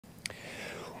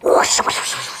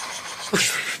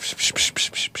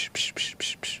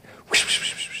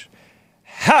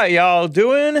How y'all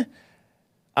doing?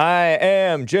 I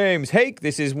am James Hake.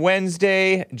 This is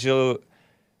Wednesday, July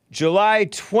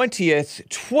 20th,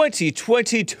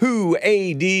 2022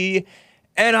 AD,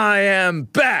 and I am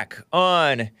back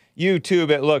on YouTube,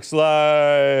 it looks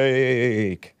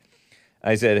like.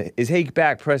 I said, is Hake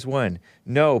back? Press 1.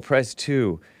 No, press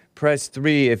 2. Press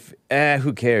 3 if,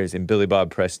 who cares? And Billy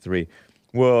Bob pressed 3.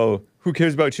 Well, who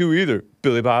cares about you either,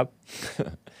 Billy Bob?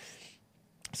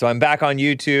 So I'm back on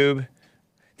YouTube.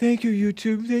 Thank you,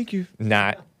 YouTube. Thank you.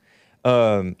 Not.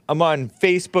 I'm on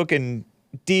Facebook and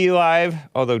DLive,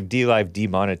 although DLive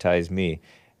demonetized me.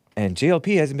 And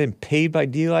JLP hasn't been paid by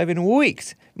DLive in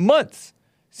weeks, months,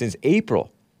 since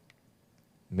April.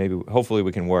 Maybe, hopefully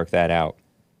we can work that out.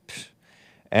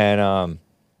 And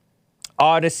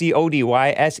Odyssey,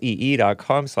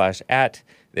 ODYSEE.com/@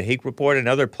 The Hake Report and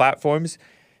other platforms,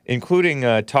 including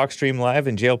TalkStream Live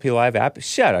and JLP Live app.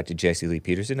 Shout out to Jesse Lee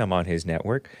Peterson. I'm on his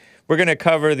network. We're going to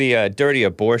cover the dirty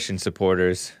abortion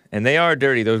supporters. And they are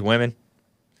dirty, those women.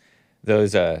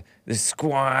 Those, the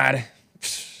squad.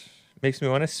 Makes me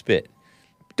want to spit.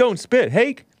 Don't spit,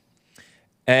 Hake.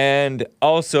 And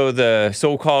also the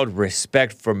so-called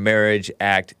Respect for Marriage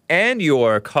Act. And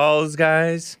your calls,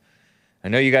 guys. I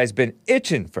know you guys been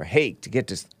itching for Hake to get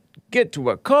to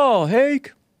a call,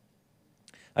 Hake.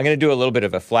 I'm going to do a little bit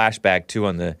of a flashback, too,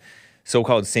 on the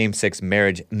so-called same-sex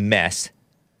marriage mess.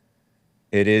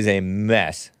 It is a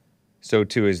mess. So,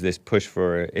 too, is this push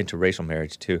for interracial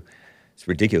marriage, too. It's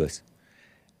ridiculous.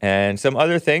 And some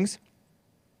other things.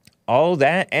 All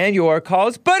that and your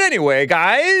calls. But anyway,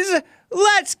 guys,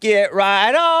 let's get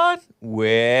right on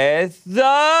with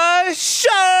the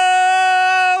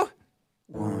show!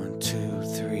 1, 2,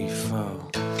 3, 4.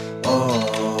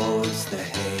 Oh, it's the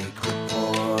Hake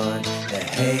Report. The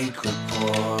Hake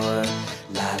Report.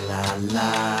 La, la,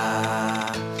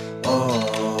 la.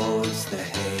 Oh, it's the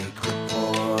Hake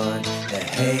Report. The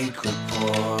Hake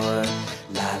Report.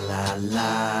 La, la,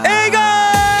 la. Hey,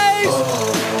 guys!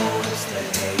 Oh, it's the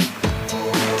Hake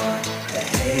Report. The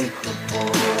Hake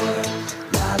Report.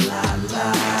 La, la,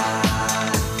 la.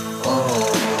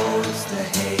 Oh, it's the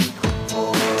Hake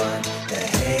Report. The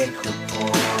Hake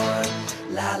Report.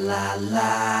 La, la,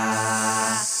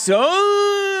 la. So,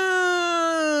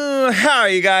 how are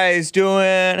you guys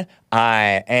doing?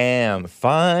 I am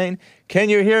fine. Can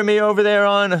you hear me over there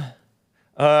on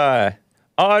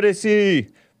Odyssey?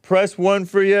 Press 1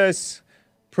 for yes.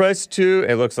 Press 2.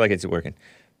 It looks like it's working.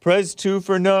 Press 2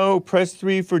 for no. Press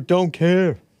 3 for don't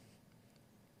care.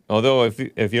 Although if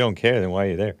you don't care, then why are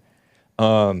you there?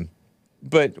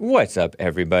 But what's up,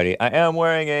 everybody? I am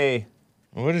wearing a...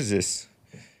 What is this?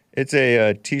 It's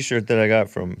a t-shirt that I got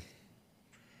from...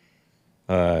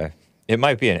 it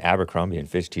might be an Abercrombie &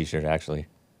 Fitch t-shirt, actually.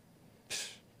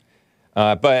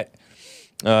 But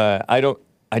I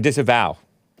disavow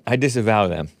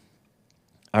them.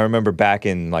 I remember back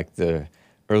in, like, the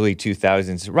early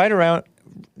 2000s, right around,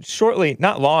 shortly,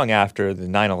 not long after the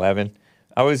 9/11,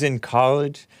 I was in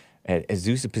college at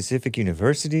Azusa Pacific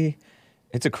University.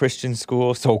 It's a Christian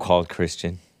school, so-called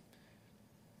Christian.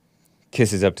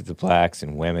 Kisses up to the blacks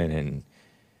and women and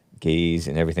gays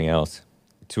and everything else.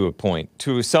 To a point,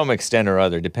 to some extent or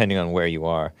other, depending on where you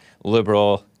are.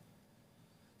 Liberal,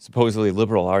 supposedly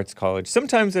liberal arts college.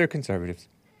 Sometimes they're conservatives.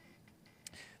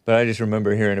 But I just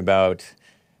remember hearing about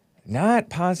not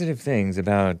positive things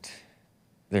about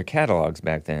their catalogs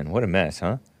back then. What a mess,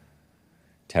 huh?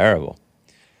 Terrible.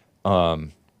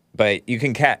 But you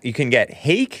can get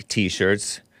Hake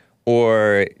t-shirts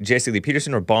or Jesse Lee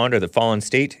Peterson or Bond or the Fallen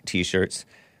State t-shirts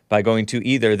by going to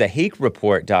either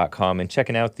thehakereport.com and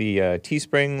checking out the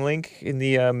Teespring link in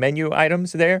the menu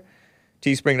items there.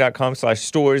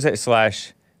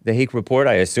 Teespring.com/stores/The Hake Report.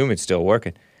 I assume it's still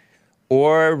working.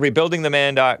 Or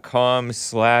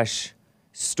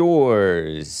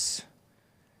rebuildingtheman.com/stores.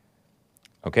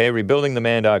 Okay,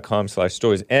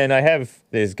 rebuildingtheman.com/stores. And I have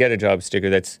this Get a Job sticker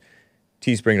that's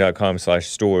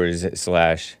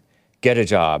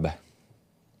teespring.com/stores/get-a-job.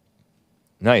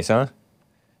 Nice, huh?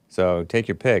 So take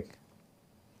your pick.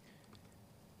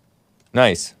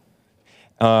 Nice.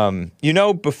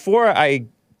 Before I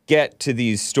get to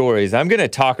these stories, I'm going to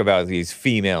talk about these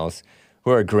females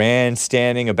who are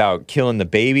grandstanding about killing the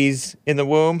babies in the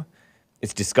womb.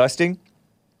 It's disgusting.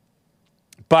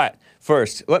 But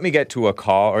first, let me get to a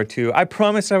call or two. I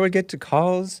promised I would get to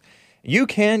calls. You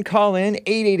can call in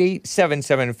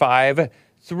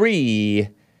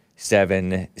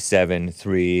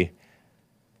 888-775-3773.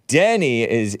 Denny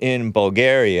is in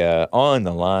Bulgaria on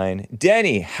the line.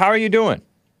 Denny, how are you doing?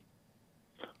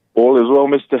 All is well,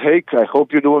 Mr. Hake. I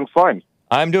hope you're doing fine.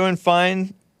 I'm doing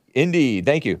fine, indeed.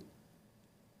 Thank you.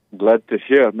 Glad to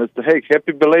hear. Mr. Hake,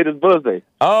 happy belated birthday.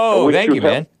 I Oh, wish thank you, you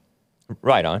man.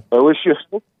 Right on. I wish you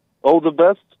all the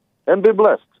best and be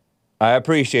blessed. I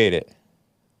appreciate it.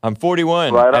 I'm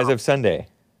 41 Right as on. of Sunday.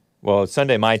 Well, it's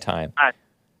Sunday my time. Nice.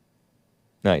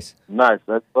 Nice. Nice.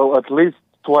 That's at least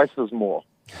twice as more.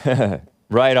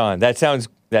 Right on.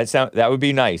 That would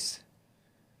be nice.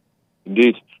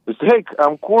 Indeed. Mr. Hake,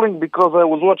 I'm calling because I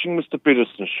was watching Mr.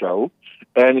 Peterson's show,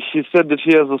 and he said that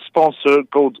he has a sponsor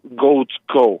called Goat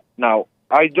Co. Now,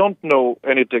 I don't know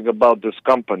anything about this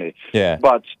company, Yeah.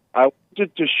 but I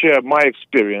wanted to share my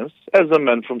experience as a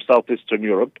man from Southeastern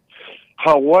Europe,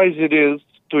 how wise it is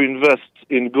to invest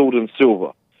in gold and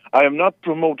silver. I am not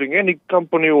promoting any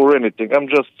company or anything. I'm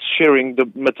just sharing the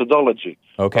methodology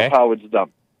Okay. of how it's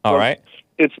done. All right.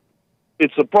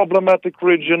 It's a problematic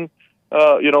region.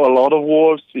 A lot of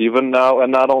wars, even now,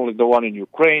 and not only the one in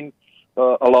Ukraine,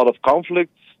 a lot of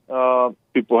conflicts.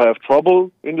 People have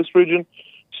trouble in this region.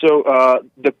 So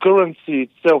the currency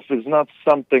itself is not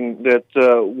something that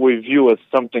we view as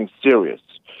something serious.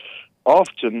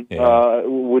 Often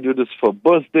we do this for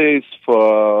birthdays,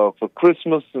 for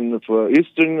Christmas, and for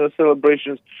Eastern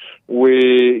celebrations.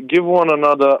 We give one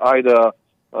another either,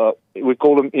 we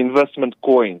call them investment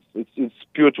coins. It's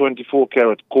pure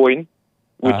 24-karat coin,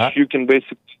 which you can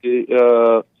basically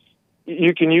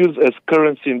you can use as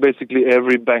currency in basically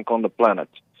every bank on the planet.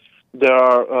 There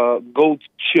are gold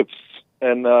chips,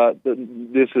 and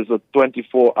this is a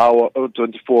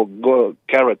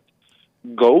 24-karat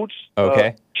gold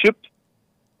chip,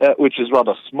 which is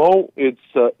rather small. It's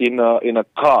in a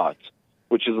card,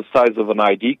 which is the size of an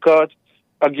ID card.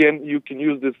 Again, you can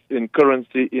use this in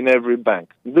currency in every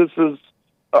bank. This is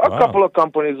a couple of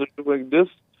companies are doing this.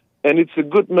 And it's a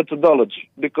good methodology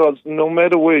because no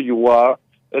matter where you are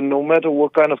and no matter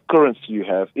what kind of currency you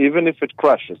have, even if it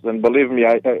crashes, and believe me,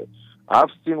 I've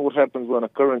seen what happens when a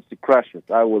currency crashes.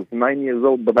 I was 9 years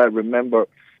old, but I remember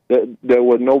that there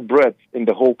were no bread in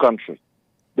the whole country.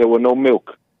 There were no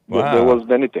milk. Wow. There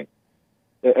wasn't anything.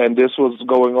 And this was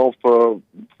going on for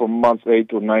months,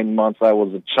 8 or 9 months. I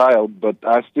was a child, but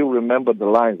I still remember the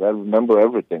lines. I remember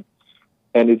everything.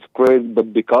 And it's crazy,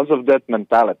 but because of that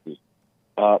mentality,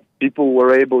 people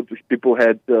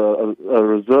had a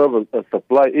reserve, a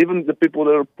supply. Even the people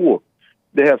that are poor,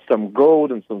 they have some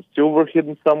gold and some silver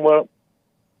hidden somewhere.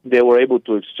 They were able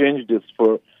to exchange this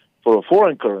for a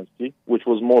foreign currency, which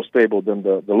was more stable than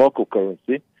the local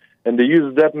currency, and they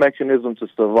used that mechanism to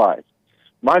survive.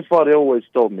 My father always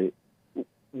told me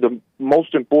the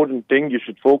most important thing you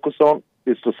should focus on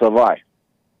is to survive,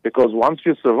 because once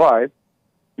you survive,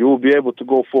 you will be able to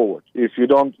go forward. If you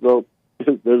don't, well,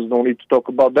 there's no need to talk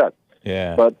about that.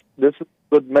 Yeah. But this is a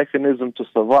good mechanism to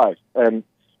survive, and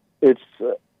it's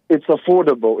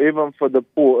affordable even for the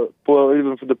poor,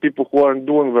 even for the people who aren't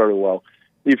doing very well.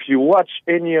 If you watch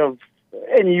any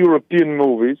European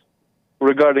movies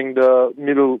regarding the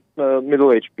middle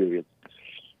age period,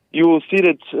 you will see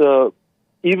that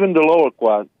even the lower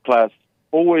class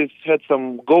always had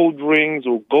some gold rings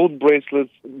or gold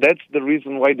bracelets. That's the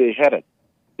reason why they had it.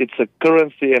 It's a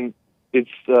currency, and it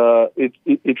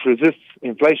resists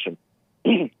inflation.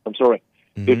 I'm sorry.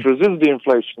 Mm-hmm. It resists the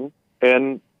inflation,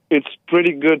 and it's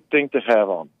pretty good thing to have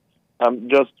on. I'm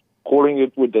just calling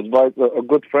it with advice. A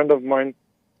good friend of mine,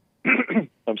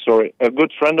 a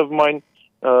good friend of mine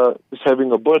is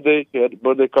having a birthday. He had a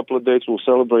birthday a couple of days. We'll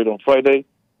celebrate on Friday.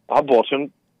 I bought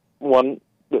him one.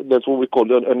 That's what we call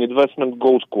an investment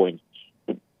gold coin.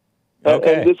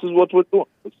 Okay. And this is what we're doing.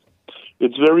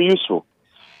 It's very useful.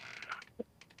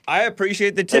 I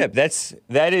appreciate the tip.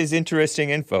 That is interesting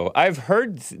info. I've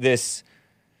heard this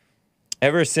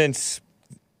ever since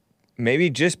maybe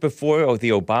just before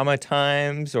the Obama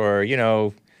times, or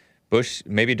Bush,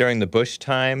 maybe during the Bush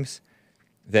times,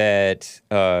 that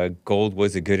gold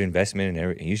was a good investment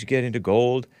and you should get into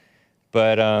gold.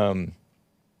 But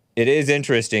it is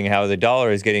interesting how the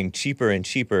dollar is getting cheaper and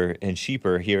cheaper and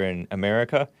cheaper here in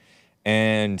America,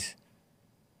 and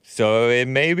so it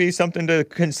may be something to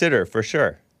consider for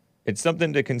sure. It's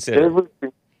something to consider.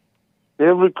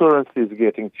 Every currency is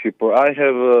getting cheaper. I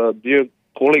have a dear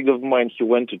colleague of mine. He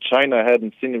went to China. I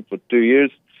hadn't seen him for 2 years.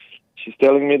 She's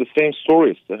telling me the same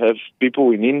stories. I have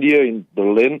people in India, in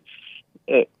Berlin.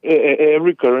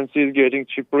 Every currency is getting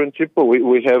cheaper and cheaper.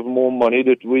 We have more money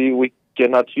that we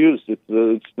cannot use.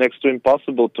 It's next to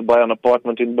impossible to buy an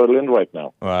apartment in Berlin right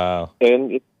now. Wow.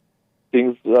 And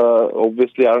things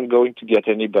obviously aren't going to get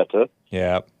any better.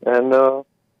 Yeah. And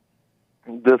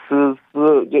this is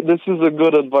a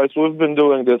good advice. We've been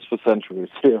doing this for centuries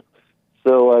here.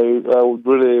 So I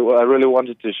really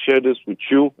wanted to share this with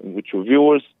you and with your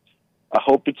viewers. I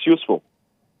hope it's useful.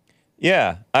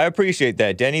 Yeah, I appreciate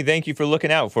that, Denny. Thank you for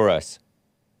looking out for us.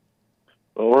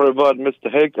 Don't worry about it,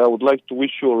 Mr. Hake. I would like to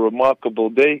wish you a remarkable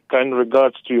day. Kind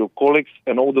regards to your colleagues,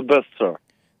 and all the best, sir.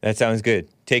 That sounds good.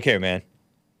 Take care, man.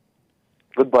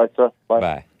 Goodbye, sir. Bye.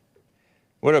 Bye.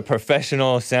 What a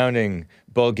professional sounding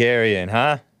Bulgarian,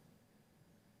 huh?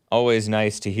 Always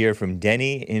nice to hear from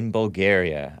Denny in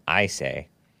Bulgaria, I say.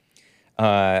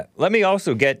 Let me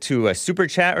also get to a super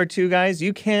chat or two, guys.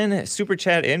 You can super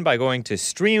chat in by going to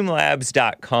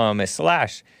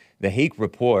streamlabs.com/The Hake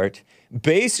Report.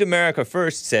 Based America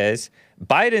First says,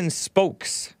 Biden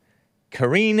spokes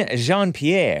Karine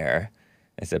Jean-Pierre,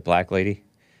 that's a black lady,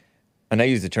 and I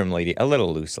use the term lady a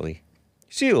little loosely.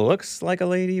 She looks like a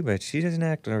lady, but she doesn't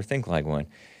act or think like one.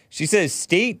 She says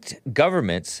state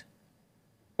governments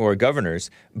or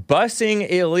governors busing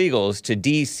illegals to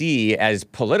D.C. as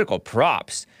political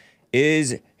props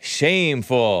is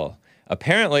shameful.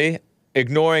 Apparently,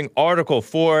 ignoring Article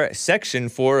 4, Section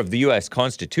 4 of the U.S.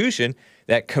 Constitution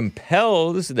that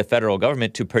compels the federal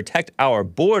government to protect our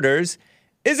borders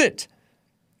isn't.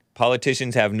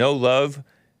 Politicians have no love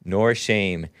nor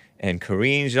shame, and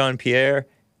Karine Jean-Pierre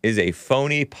is a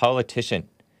phony politician,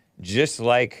 just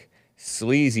like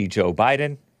sleazy Joe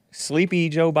Biden, sleepy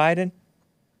Joe Biden.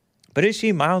 But is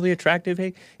she mildly attractive?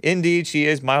 Hey, indeed, she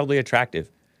is mildly attractive.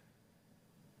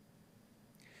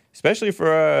 Especially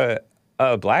for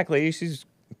a black lady, she's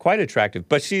quite attractive.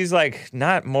 But she's, like,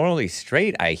 not morally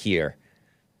straight, I hear.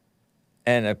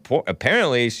 And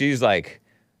apparently, she's, like,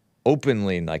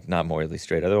 openly, like, not morally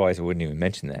straight. Otherwise, I wouldn't even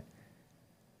mention that.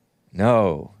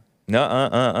 No.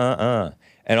 No.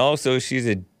 And also, she's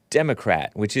a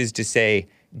Democrat, which is to say,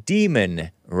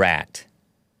 demon rat.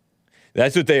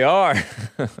 That's what they are.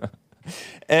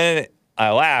 And I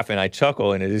laugh and I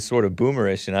chuckle, and it is sort of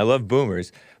boomerish, and I love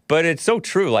boomers. But it's so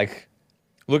true. Like,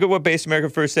 look at what Base America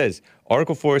First says.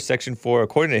 Article 4, Section 4,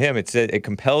 according to him, it said it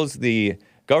compels the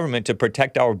government to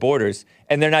protect our borders,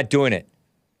 and they're not doing it.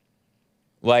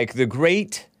 Like the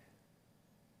great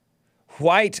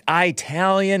white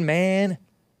Italian man,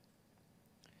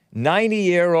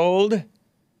 90-year-old,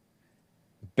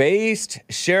 based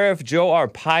Sheriff Joe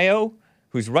Arpaio,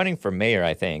 who's running for mayor,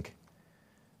 I think.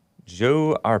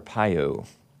 Joe Arpaio.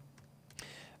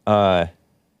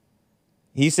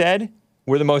 He said,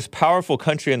 we're the most powerful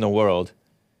country in the world,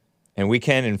 and we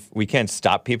can't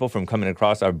stop people from coming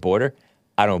across our border.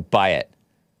 I don't buy it.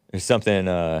 There's something's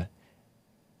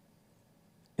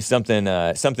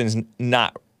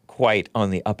not quite on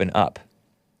the up and up.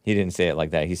 He didn't say it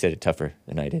like that. He said it tougher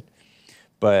than I did.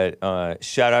 But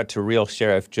shout out to real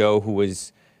Sheriff Joe, who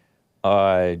was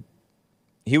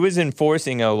he was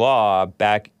enforcing a law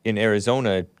back in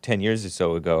Arizona 10 years or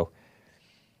so ago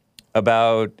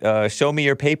about show me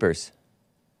your papers.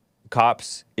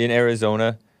 Cops in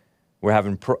Arizona were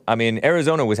having,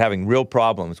 Arizona was having real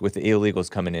problems with the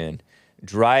illegals coming in.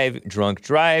 Drunk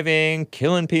driving,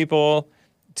 killing people.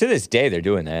 To this day, they're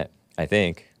doing that, I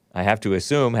think. I have to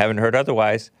assume, haven't heard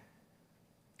otherwise.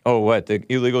 Oh, what? The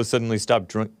illegals suddenly stopped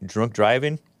drunk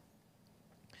driving?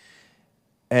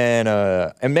 And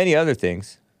many other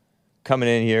things. Coming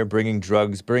in here, bringing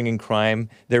drugs, bringing crime.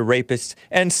 They're rapists.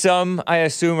 And some, I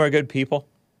assume, are good people,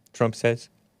 Trump says.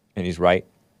 And he's right.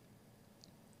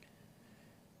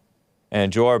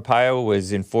 And Joe Arpaio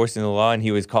was enforcing the law, and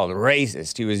he was called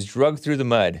racist. He was drugged through the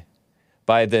mud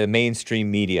by the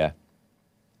mainstream media.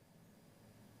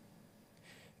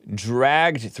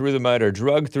 Dragged through the mud or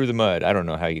drugged through the mud. I don't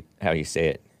know how you say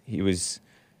it. He was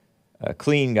a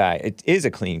clean guy. It is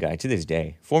a clean guy to this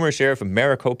day. Former sheriff of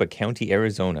Maricopa County,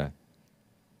 Arizona.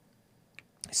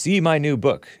 See my new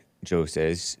book, Joe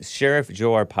says. Sheriff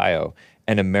Joe Arpaio,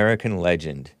 an American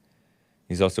legend.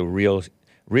 He's also real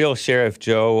Sheriff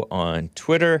Joe on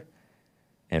Twitter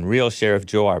and real Sheriff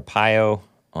Joe Arpaio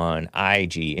on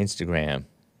IG, Instagram.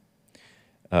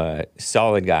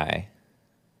 Solid guy.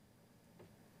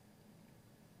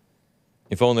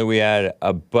 If only we had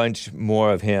a bunch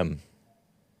more of him.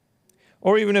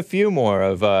 Or even a few more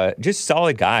of just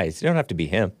solid guys. They don't have to be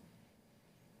him.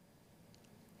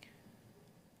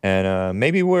 And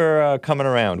maybe we're coming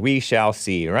around. We shall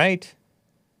see, right?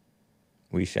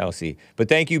 We shall see. But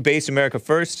thank you, Base America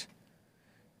First,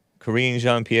 Karine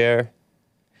Jean-Pierre,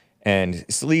 and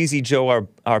sleazy Joe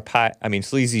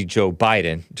sleazy Joe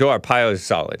Biden. Joe Arpaio is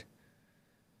solid.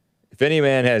 If any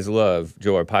man has love,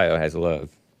 Joe Arpaio has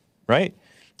love, right?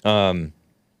 Joe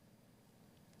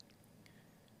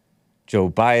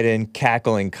Biden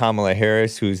cackling Kamala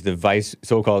Harris, who's the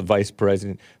so-called vice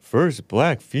president. First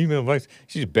black female vice.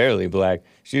 She's barely black.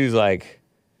 She's like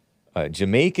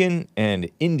Jamaican and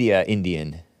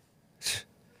Indian.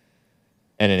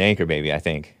 And an anchor baby, I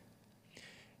think.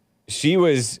 She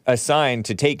was assigned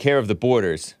to take care of the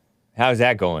borders. How's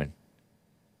that going?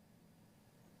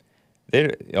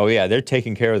 They're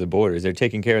taking care of the borders. They're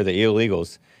taking care of the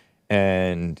illegals.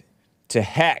 And to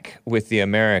heck with the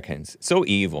Americans. So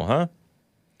evil, huh?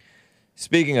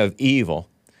 Speaking of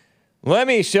evil, let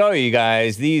me show you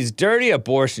guys these dirty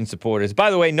abortion supporters.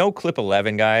 By the way, no clip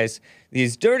 11, guys.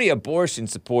 These dirty abortion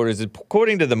supporters,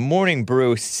 according to the Morning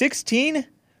Brew, 16?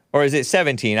 Or is it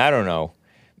 17? I don't know.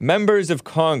 Members of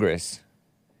Congress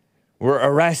were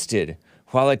arrested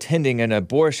while attending an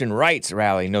abortion rights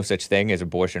rally, no such thing as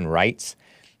abortion rights,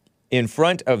 in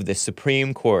front of the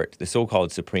Supreme Court, the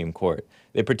so-called Supreme Court.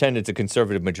 They pretend it's a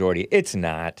conservative majority. It's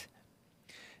not.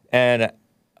 And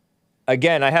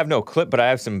again, I have no clip, but I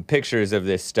have some pictures of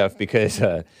this stuff because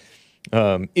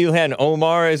Ilhan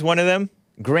Omar is one of them.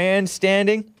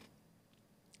 Grandstanding.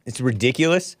 It's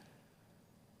ridiculous.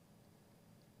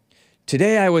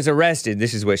 Today I was arrested.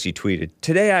 This is what she tweeted.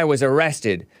 Today I was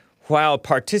arrested while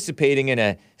participating in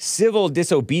a civil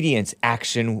disobedience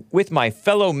action with my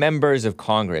fellow members of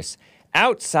Congress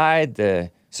outside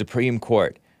the Supreme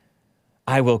Court.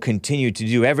 I will continue to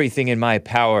do everything in my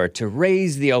power to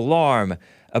raise the alarm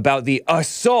about the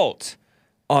assault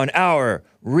on our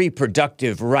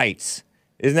reproductive rights.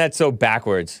 Isn't that so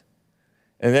backwards?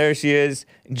 And there she is,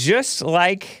 just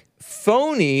like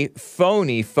phony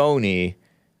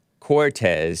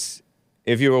Cortez.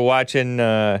 If you were watching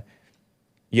the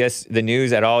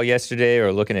news at all yesterday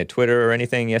or looking at Twitter or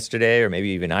anything yesterday or maybe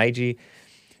even IG,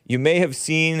 you may have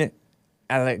seen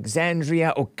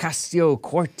Alexandria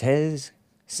Ocasio-Cortez,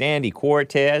 Sandy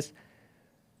Cortez,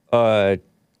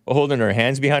 holding her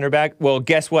hands behind her back. Well,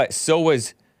 guess what? So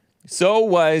was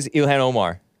Ilhan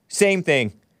Omar. Same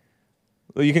thing.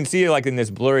 Well, you can see like in this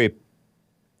blurry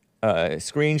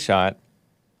screenshot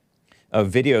of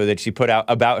video that she put out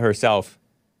about herself.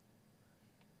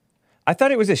 I thought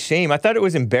it was a shame. I thought it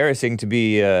was embarrassing to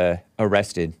be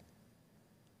arrested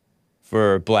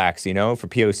for blacks, you know, for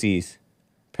POCs.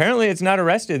 Apparently, it's not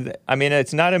arrested. I mean,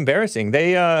 it's not embarrassing.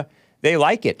 They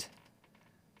like it.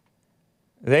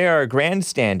 They are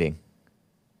grandstanding.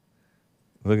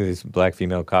 Look at this black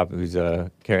female cop who's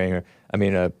carrying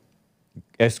her.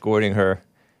 Escorting her,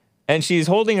 and she's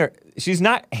holding her. She's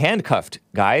not handcuffed,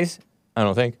 guys. I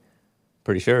don't think.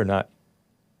 Pretty sure not.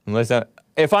 Unless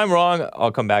if I'm wrong,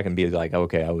 I'll come back and be like,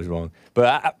 okay, I was wrong.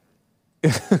 But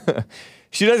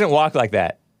she doesn't walk like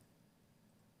that.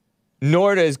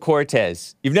 Nor does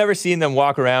Cortez. You've never seen them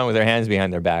walk around with their hands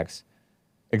behind their backs,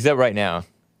 except right now,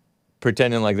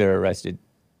 pretending like they're arrested.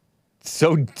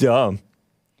 So dumb.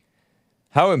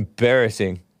 How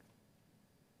embarrassing.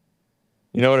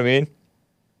 You know what I mean?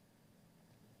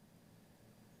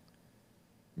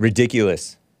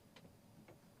 Ridiculous.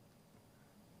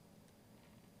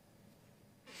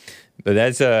 But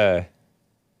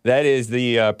that is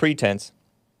the pretense.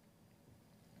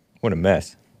 What a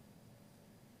mess.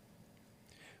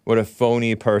 What a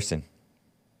phony person.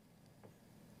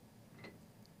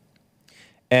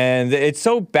 And it's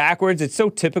so backwards, it's so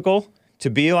typical to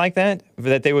be like that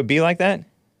they would be like that.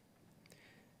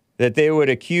 That they would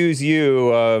accuse you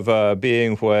of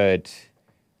being what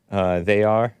they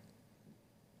are.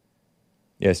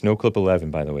 Yes, no clip 11,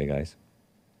 by the way, guys.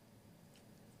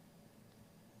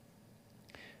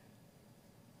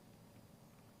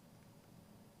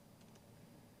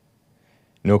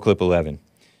 No clip 11.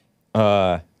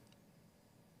 They're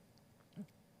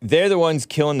the ones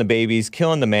killing the babies,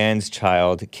 killing the man's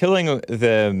child, killing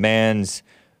the man's,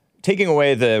 taking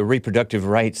away the reproductive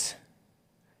rights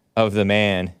of the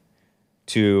man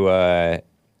to,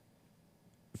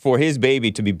 for his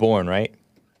baby to be born, right?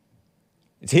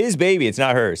 It's his baby, it's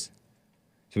not hers,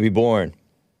 to be born.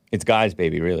 It's God's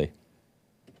baby, really.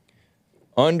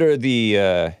 Under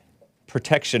the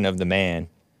protection of the man,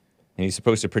 and he's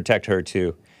supposed to protect her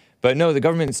too. But no, the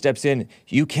government steps in.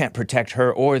 You can't protect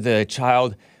her or the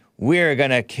child. We're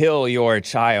gonna kill your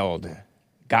child,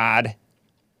 God.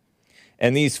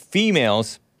 And these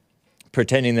females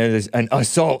pretending there's an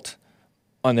assault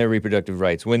on their reproductive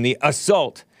rights, when the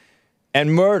assault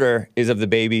and murder is of the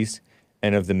babies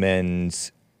and of the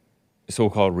men's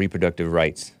so-called reproductive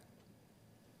rights.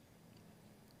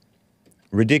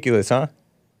 Ridiculous, huh?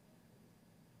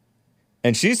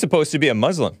 And she's supposed to be a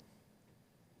Muslim.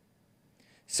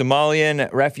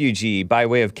 Somalian refugee by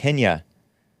way of Kenya.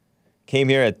 Came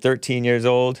here at 13 years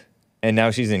old, and now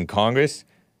she's in Congress.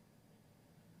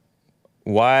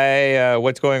 Why,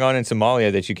 what's going on in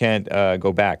Somalia that you can't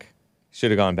go back?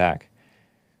 Should have gone back.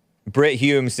 Brit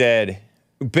Hume said,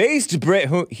 based Brit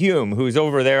Hume, who's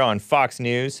over there on Fox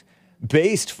News,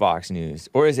 based Fox News,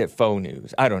 or is it faux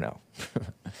news? I don't know.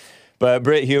 But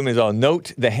Brit Hume is all,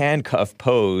 note the handcuff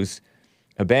pose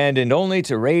abandoned only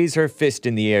to raise her fist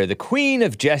in the air, the queen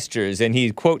of gestures. And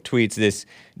he quote tweets this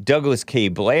Douglas K.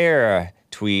 Blair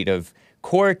tweet of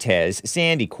Cortez,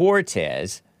 Sandy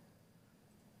Cortez,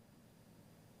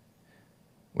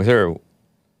 with her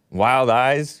wild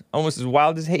eyes, almost as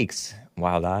wild as Hake's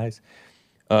wild eyes,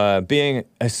 being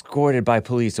escorted by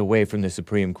police away from the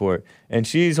Supreme Court. And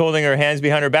she's holding her hands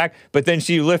behind her back, but then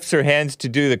she lifts her hands to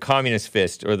do the communist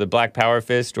fist, or the Black Power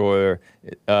fist, or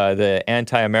the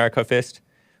anti-America fist,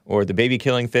 or the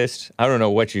baby-killing fist. I don't know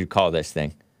what you'd call this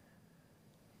thing.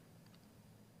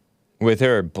 With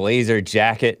her blazer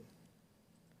jacket.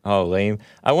 Oh, lame.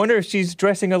 I wonder if she's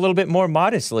dressing a little bit more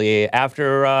modestly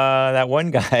after that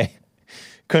one guy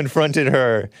confronted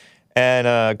her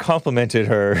and complimented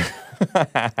her.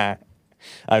 I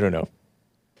don't know.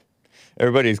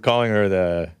 Everybody's calling her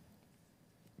the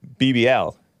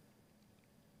BBL,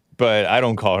 but I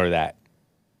don't call her that.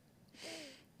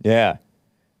 Yeah.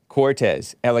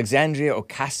 Cortez, Alexandria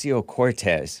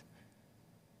Ocasio-Cortez.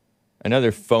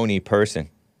 Another phony person.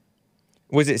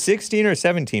 Was it 16 or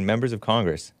 17 members of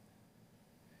Congress?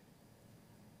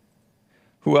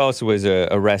 Who else was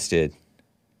arrested?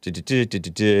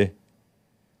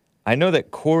 I know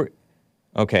that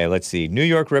okay, let's see. New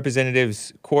York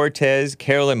Representatives Cortez,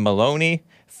 Carolyn Maloney,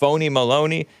 Phony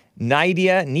Maloney,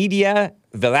 Nydia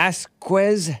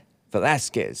Velasquez.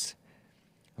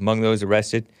 Among those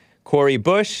arrested, Cori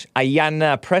Bush,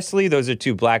 Ayanna Pressley. Those are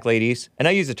two black ladies. And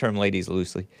I use the term ladies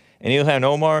loosely. And Ilhan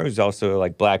Omar, who's also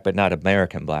like black, but not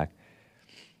American black.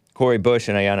 Cori Bush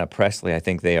and Ayanna Pressley, I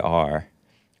think they are.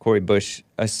 Cori Bush,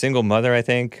 a single mother, I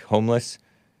think, homeless.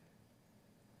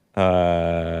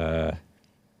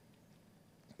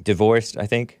 Divorced, I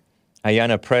think.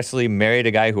 Ayanna Pressley married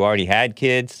a guy who already had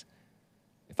kids,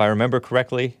 if I remember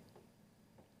correctly.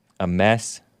 A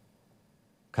mess.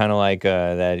 Kind of like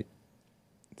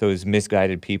those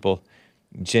misguided people.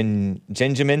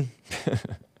 Jenjamin.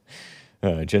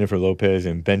 Jennifer Lopez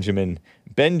and Benjamin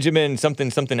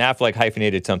something Affleck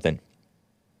hyphenated something.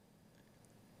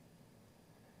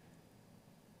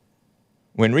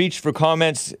 When reached for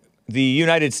comments, the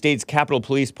United States Capitol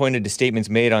Police pointed to statements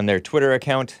made on their Twitter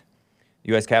account.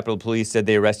 U.S. Capitol Police said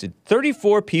they arrested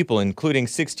 34 people, including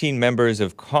 16 members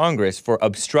of Congress, for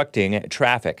obstructing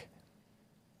traffic.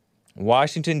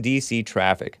 Washington, D.C.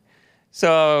 traffic.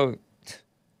 So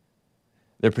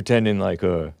they're pretending like,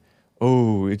 oh,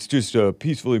 it's just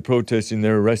peacefully protesting,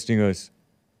 they're arresting us.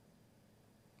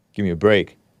 Give me a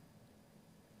break.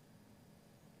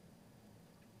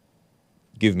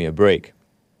 Give me a break.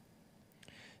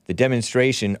 The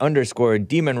demonstration underscored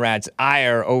Demon Rat's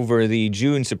ire over the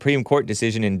June Supreme Court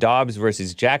decision in Dobbs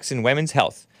versus Jackson Women's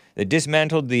Health that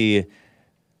dismantled the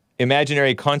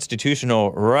imaginary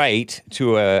constitutional right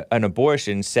to an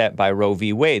abortion set by Roe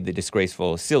v. Wade, the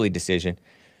disgraceful, silly decision.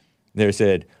 They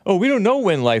said, oh, we don't know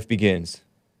when life begins.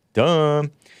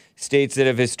 Dumb. States that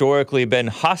have historically been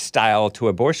hostile to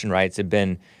abortion rights have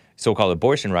been, so-called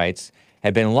abortion rights,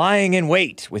 have been lying in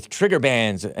wait with trigger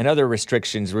bans and other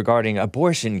restrictions regarding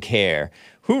abortion care.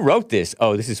 Who wrote this?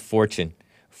 Oh, this is Fortune.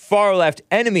 Far left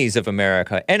enemies of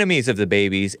America, enemies of the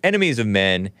babies, enemies of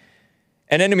men,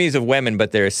 and enemies of women,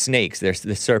 but they're snakes. They're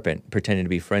the serpent pretending to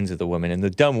be friends of the woman. And the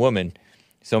dumb woman,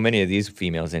 so many of these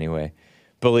females anyway,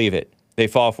 believe it. They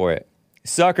fall for it.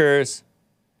 Suckers.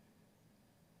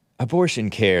 Abortion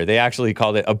care. They actually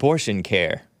called it abortion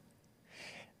care.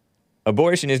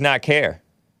 Abortion is not care.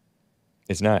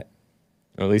 It's not.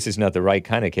 Or at least it's not the right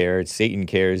kind of care. It's Satan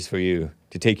cares for you,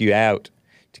 to take you out,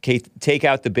 to take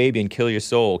out the baby and kill your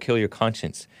soul, kill your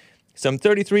conscience. Some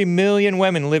 33 million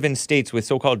women live in states with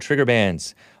so-called trigger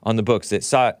bans on the books that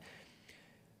sought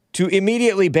to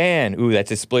immediately ban, ooh,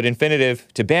 that's a split infinitive,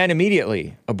 to ban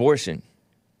immediately abortion.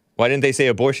 Why didn't they say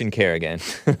abortion care again?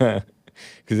 Because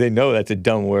they know that's a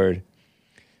dumb word.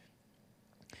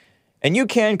 And you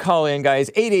can call in, guys,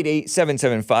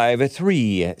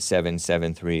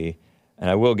 888-775-3773. And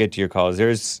I will get to your calls.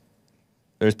 There's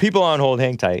people on hold.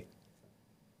 Hang tight.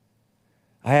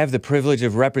 I have the privilege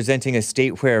of representing a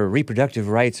state where reproductive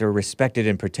rights are respected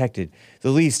and protected. The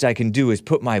least I can do is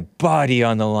put my body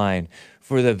on the line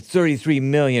for the 33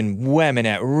 million women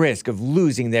at risk of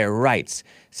losing their rights,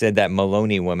 said that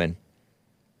Maloney woman.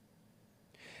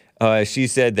 She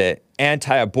said that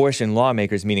anti-abortion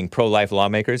lawmakers, meaning pro-life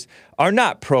lawmakers, are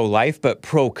not pro-life, but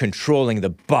pro-controlling the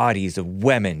bodies of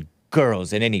women,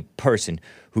 girls, and any person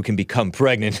who can become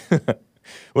pregnant.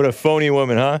 What a phony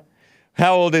woman, huh?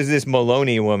 How old is this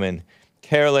Maloney woman?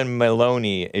 Carolyn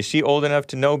Maloney. Is she old enough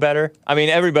to know better? I mean,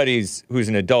 everybody's who's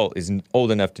an adult is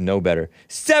old enough to know better.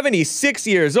 76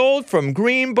 years old from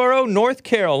Greensboro, North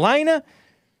Carolina.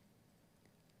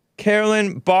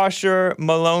 Carolyn Bosher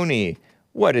Maloney.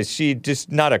 What, is she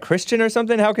just not a Christian or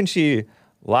something? How can she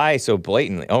lie so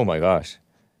blatantly? Oh my gosh.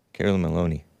 Carolyn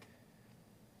Maloney.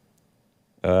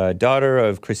 Daughter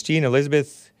of Christine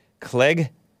Elizabeth Clegg,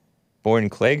 born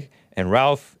Clegg, and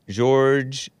Ralph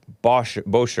George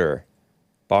Bosher.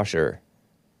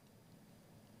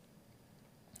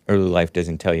 Early life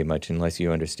doesn't tell you much unless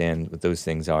you understand what those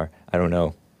things are. I don't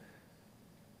know.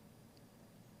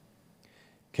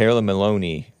 Carolyn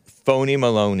Maloney. Phony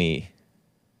Maloney.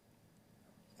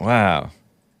 Wow.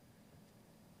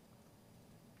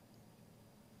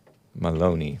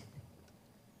 Maloney.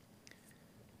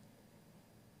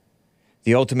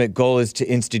 The ultimate goal is to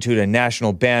institute a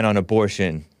national ban on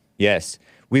abortion. Yes,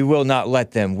 we will not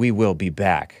let them. We will be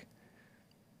back.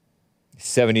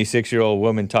 76-year-old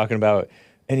woman talking about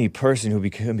any person who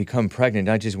can become pregnant,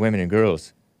 not just women and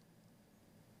girls.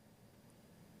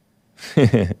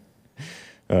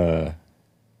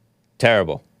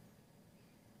 Terrible.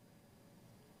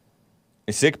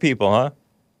 Sick people, huh?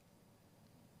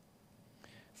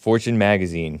 Fortune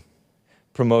magazine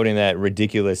promoting that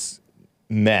ridiculous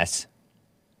mess.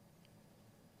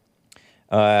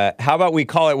 How about we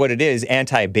call it what it is,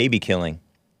 anti-baby killing?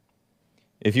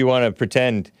 If you want to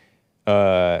pretend,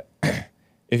 if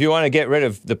you want to get rid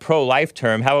of the pro-life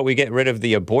term, how about we get rid of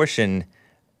the abortion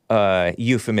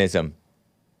euphemism?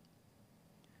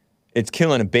 It's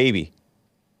killing a baby.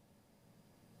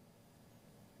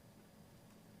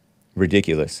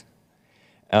 Ridiculous.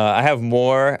 I have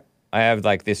more. I have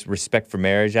like this Respect for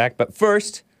Marriage Act. But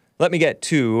first, let me get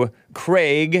to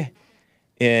Craig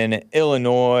in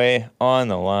Illinois on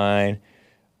the line.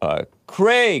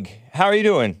 Craig, how are you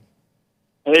doing?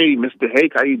 Hey, Mr.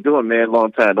 Hake, how you doing, man?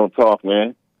 Long time don't talk,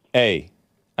 man. Hey,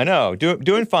 I know,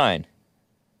 doing fine.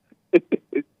 Hey,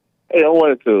 I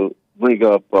wanted to bring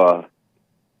up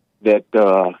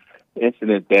that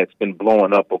incident that's been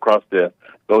blowing up across the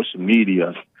social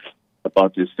media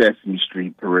about this Sesame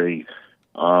Street parade.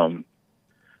 You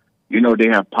know, they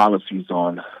have policies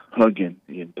on hugging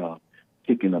and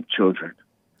picking up children.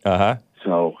 Uh-huh.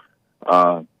 So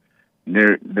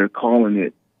they're calling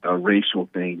it a racial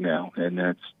thing now, and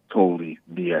that's totally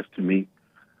BS to me.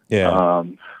 Yeah.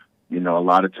 You know, a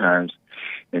lot of times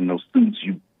in those suits,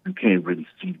 you can't really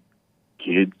see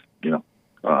kids, you know.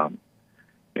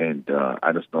 And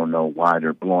I just don't know why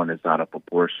they're blowing this out of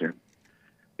proportion.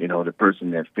 You know, the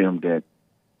person that filmed that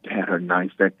had her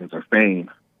 9 seconds of fame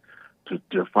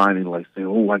to finally like say,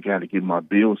 oh, I got to get my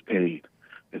bills paid.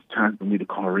 It's time for me to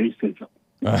call racism.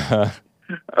 Uh-huh.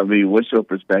 I mean, what's your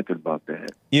perspective about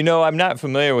that? You know, I'm not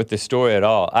familiar with the story at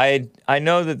all. I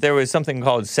know that there was something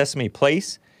called Sesame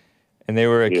Place, and they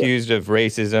were accused of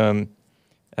racism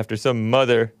after some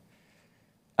mother.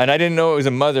 And I didn't know it was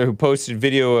a mother who posted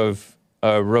video of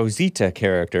a Rosita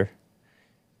character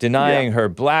denying her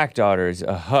black daughters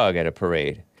a hug at a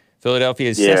parade.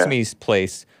 Philadelphia's Sesame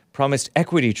Place promised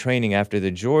equity training after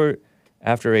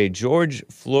a George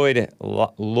Floyd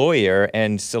lawyer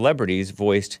and celebrities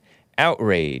voiced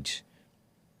outrage.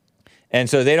 And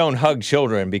so they don't hug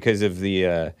children because of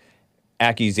the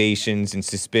accusations and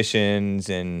suspicions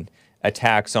and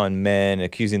attacks on men,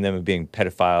 accusing them of being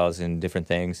pedophiles and different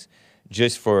things,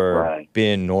 just for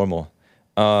being normal.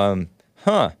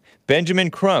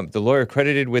 Benjamin Crump, the lawyer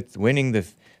credited with winning the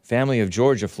family of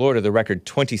George of Florida the record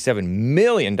 $27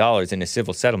 million in a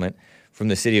civil settlement from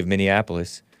the city of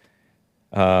Minneapolis.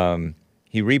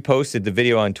 He reposted the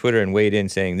video on Twitter and weighed in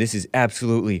saying, "This is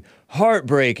absolutely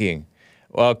heartbreaking."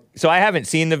 Well, so I haven't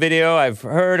seen the video. I've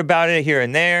heard about it here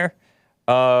and there.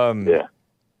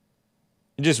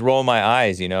 Just roll my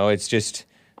eyes, you know. It's just,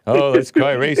 oh, let's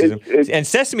cry racism. And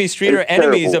Sesame Street are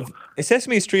enemies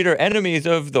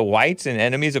of the whites and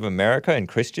enemies of America and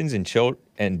Christians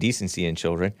and decency in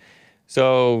children.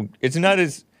 So it's not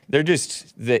as, they're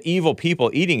just the evil people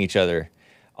eating each other.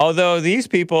 Although these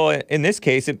people, in this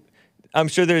case, I'm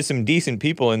sure there's some decent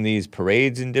people in these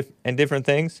parades and different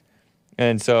things.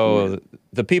 And so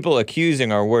the people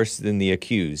accusing are worse than the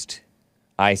accused,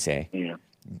 I say. Yeah.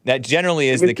 That generally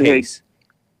is the case.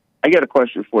 I got a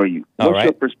question for you. What's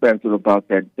your perspective about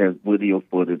that video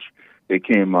footage that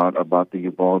came out about the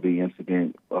Uvalde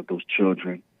incident of those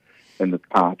children and the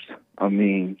cops? I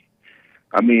mean,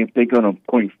 if they're going to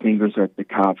point fingers at the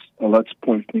cops, let's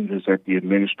point fingers at the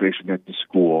administration at the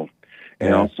school.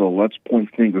 And also, let's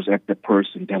point fingers at the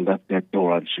person that left that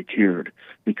door unsecured.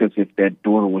 Because if that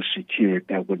door was secured,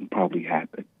 that wouldn't probably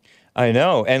happen. I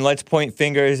know. And let's point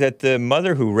fingers at the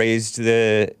mother who raised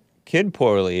the kid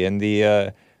poorly. And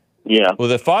the well,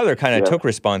 the father kind of took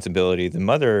responsibility. The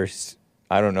mother,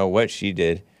 I don't know what she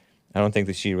did. I don't think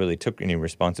that she really took any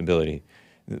responsibility.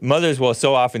 Mothers will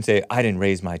so often say, I didn't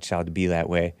raise my child to be that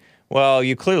way. Well,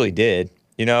 you clearly did.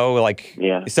 You know, like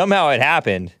somehow it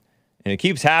happened, and it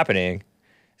keeps happening.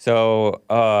 So,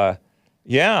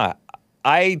 yeah,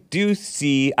 I do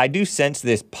sense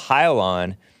this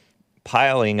piling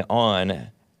on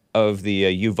of the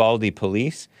Uvalde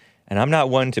police, and I'm not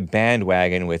one to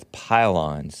bandwagon with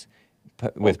pile-ons,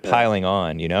 piling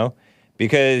on, you know,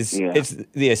 because it's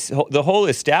the whole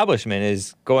establishment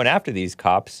is going after these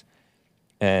cops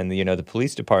and, you know, the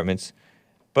police departments.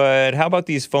 But how about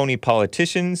these phony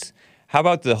politicians? How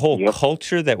about the whole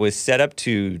culture that was set up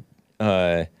to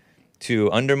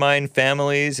undermine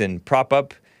families and prop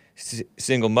up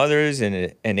single mothers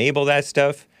and enable that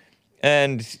stuff?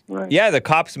 And yeah, the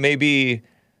cops may be,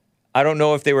 I don't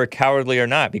know if they were cowardly or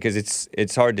not, because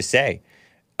it's hard to say.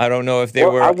 I don't know if they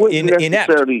were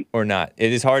inept or not.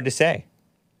 It is hard to say.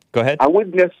 Go ahead. I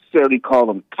wouldn't necessarily call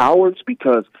them cowards,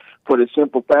 because for the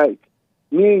simple fact,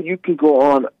 me and you can go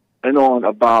on and on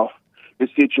about the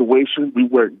situation. We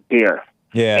weren't there.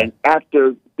 Yeah. And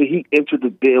after he entered the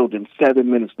building,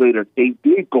 7 minutes later, they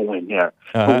did go in there.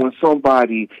 But when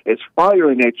somebody is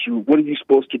firing at you, what are you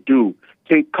supposed to do?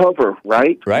 Take cover,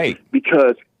 right? Right.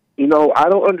 Because, you know, I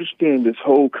don't understand this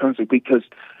whole concept, because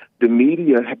the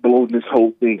media have blown this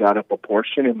whole thing out of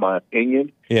proportion, in my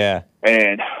opinion. Yeah.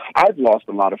 And I've lost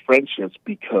a lot of friendships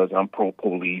because I'm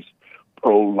pro-police,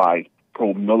 pro-life,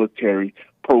 pro-military,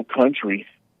 pro-country,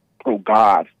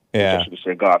 pro-God. Yeah. I should have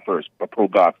said God first, but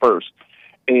pro-God first.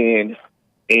 And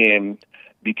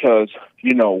because,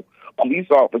 you know, police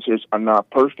officers are not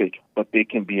perfect, but they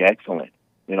can be excellent,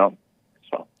 you know?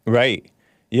 So. Right.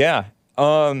 Yeah.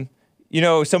 You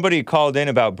know, somebody called in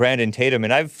about Brandon Tatum,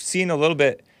 and I've seen a little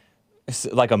bit,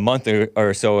 like a month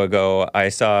or so ago, I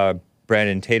saw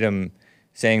Brandon Tatum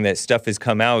saying that stuff has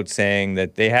come out saying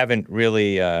that they haven't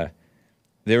really,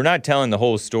 they're not telling the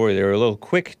whole story. They were a little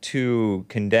quick to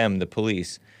condemn the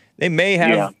police. They may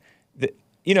have,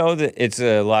 it's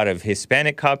a lot of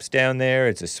Hispanic cops down there.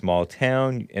 It's a small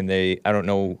town, and I don't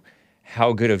know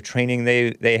how good of training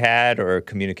they had or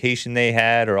communication they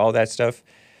had or all that stuff.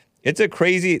 That's a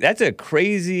crazy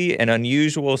and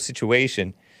unusual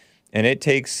situation. And it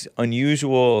takes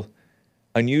it's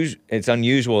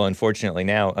unusual, unfortunately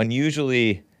now,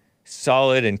 unusually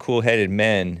solid and cool-headed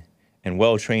men and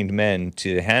well-trained men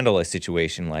to handle a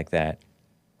situation like that.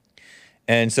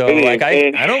 And so,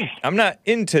 I'm not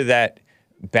into that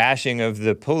bashing of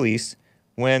the police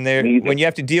when you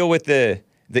have to deal with the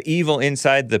evil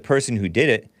inside the person who did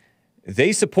it.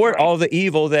 They support all the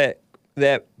evil that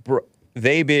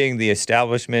they, being the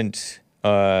establishment,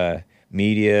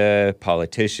 media,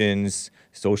 politicians,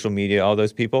 social media, all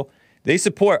those people, they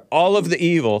support all of the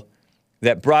evil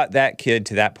that brought that kid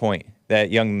to that point, that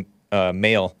young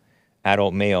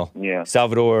adult male,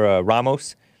 Salvador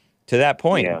Ramos, to that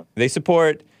point. Yeah. They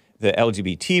support the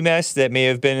LGBT mess that may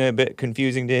have been a bit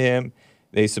confusing to him.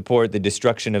 They support the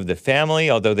destruction of the family,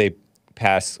 although they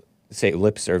say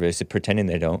lip service, pretending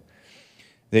they don't.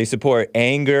 They support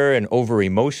anger and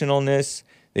over-emotionalness.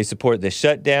 They support the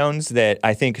shutdowns that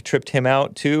I think tripped him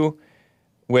out too,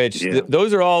 which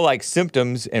those are all like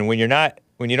symptoms. And when you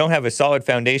don't have a solid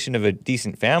foundation of a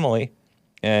decent family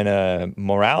and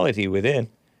morality within,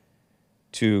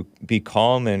 to be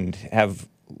calm and have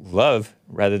love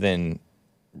rather than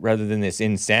this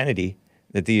insanity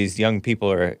that these young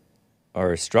people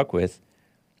are struck with.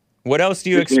 What else do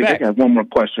you expect? I got one more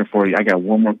question for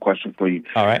you.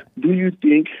 All right. Do you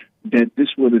think that this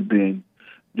would have been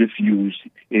diffused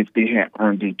if they had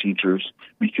armed their teachers?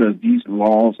 Because these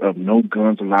laws of no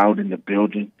guns allowed in the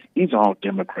building, these are all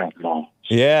Democrat laws.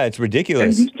 Yeah, it's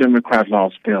ridiculous. And these Democrat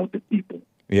laws failed the people.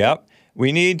 Yep.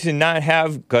 We need to not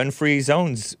have gun-free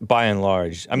zones by and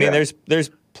large. I mean, there's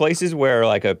places where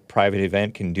like a private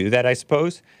event can do that, I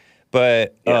suppose.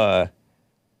 But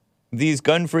these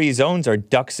gun-free zones are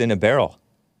ducks in a barrel,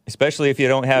 especially if you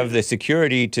don't have the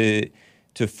security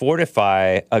to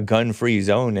fortify a gun-free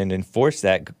zone and enforce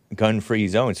that gun-free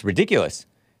zone. It's ridiculous.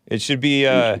 It should be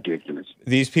ridiculous.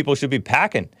 These people should be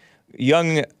packing.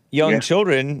 Young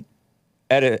children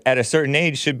at a certain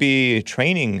age should be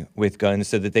training with guns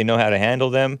so that they know how to handle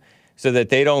them, so that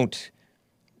they don't.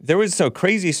 There was a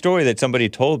crazy story that somebody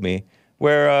told me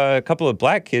where a couple of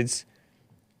black kids,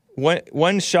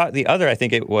 one shot the other, I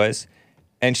think it was,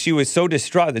 and she was so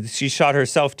distraught that she shot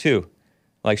herself too.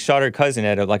 Like shot her cousin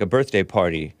at a birthday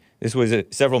party. This was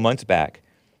several months back.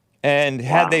 And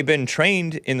had they been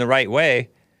trained in the right way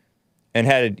and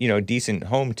had a decent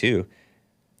home too,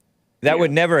 that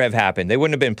would never have happened. They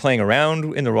wouldn't have been playing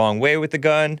around in the wrong way with the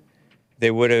gun.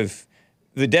 They would have,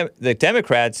 the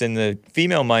Democrats and the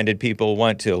female-minded people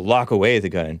want to lock away the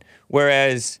gun.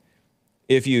 Whereas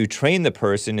if you train the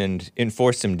person and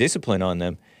enforce some discipline on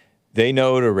them, they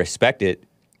know to respect it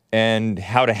and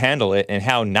how to handle it and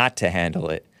how not to handle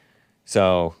it.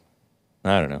 So,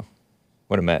 I don't know.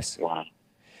 What a mess. Wow.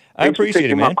 I appreciate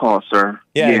it, man. My call, sir.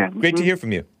 Yeah, great to hear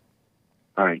from you.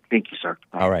 All right. Thank you, sir.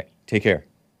 All right. Take care.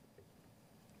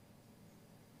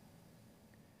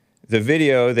 The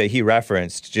video that he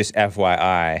referenced, just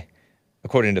FYI,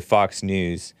 according to Fox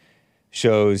News,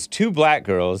 shows two black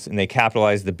girls, and they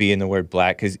capitalize the B in the word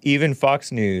black because even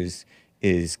Fox News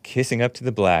is kissing up to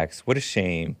the blacks. What a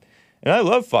shame. And I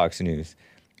love Fox News.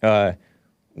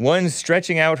 One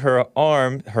stretching out her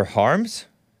arms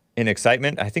in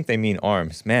excitement. I think they mean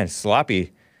arms. Man,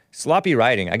 sloppy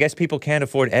writing. I guess people can't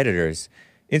afford editors.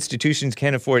 Institutions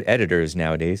can't afford editors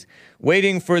nowadays.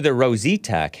 Waiting for the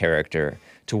Rosita character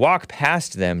to walk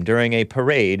past them during a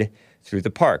parade through the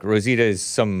park. Rosita is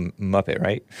some Muppet,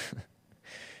 right?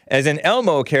 As an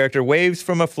Elmo character waves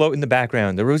from a float in the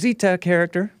background. The Rosita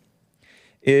character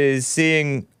is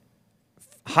seeing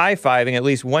high-fiving at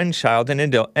least one child and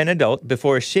an adult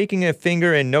before shaking a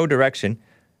finger in a direction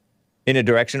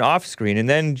off screen, and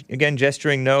then again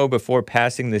gesturing no before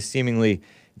passing the seemingly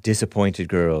disappointed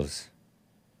girls.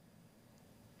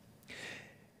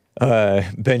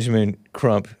 Benjamin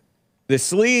Crump, the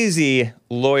sleazy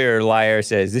lawyer liar,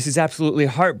 says, "This is absolutely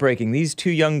heartbreaking. These two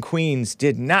young queens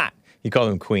did not," he called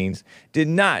them queens, "did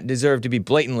not deserve to be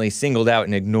blatantly singled out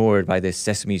and ignored by this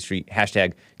Sesame Street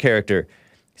hashtag character.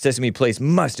 Sesame Place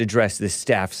must address this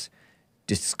staff's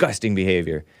disgusting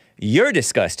behavior." You're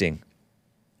disgusting.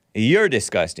 You're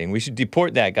disgusting. We should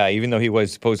deport that guy, even though he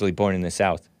was supposedly born in the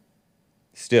South.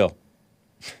 Still.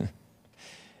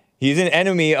 He's an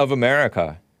enemy of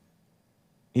America.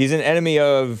 He's an enemy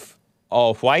of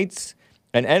all whites,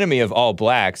 an enemy of all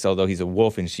blacks, although he's a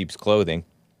wolf in sheep's clothing.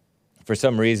 For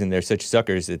some reason, they're such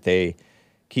suckers that they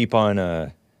keep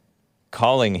on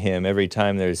calling him every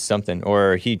time there's something,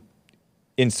 or he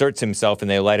inserts himself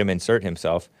and they let him insert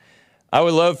himself. I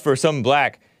would love for some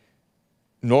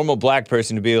normal black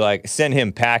person to be like, send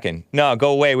him packing. No,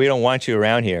 go away. We don't want you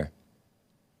around here.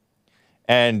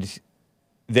 And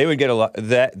they would get a lot,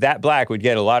 that black would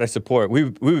get a lot of support. We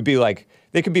would be like,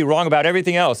 they could be wrong about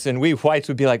everything else. And we whites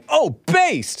would be like, oh,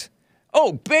 based.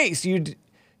 Oh, based.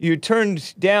 You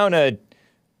turned down an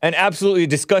absolutely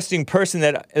disgusting person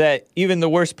that even the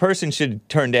worst person should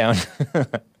turn down.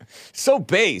 So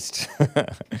based,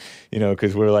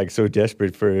 because we're like so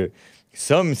desperate for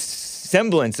some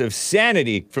semblance of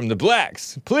sanity from the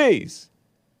blacks, please.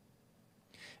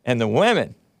 And the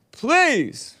women,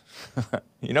 please.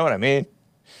 You know what I mean?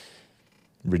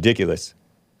 Ridiculous.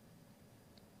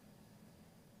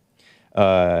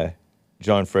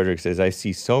 John Frederick says, I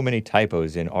see so many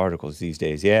typos in articles these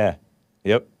days. Yeah.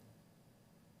 Yep.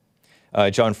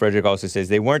 John Frederick also says,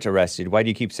 they weren't arrested. Why do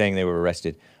you keep saying they were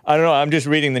arrested? I don't know. I'm just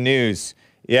reading the news.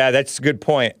 Yeah, that's a good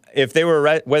point. If they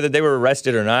were whether they were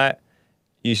arrested or not,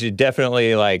 you should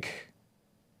definitely,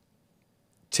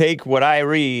 take what I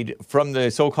read from the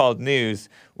so-called news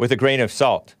with a grain of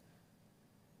salt.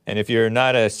 And if you're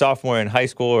not a sophomore in high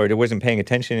school or wasn't paying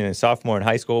attention in a sophomore in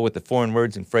high school with the foreign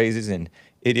words and phrases and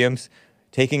idioms,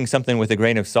 taking something with a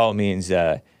grain of salt means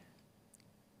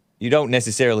you don't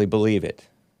necessarily believe it.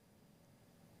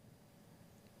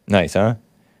 Nice, huh?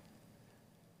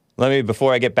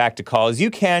 Before I get back to calls,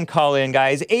 you can call in,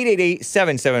 guys,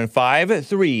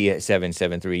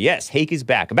 888-775-3773. Yes, Hake is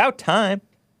back. About time.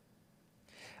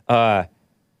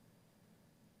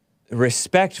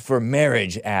 Respect for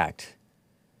Marriage Act.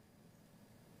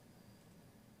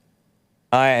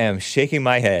 I am shaking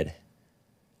my head.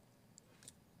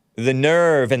 The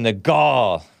nerve and the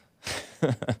gall.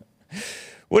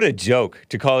 What a joke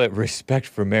to call it respect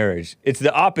for marriage. It's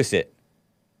the opposite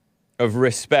of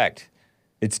respect.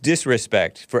 It's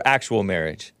disrespect for actual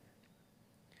marriage.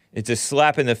 It's a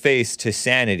slap in the face to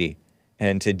sanity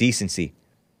and to decency.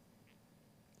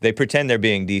 They pretend they're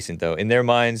being decent, though. In their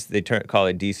minds, they call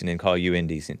it decent and call you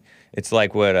indecent. It's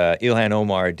like what Ilhan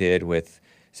Omar did with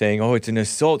saying, oh, it's an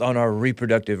assault on our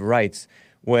reproductive rights,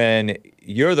 when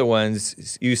you're the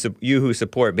ones, you who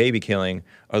support baby killing,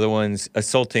 are the ones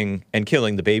assaulting and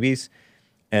killing the babies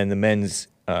and the men's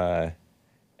and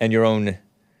your own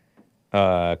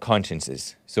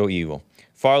consciences. So evil.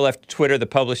 Far left Twitter, the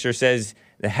publisher, says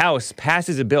the House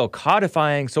passes a bill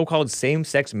codifying so-called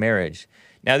same-sex marriage.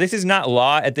 Now, this is not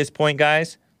law at this point,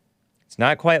 guys. It's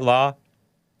not quite law,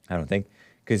 I don't think,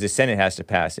 because the Senate has to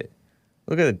pass it.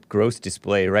 Look at the gross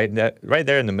display right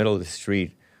there in the middle of the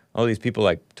street. All these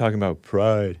people talking about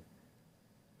pride.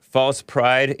 False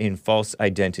pride in false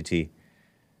identity.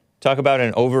 Talk about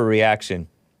an overreaction.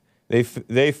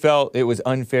 They felt it was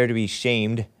unfair to be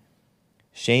shamed.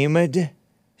 Shamed.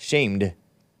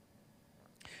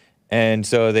 And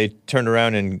so they turned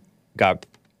around and got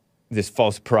this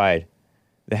false pride.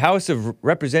 The House of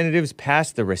Representatives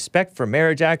passed the Respect for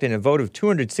Marriage Act in a vote of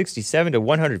 267 to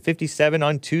 157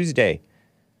 on Tuesday.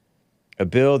 A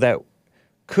bill that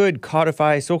could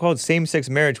codify so-called same-sex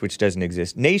marriage, which doesn't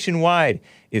exist, nationwide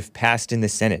if passed in the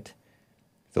Senate.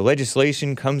 The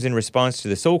legislation comes in response to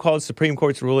the so-called Supreme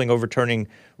Court's ruling overturning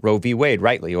Roe v. Wade,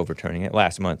 rightly overturning it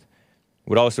last month. It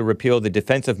would also repeal the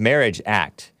Defense of Marriage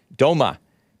Act, DOMA,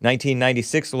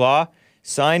 1996 law,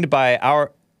 signed by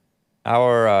our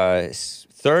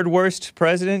third worst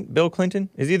president, Bill Clinton.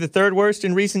 Is he the third worst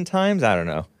in recent times? I don't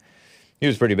know. He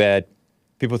was pretty bad.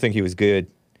 People think he was good,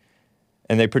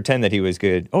 and they pretend that he was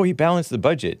good. Oh, he balanced the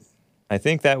budget. I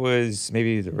think that was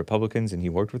maybe the Republicans, and he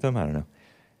worked with them. I don't know.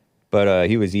 But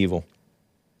he was evil.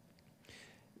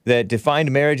 That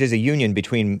defined marriage as a union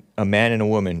between a man and a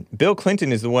woman. Bill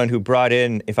Clinton is the one who brought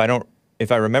in, if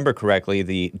I remember correctly,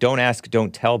 the don't ask,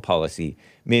 don't tell policy,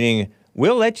 meaning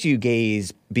we'll let you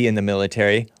gays be in the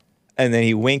military. And then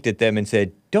he winked at them and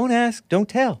said, don't ask, don't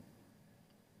tell.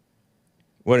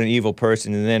 What an evil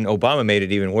person. And then Obama made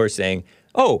it even worse, saying,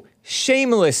 oh,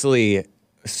 shamelessly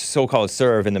so-called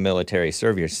serve in the military,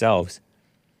 serve yourselves.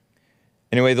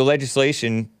 Anyway, the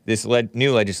legislation, this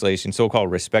new legislation,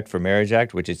 so-called Respect for Marriage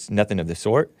Act, which is nothing of the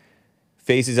sort,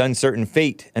 faces an uncertain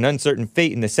fate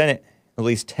in the Senate. At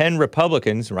least 10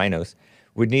 Republicans, rhinos,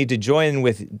 would need to join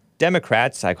with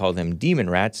Democrats, I call them demon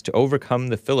rats, to overcome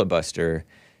the filibuster,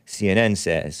 CNN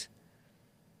says.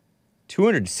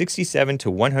 267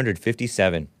 to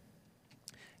 157.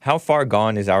 How far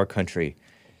gone is our country?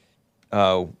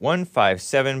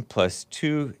 157 plus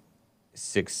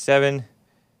 267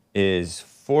 is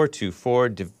 424.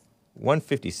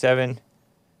 157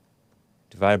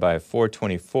 divided by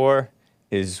 424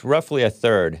 is roughly a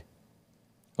third.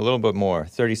 A little bit more,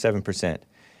 37%.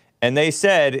 And they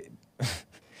said,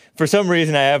 for some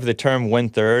reason I have the term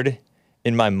 1/3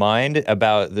 in my mind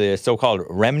about the so-called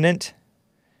remnant.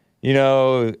 You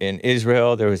know, in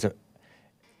Israel, there was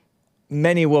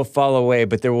many will fall away,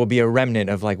 but there will be a remnant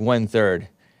of like 1/3.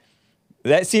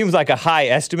 That seems like a high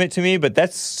estimate to me, but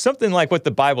that's something like what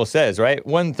the Bible says, right?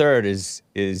 1/3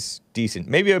 is decent.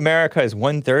 Maybe America is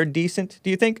 1/3 decent, do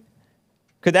you think?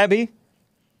 Could that be?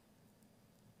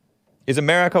 Is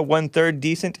America 1/3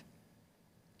 decent?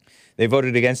 They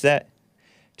voted against that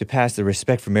to pass the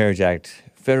Respect for Marriage Act,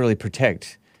 federally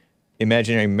protect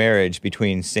imaginary marriage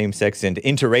between same-sex and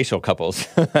interracial couples.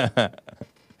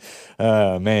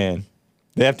 Oh, man.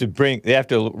 They have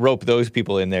to rope those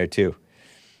people in there, too.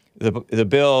 The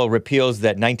bill repeals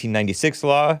that 1996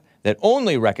 law that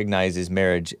only recognizes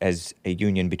marriage as a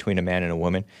union between a man and a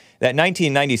woman. That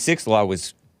 1996 law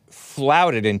was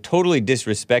flouted and totally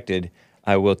disrespected,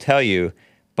 I will tell you,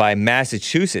 by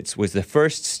Massachusetts, was the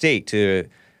first state to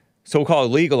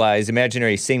so-called legalize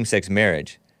imaginary same-sex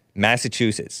marriage.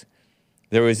 Massachusetts.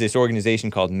 There was this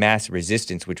organization called Mass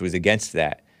Resistance, which was against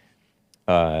that.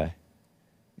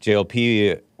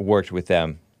 JLP worked with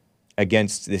them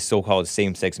against this so-called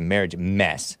same-sex marriage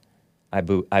mess, I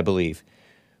believe.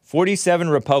 47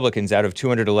 Republicans out of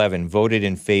 211 voted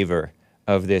in favor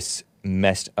of this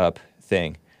messed up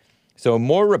thing. So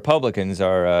more Republicans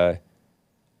are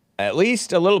at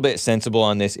least a little bit sensible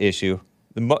on this issue,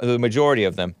 the majority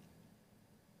of them.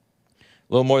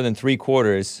 A little more than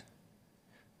 3/4,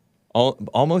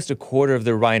 almost a quarter of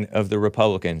the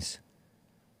Republicans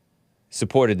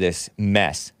supported this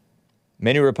mess.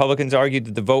 Many Republicans argued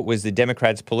that the vote was the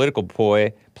Democrats' political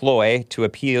ploy to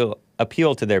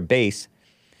appeal to their base,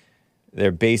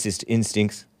 their basest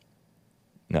instincts.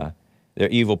 Nah, they're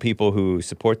evil people who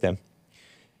support them.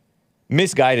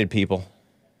 Misguided people.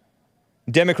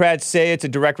 Democrats say it's a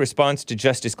direct response to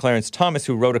Justice Clarence Thomas,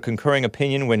 who wrote a concurring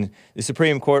opinion when the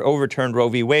Supreme Court overturned Roe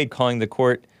v. Wade, calling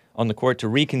on the court to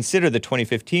reconsider the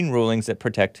 2015 rulings that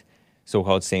protect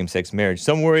so-called same-sex marriage.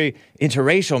 Some worry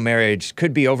interracial marriage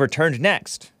could be overturned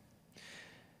next.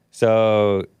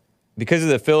 So, because of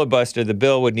the filibuster, the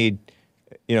bill would need,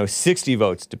 60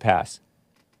 votes to pass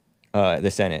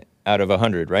the Senate out of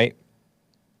 100, right?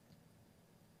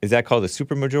 Is that called a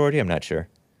supermajority? I'm not sure.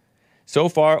 So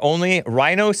far, only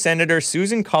Rhino Senator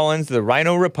Susan Collins, the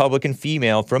Rhino Republican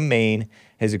female from Maine,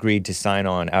 has agreed to sign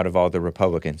on out of all the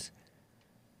Republicans.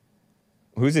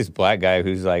 Who's this black guy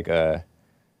who's like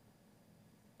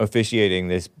officiating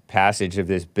this passage of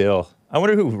this bill? I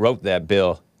wonder who wrote that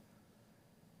bill.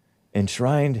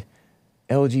 Enshrined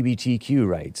LGBTQ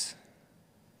rights.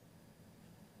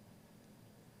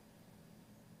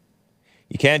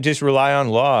 You can't just rely on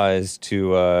laws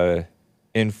to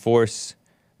enforce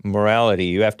morality.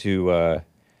 You have to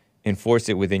enforce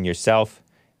it within yourself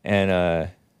and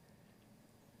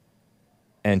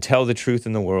tell the truth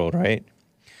in the world, right?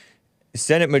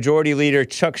 Senate Majority Leader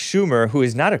Chuck Schumer, who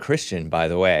is not a Christian, by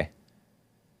the way.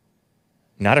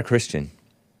 Not a Christian.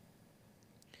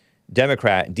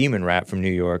 Democrat, demon rat from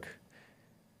New York,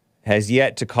 has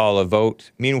yet to call a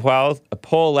vote. Meanwhile, a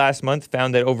poll last month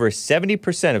found that over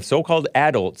 70% of so-called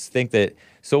adults think that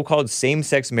so-called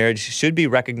same-sex marriage should be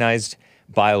recognized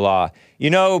by law. You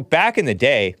know, back in the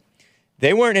day,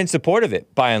 they weren't in support of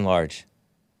it, by and large.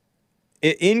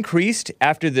 It increased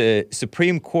after the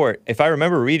Supreme Court, if I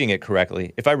remember reading it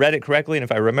correctly, if I read it correctly, and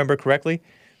if I remember correctly,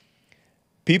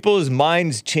 people's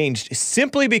minds changed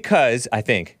simply because, I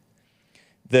think,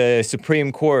 the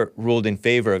Supreme Court ruled in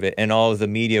favor of it, and all of the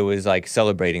media was, like,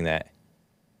 celebrating that.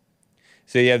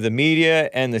 So you have the media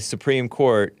and the Supreme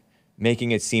Court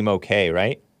making it seem okay,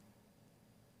 right?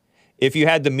 If you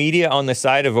had the media on the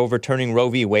side of overturning Roe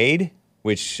v. Wade,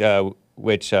 which the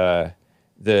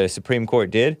Supreme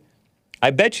Court did, I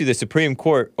bet you the Supreme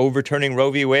Court overturning Roe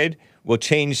v. Wade will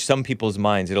change some people's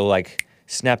minds. It'll, like,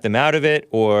 snap them out of it,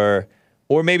 or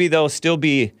maybe they'll still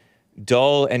be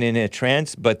dull and in a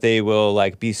trance, but they will,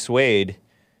 like, be swayed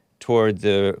toward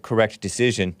the correct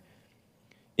decision,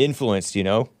 influenced, you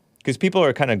know, because people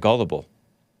are kind of gullible.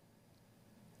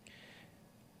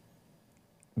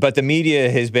 But the media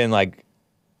has been, like,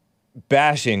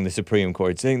 bashing the Supreme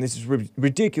Court, saying this is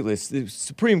ridiculous. The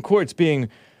Supreme Court's being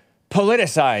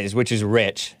politicized, which is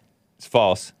rich. It's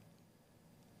false.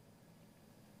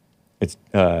 It's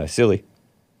silly.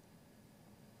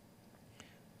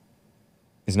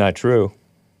 It's not true.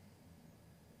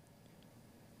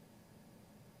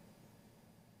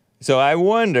 So I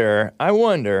wonder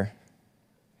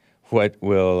what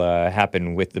will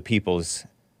happen with the people's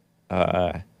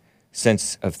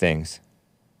sense of things.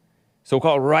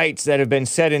 So-called rights that have been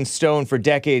set in stone for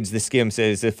decades, the Skim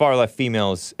says, the far-left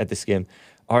females at the Skim,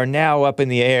 are now up in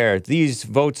the air. These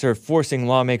votes are forcing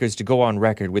lawmakers to go on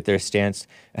record with their stance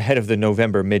ahead of the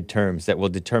November midterms that will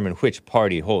determine which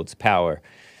party holds power.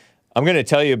 I'm going to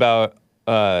tell you about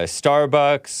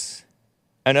Starbucks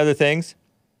and other things.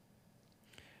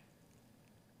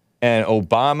 And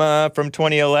Obama from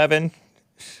 2011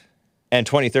 and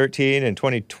 2013 and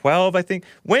 2012, I think.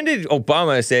 When did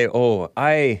Obama say, oh,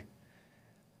 I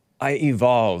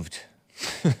evolved?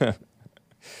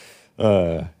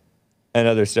 And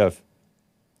other stuff.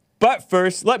 But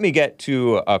first, let me get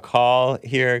to a call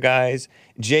here, guys.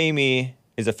 Jamie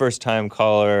is a first-time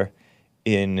caller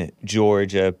in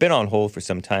Georgia. Been on hold for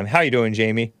some time. How you doing,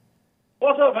 Jamie?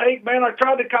 What's up, Hank? Man, I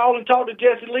tried to call and talk to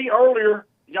Jesse Lee earlier.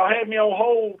 Y'all had me on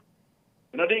hold,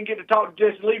 and I didn't get to talk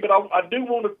to Jesse Lee, but I do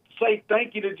want to say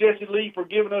thank you to Jesse Lee for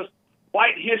giving us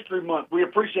White History Month. We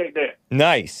appreciate that.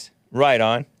 Nice. Right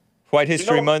on. White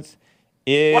History Month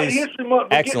is White History Month,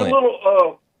 we're excellent. getting a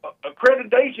little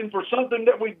accreditation for something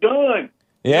that we've done.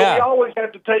 Yeah. We always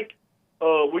have to take,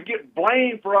 we get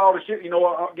blamed for all the shit. You know,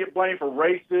 I get blamed for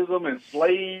racism and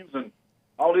slaves and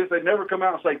all this. They never come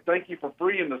out and say thank you for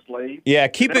freeing the slaves. Yeah,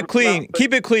 keep it clean.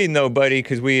 Keep it clean, though, buddy,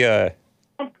 because we... I'm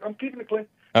keeping it clean.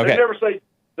 Okay.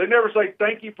 They never say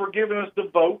thank you for giving us the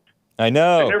vote. I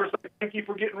know. They never say thank you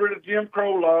for getting rid of Jim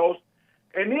Crow laws.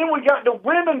 And then we got the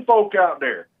women folk out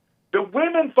there. The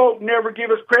women folk never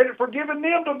give us credit for giving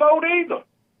them the vote either.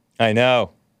 I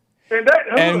know.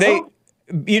 And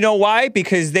you know why?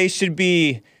 Because they should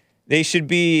be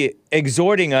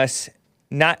exhorting us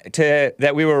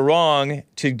that we were wrong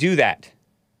to do that.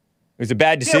 It was a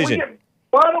bad decision. Yeah,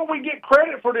 why don't we get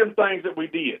credit for them things that we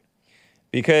did?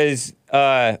 Because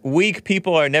weak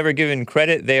people are never given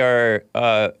credit. They are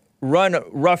run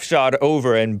roughshod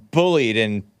over and bullied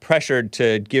and pressured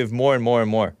to give more and more and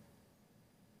more.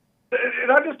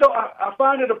 And I just don't. I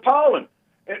find it appalling.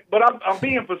 But I'm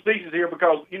being facetious here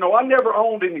because, you know, I never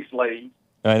owned any slaves.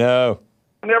 I know.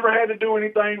 I never had to do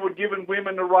anything with giving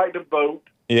women the right to vote.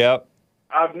 Yep.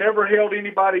 I've never held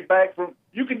anybody back from...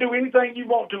 You can do anything you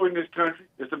want to in this country.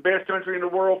 It's the best country in the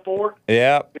world for it.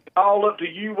 Yep. It's all up to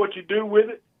you what you do with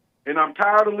it. And I'm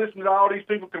tired of listening to all these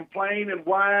people complain and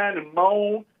whine and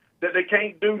moan that they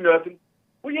can't do nothing.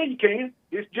 Well, yeah, you can.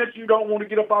 It's just you don't want to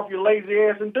get up off your lazy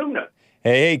ass and do nothing.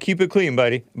 Hey, keep it clean,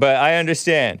 buddy. But I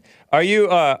understand. Are you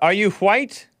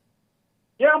white?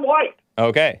 Yeah, I'm white.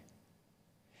 Okay.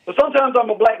 But sometimes I'm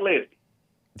a black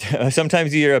lesbian.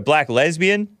 Sometimes you're a black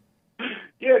lesbian?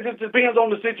 Yeah, it just depends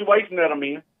on the situation that I'm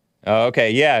in. Oh,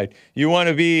 okay, yeah. You want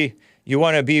to be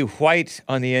white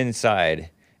on the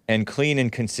inside and clean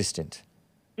and consistent.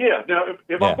 Yeah. Now,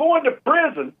 if I'm going to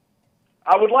prison,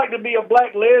 I would like to be a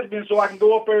black lesbian so I can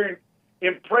go up there and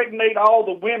impregnate all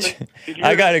the women.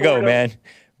 I gotta go, man.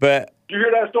 But did you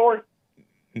hear that story?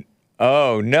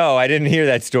 Oh no, I didn't hear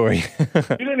that story. You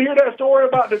didn't hear that story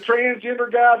about the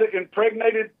transgender guy that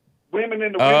impregnated women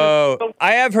in the Oh, women's.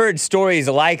 I have heard stories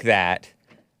like that.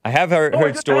 I have heard it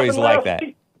just stories happened like last that.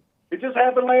 week. It just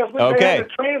happened last week. Okay. They had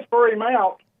to transfer him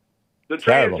out, the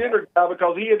Terrible. transgender guy,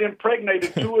 because he had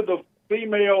impregnated two of the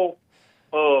female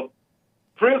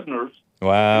prisoners.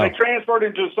 Wow. And they transferred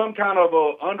him to some kind of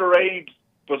a underage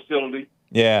facility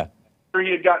Yeah. where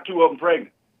he had got two of them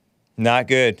pregnant. Not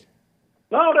good.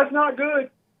 No, that's not good.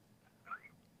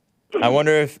 I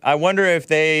wonder if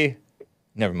they.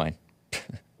 Never mind.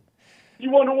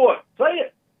 You wonder what? Say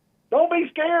it. Don't be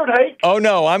scared, Hake. Oh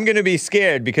no, I'm going to be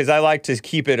scared because I like to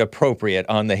keep it appropriate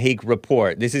on the Hake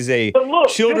Report. This is a But look,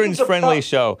 children's-friendly this is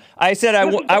show. I said I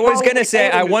this is the was problem going to with say I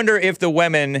animals. wonder if the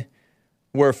women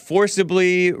were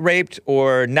forcibly raped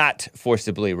or not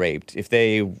forcibly raped, if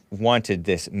they wanted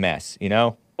this mess, you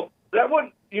know? That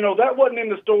wasn't in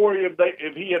the story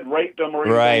if he had raped them or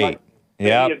anything Right. like that.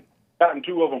 Yep. He had gotten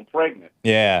two of them pregnant.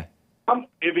 Yeah.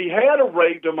 If he had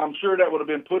raped them, I'm sure that would have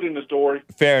been put in the story.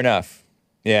 Fair enough.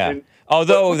 Yeah. And-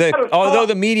 Although but we gotta stop.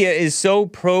 the media is so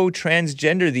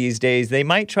pro-transgender these days, they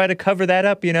might try to cover that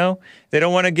up, you know? They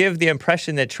don't want to give the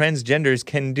impression that transgenders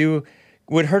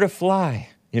would hurt a fly,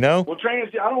 you know? Well,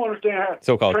 I don't understand how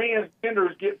So-called.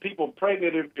 transgenders get people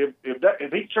pregnant.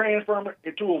 If he transformed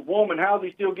it to a woman, how is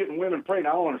he still getting women pregnant?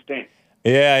 I don't understand.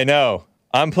 Yeah, I know.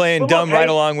 I'm playing Well, dumb look, right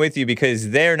hey- along with you because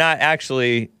they're not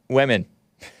actually women.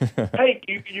 Hey,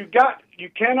 you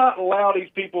cannot allow these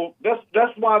people. That's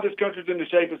why this country's in the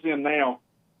shape it's in now,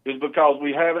 is because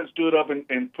we haven't stood up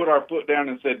and put our foot down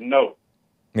and said no.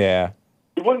 Yeah.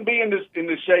 We wouldn't be in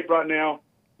this shape right now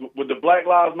with the Black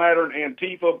Lives Matter and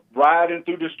Antifa rioting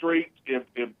through the streets. If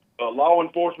law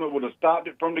enforcement would have stopped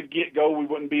it from the get-go, we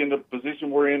wouldn't be in the position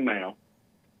we're in now.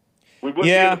 We wouldn't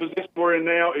Yeah. be in the position we're in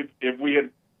now if we had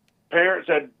parents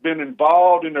had been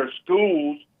involved in their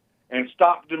schools and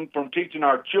stopped them from teaching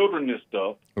our children this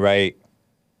stuff. Right.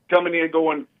 Coming in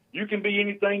going, you can be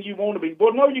anything you want to be.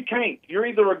 Well, no, you can't. You're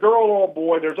either a girl or a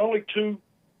boy. There's only two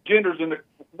genders in the.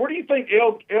 Where do you think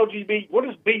LGBT? What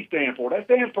does B stand for? That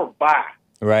stands for bi.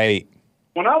 Right.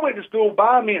 When I went to school,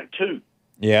 bi meant two.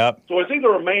 Yep. So it's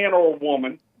either a man or a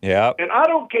woman. Yep. And I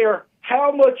don't care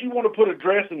how much you want to put a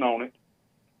dressing on it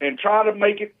and try to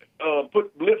make it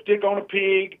put lipstick on a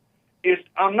pig.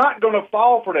 I'm not going to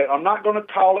fall for that. I'm not going to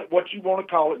call it what you want to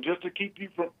call it just to keep you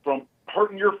from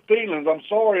hurting your feelings. I'm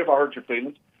sorry if I hurt your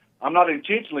feelings. I'm not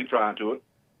intentionally trying to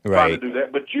Right. do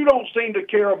that. But you don't seem to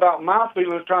care about my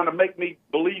feelings, trying to make me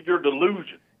believe your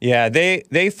delusion. Yeah,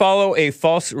 they follow a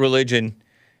false religion,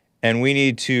 and we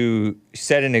need to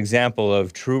set an example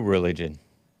of true religion.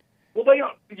 Well,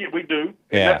 we do. And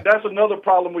Yeah. that's another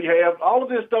problem we have. All of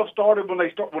this stuff started when they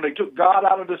took God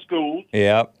out of the schools.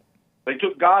 Yep. They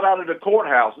took God out of the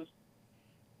courthouses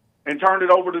and turned it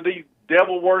over to these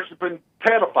devil-worshiping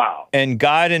pedophiles. And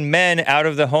God and men out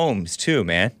of the homes, too,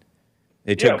 man.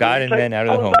 They took God and men out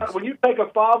of the homes. When you take a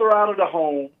father out of the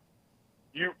home,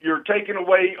 you're taking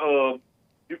away.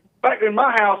 Back in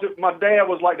my house, my dad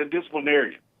was like the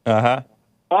disciplinarian. Uh-huh.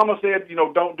 Mama said,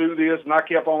 don't do this, and I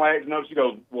kept on acting up. She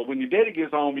goes, well, when your daddy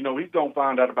gets home, he's going to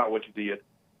find out about what you did.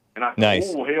 And I said,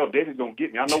 Nice. oh, hell, daddy's going to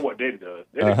get me. I know what daddy does.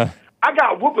 Daddy, Uh-huh. I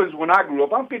got whoopings when I grew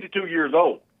up. I'm 52 years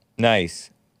old. Nice.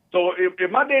 So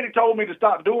if my daddy told me to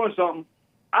stop doing something,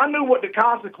 I knew what the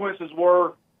consequences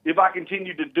were if I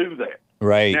continued to do that.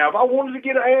 Right. Now, if I wanted to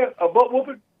get a butt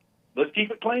whooping, let's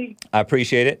keep it clean. I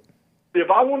appreciate it. If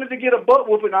I wanted to get a butt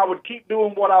whooping, I would keep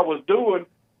doing what I was doing,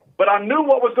 but I knew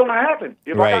what was going to happen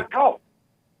if I Right. got caught.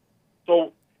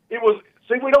 So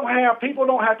people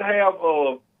don't have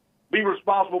to be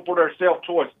responsible for their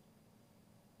self-choices.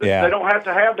 Yeah. They don't have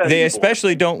to have that They anymore.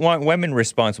 especially don't want women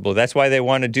responsible. That's why they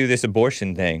want to do this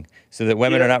abortion thing, so that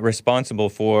women Yeah. are not responsible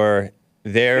for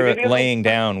their And it is- laying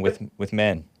down with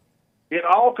men. It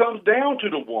all comes down to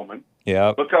the woman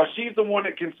Yep. because she's the one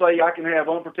that can say I can have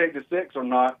unprotected sex or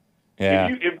not. Yeah.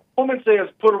 If a woman says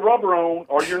put a rubber on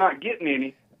or you're not getting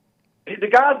any, the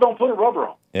guys don't put a rubber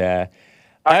on. Yeah.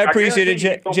 I appreciate it,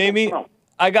 guarantee you don't Jamie. put it on.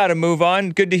 I got to move on.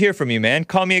 Good to hear from you, man.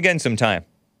 Call me again sometime.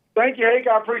 Thank you, Hank.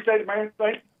 I appreciate it, man.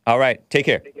 Thanks. All right. Take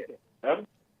care. Evan?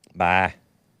 Bye.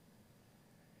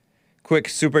 Quick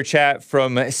super chat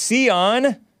from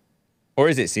Sion. Or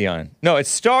is it Sion? No, it's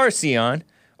Star Sion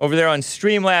over there on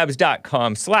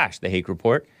streamlabs.com/The Hake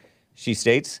Report. She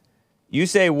states, you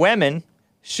say women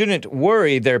shouldn't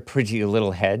worry their pretty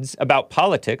little heads about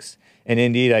politics. And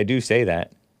indeed, I do say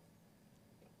that.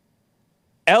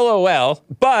 LOL,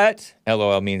 but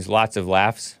LOL means lots of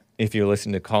laughs if you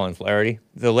listen to Colin Flaherty.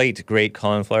 The late, great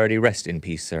Colin Flaherty. Rest in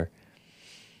peace, sir.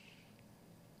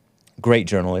 Great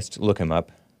journalist. Look him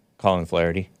up. Colin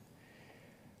Flaherty.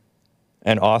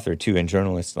 An author, too, and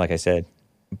journalist, like I said.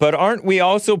 But aren't we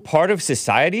also part of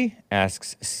society?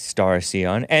 Asks Star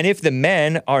Sion. And if the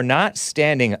men are not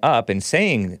standing up and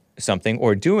saying something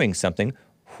or doing something,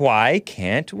 why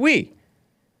can't we?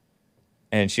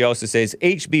 And she also says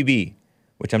HBB,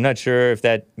 which I'm not sure if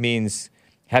that means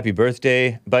happy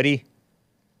birthday, buddy,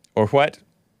 or what.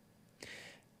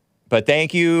 But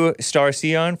thank you, Star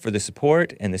Sion, for the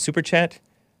support and the super chat.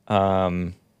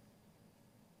 I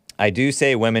do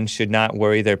say women should not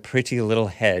worry their pretty little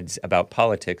heads about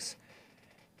politics.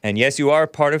 And yes, you are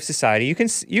part of society.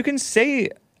 You can say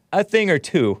a thing or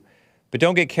two, but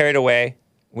don't get carried away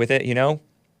with it, you know?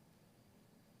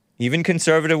 Even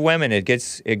conservative women, it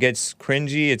gets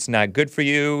cringy. It's not good for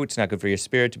you. It's not good for your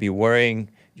spirit to be worrying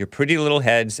your pretty little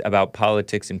heads about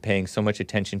politics and paying so much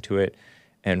attention to it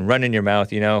and running your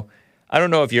mouth, you know? I don't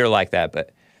know if you're like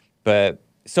that, but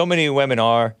so many women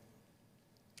are.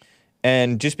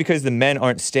 And just because the men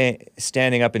aren't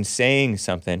standing up and saying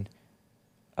something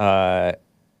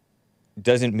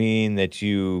doesn't mean that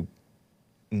you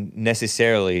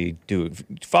necessarily do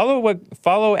it.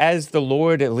 Follow as the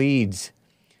Lord leads.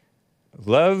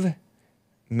 Love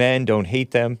men, don't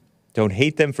hate them. Don't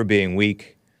hate them for being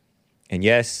weak. And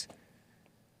yes,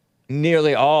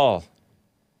 nearly all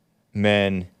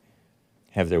men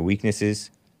have their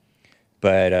weaknesses.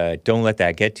 But don't let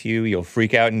that get to you. You'll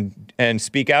freak out and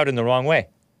speak out in the wrong way.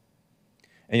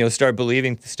 And you'll start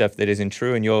believing stuff that isn't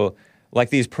true. And you'll, like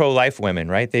these pro-life women,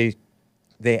 right?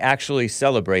 They actually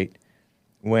celebrate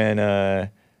when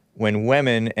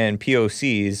women and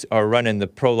POCs are running the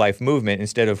pro-life movement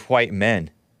instead of white men.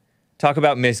 Talk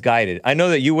about misguided. I know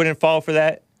that you wouldn't fall for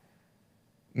that.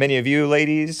 Many of you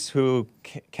ladies who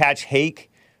catch hate.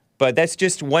 But that's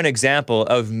just one example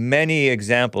of many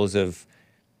examples of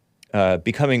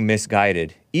becoming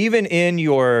misguided. Even in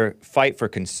your fight for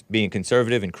being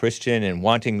conservative and Christian and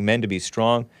wanting men to be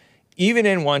strong, even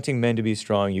in wanting men to be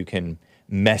strong, you can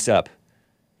mess up.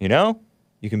 You know?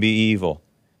 You can be evil.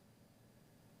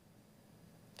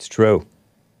 It's true.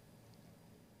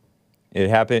 It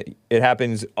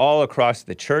happens all across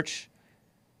the church,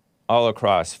 all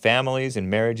across families and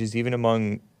marriages, even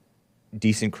among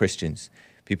decent Christians.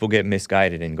 People get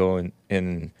misguided and go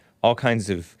in all kinds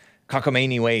of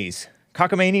cockamamie ways.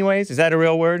 Cockamamie ways? Is that a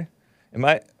real word?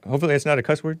 Hopefully it's not a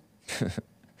cuss word.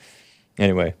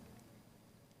 Anyway.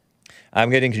 I'm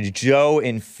getting to Joe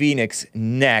in Phoenix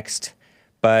next.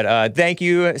 But thank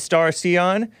you, Star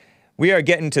Sion. We are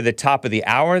getting to the top of the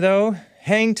hour, though.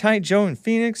 Hang tight, Joe in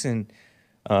Phoenix, and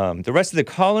the rest of the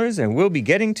callers, and we'll be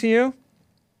getting to you.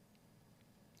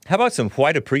 How about some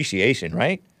white appreciation,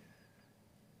 right?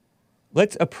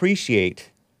 Let's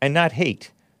appreciate and not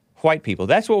hate white people.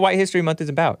 That's what White History Month is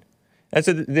about. That's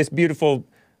what this beautiful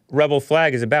rebel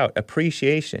flag is about.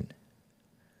 Appreciation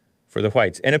for the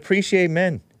whites. And appreciate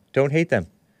men. Don't hate them.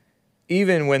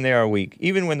 Even when they are weak.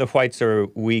 Even when the whites are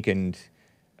weak and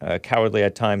cowardly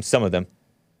at times, some of them.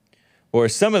 Or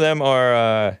some of them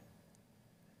are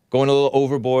going a little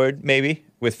overboard, maybe,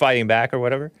 with fighting back or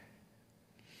whatever.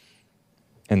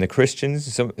 And the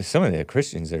Christians, some of the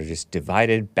Christians are just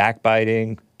divided,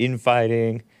 backbiting,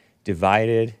 infighting,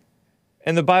 divided.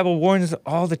 And the Bible warns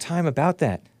all the time about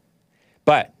that.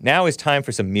 But now is time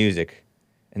for some music.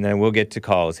 And then we'll get to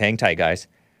calls. Hang tight, guys.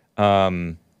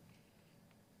 More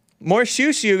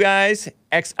shoo-shoo, guys.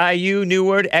 XIU, new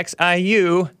word,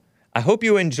 XIU. I hope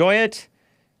you enjoy it.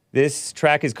 This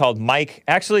track is called Mike.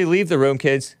 Actually, leave the room,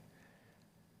 kids.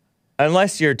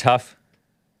 Unless you're tough.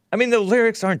 I mean, the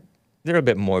lyrics they're a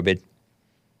bit morbid. I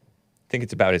think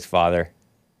it's about his father.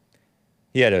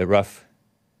 He had a rough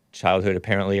childhood,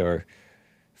 apparently, or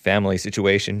family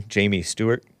situation, Jamie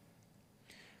Stewart.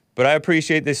 But I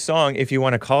appreciate this song, if you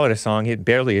want to call it a song. It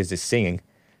barely is a singing,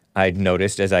 I'd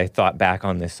noticed as I thought back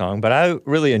on this song, but I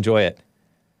really enjoy it.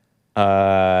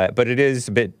 But it is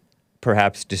a bit,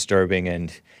 perhaps, disturbing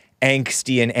and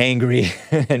angsty and angry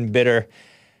and bitter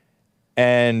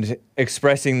and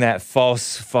expressing that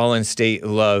false, fallen state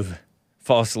love,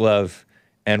 false love,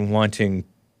 and wanting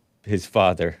his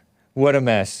father. What a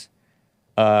mess.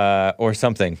 Or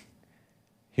something.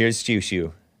 Here's Shoo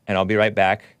Shoo, and I'll be right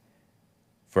back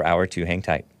for hour 2. Hang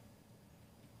tight.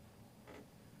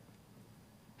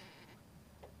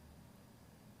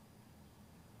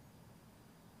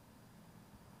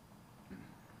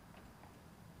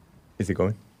 Is it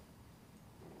going?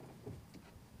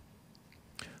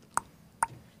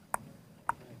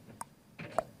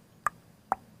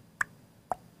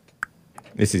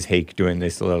 This is Hake doing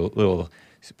this little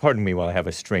pardon me while I have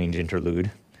a strange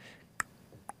interlude.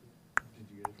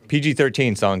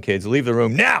 PG-13 song, kids. Leave the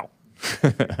room now!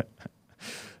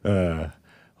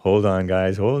 Hold on,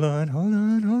 guys. Hold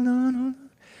on.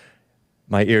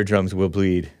 My eardrums will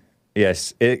bleed.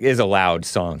 Yes, it is a loud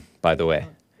song, by the way.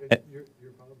 Your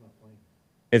phone's not playing.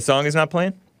 Its song is not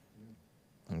playing?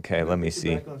 Okay, let me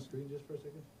see. Back on screen just for a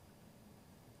second?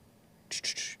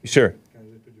 Sure. Can I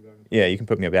just put you back on Yeah, you can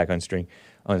put me back on screen.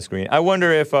 I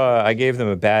wonder if I gave them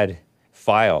a bad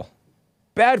file.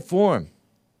 Bad form.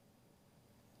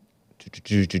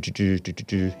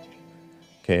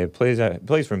 Okay, it plays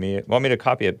for me. Want me to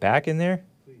copy it back in there?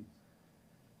 Please.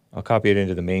 I'll copy it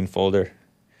into the main folder.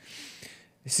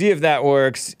 See if that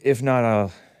works. If not,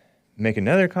 I'll make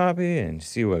another copy and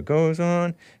see what goes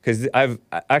on. Because I've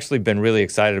actually been really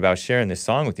excited about sharing this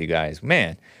song with you guys.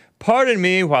 Man, pardon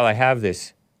me while I have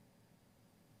this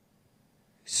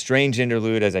strange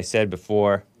interlude, as I said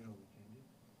before.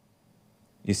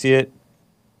 You see it?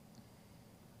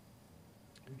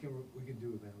 We can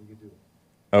do it, man. We can do it.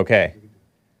 Okay. We can do it.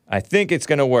 I think it's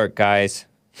going to work, guys.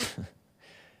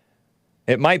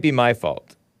 It might be my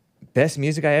fault. Best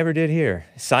music I ever did here.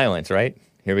 Silence, right?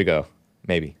 Here we go.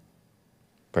 Maybe.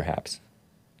 Perhaps.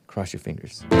 Cross your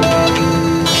fingers. Is it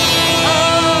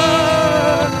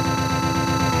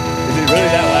really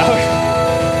that loud?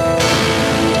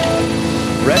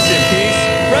 Rest in peace.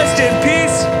 Rest in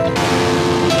peace.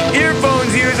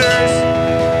 Earphones users.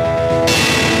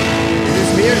 Is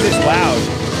this me or is this loud?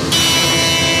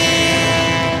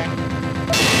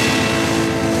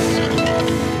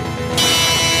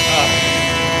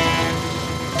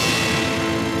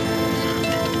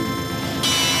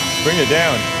 Bring it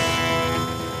down.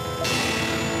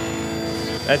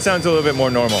 That sounds a little bit more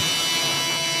normal.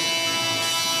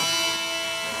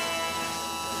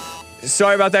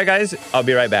 Sorry about that, guys. I'll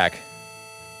be right back.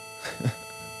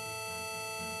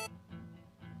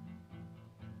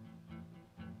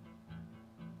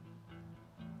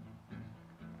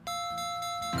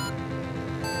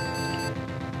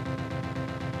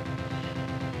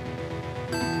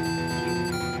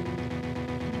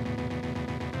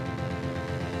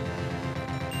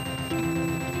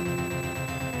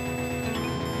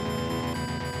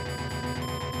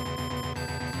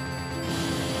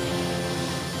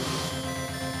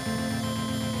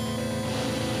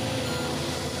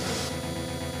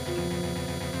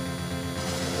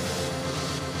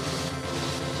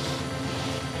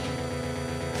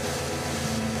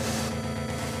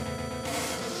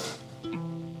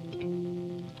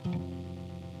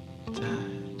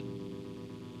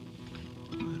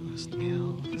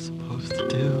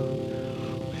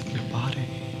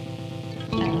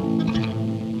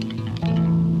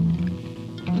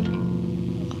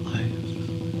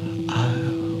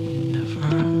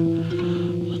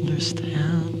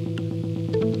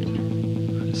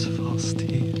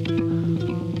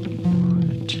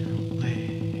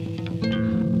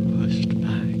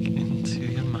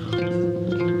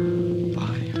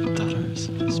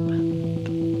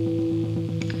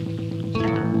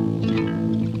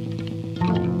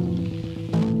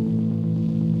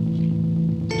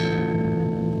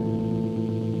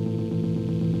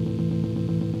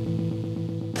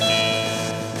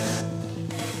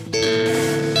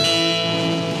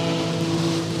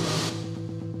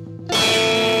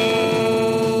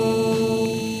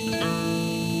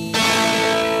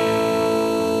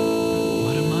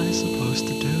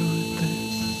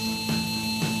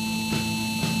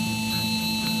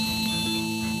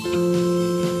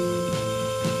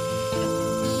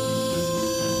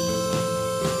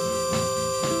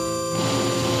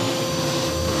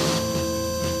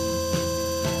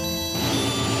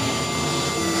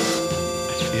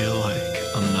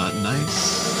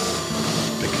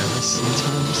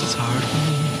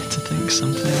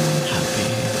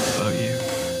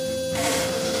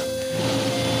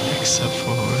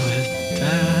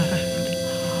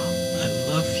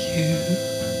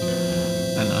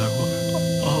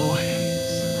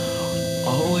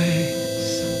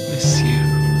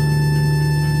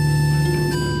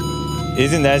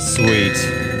 Isn't that sweet?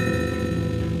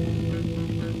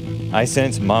 I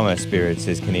sense mama spirit,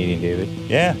 says Canadian David.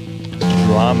 Yeah.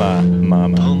 Drama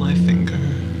mama. Pull my finger.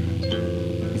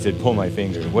 He said, pull my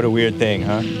finger. What a weird thing,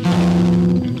 huh?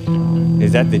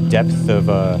 Is that the depth of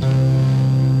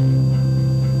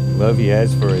love he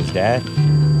has for his dad?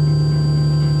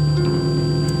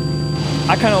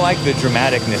 I kind of like the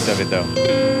dramaticness of it, though.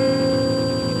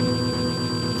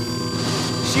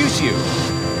 Shoo shoo.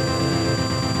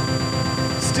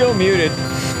 Still muted.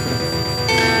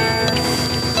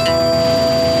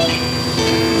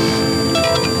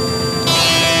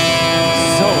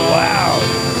 So loud.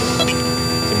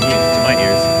 To me, to my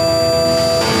ears.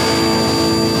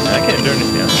 I can't turn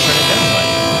it down. Turn it down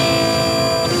much.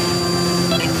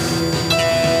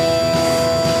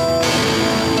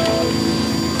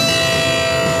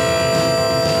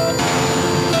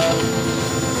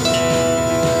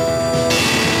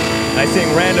 sing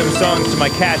random songs to my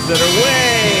cats that are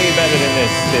way better than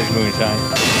this moonshine.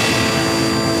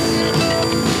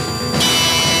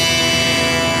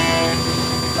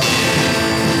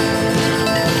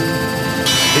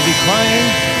 Is he crying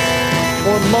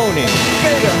or moaning?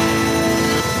 Gator!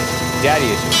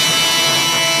 Daddy issues.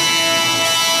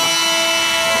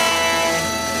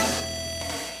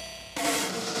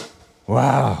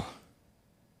 Wow.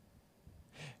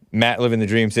 Matt Living the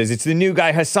Dream says, it's the new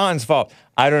guy Hassan's fault.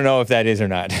 I don't know if that is or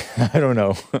not. I don't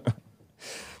know.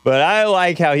 But I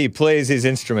like how he plays his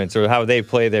instruments, or how they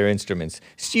play their instruments.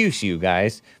 Shoo Shoo,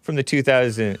 guys, from the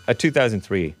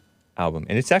 2003 album.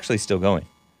 And it's actually still going.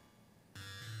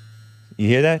 You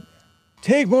hear that?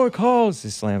 Take more calls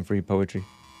is Slam Free Poetry.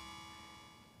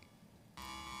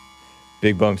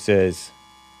 Big Bump says,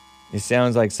 it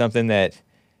sounds like something that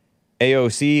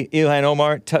AOC, Ilhan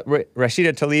Omar,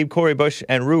 Rashida Tlaib, Corey Bush,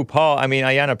 and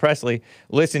Ayanna Pressley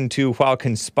listened to while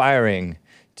conspiring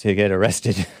to get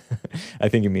arrested. I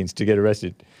think it means to get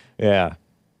arrested. Yeah.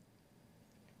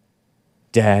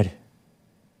 Dad.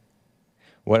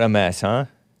 What a mess, huh?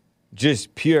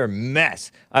 Just pure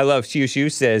mess. I love Shoo Shoo,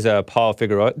 says Paul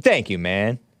Figueroa. Thank you,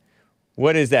 man.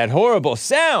 What is that horrible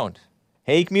sound?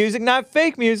 Hake music, not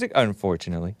fake music,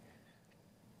 unfortunately.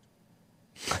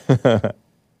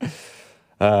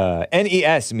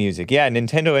 NES music. Yeah,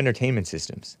 Nintendo Entertainment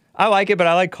Systems. I like it, but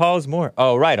I like calls more.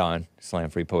 Oh, right on. Slam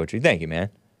Free Poetry. Thank you, man.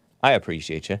 I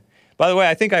appreciate you. By the way,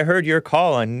 I think I heard your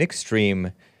call on Nick's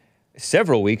stream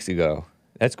several weeks ago.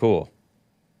 That's cool.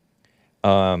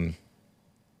 Well,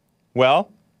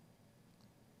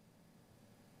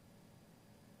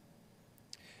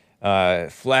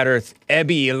 Flat Earth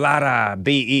Ebby Lara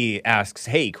BE asks,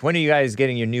 hey, when are you guys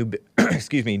getting your new,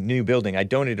 new building? I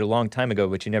donated a long time ago,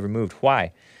 but you never moved.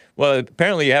 Why? Well,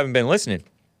 apparently you haven't been listening,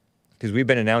 because we've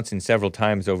been announcing several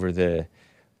times over the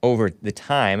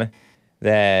time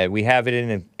that we have it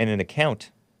in an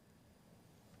account,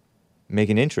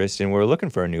 making interest, and we're looking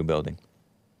for a new building.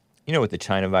 You know, with the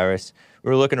China virus, we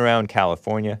were looking around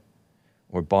California,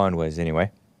 or Bond was anyway.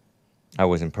 I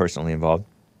wasn't personally involved.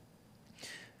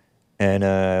 And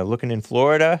looking in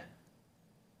Florida.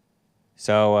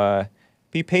 So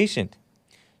be patient.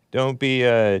 Don't be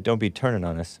turning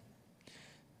on us.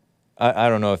 I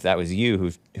don't know if that was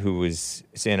you who was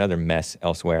saying other mess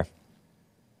elsewhere.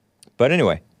 But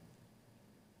anyway,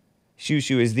 Shoo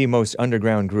Shoo is the most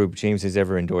underground group James has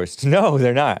ever endorsed. No,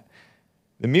 they're not.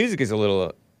 The music is a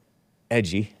little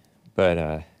edgy,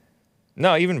 but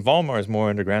no, even Volmar is more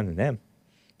underground than them.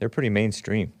 They're pretty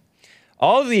mainstream.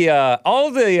 All the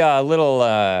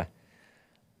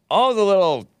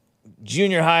little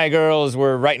junior high girls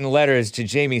were writing letters to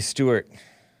Jamie Stewart.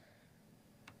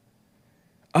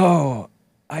 Oh,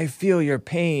 I feel your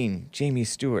pain, Jamie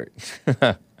Stewart.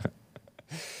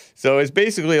 So it's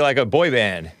basically like a boy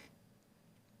band.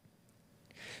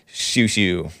 Shoo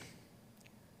Shoo.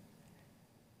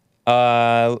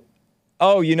 Oh,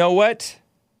 you know what?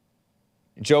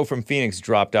 Joe from Phoenix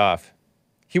dropped off.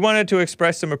 He wanted to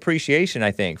express some appreciation,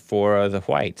 I think, for the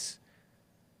whites.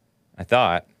 I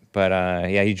thought. But,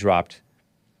 yeah, he dropped.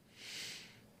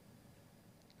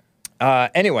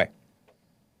 Anyway.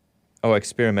 Oh,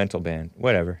 experimental band.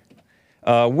 Whatever.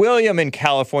 William in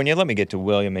California. Let me get to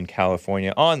William in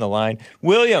California on the line.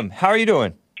 William, how are you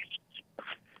doing?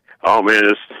 Oh, man,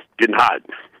 it's getting hot.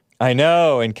 I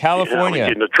know, in California. Yeah,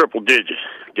 I'm getting the triple digits.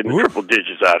 Getting the triple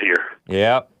digits out here.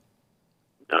 Yep.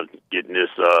 I'm getting this,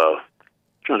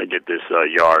 trying to get this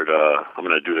yard. I'm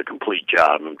going to do the complete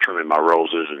job. I'm trimming my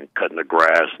roses and cutting the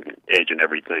grass and edging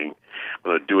everything.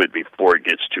 I'm going to do it before it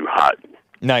gets too hot.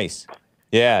 Nice.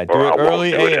 Yeah, do it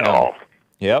early AM.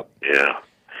 Yep. Yeah.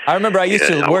 I remember I used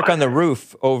to work on the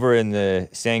roof over in the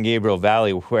San Gabriel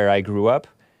Valley where I grew up.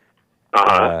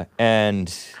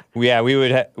 And yeah, we would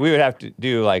have to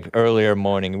do like earlier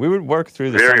morning. We would work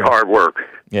through the very summer. Hard work.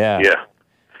 Yeah. Yeah.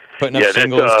 Putting up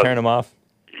shingles, tearing them off.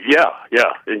 Yeah,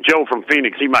 yeah. And Joe from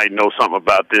Phoenix, he might know something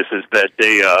about this. Is that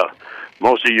they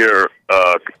most of your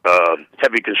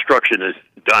heavy construction is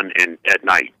done at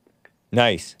night.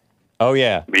 Nice. Oh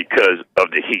yeah. Because of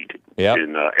the heat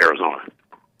in Arizona.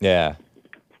 Yeah.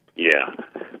 Yeah.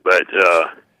 But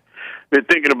been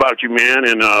thinking about you, man,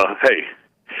 and hey,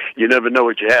 you never know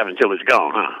what you have until it's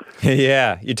gone, huh?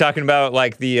 Yeah. You're talking about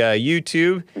like the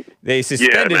YouTube? They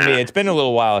suspended me. It's been a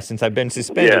little while since I've been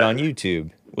suspended on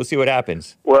YouTube. We'll see what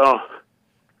happens. Well,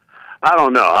 I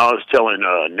don't know. I was telling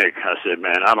Nick, I said,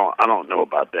 man, I don't know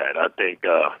about that. I think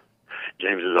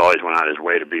James has always went out his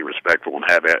way to be respectful and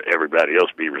have everybody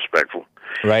else be respectful.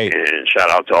 Right. And shout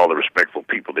out to all the respectful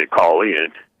people that call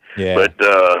in. Yeah. But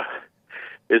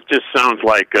it just sounds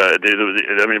like, I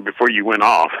mean, before you went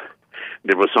off,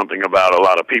 there was something about a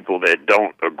lot of people that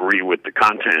don't agree with the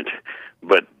content,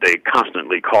 but they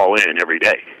constantly call in every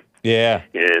day. Yeah.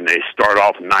 And they start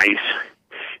off nice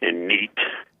and neat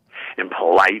and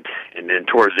polite, and then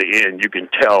towards the end, you can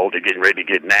tell they're getting ready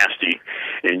to get nasty,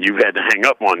 and you had to hang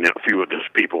up on a few of those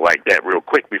people like that real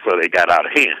quick before they got out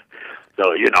of hand.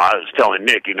 So, I was telling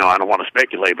Nick, I don't want to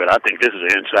speculate, but I think this is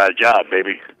an inside job,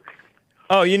 baby.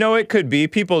 Oh, it could be.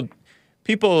 People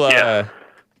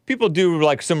do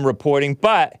like some reporting,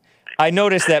 but I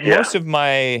noticed that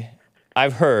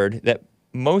I've heard that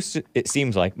it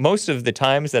seems like most of the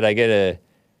times that I get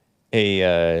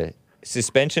a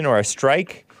suspension or a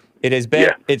strike,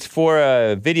 it's for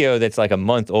a video that's like a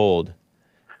month old.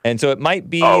 And so it might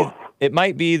be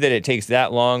that it takes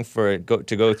that long for it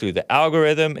to go through the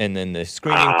algorithm and then the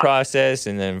screening process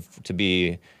and then to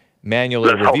be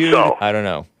manually reviewed. Hope so. I don't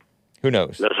know. Who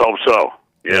knows? Let's hope so.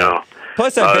 Yeah.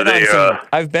 Plus,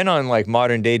 I've been on like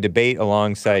Modern Day Debate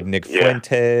alongside Nick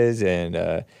Fuentes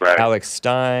and Alex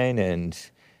Stein and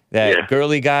that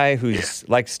girly guy who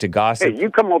likes to gossip. Hey, you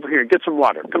come over here and get some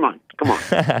water. Come on.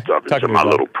 Talking to my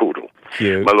little poodle.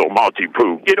 Cute. My little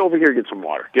Maltese-poo. Get over here and get some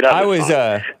water. Get out of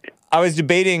the I was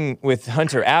debating with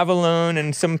Hunter Avalone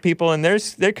and some people, and there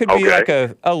could be like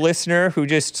a listener who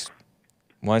just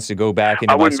wants to go back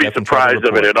into I wouldn't be surprised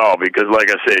of it at all because, like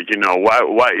I said,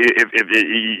 why if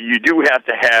you do have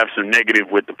to have some negative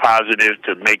with the positive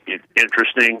to make it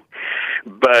interesting,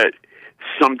 but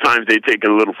sometimes they take it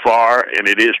a little far, and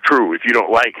it is true. If you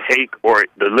don't like Hake or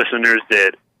the listeners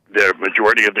that the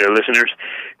majority of their listeners,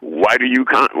 why do you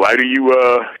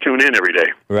tune in every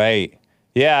day? Right.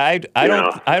 Yeah,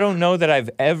 I don't know that I've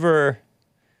ever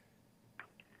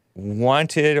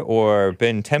wanted or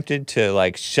been tempted to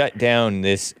like shut down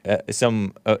this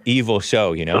some evil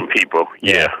show, Some people,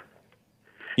 yeah.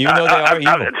 Even though they are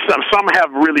evil. Some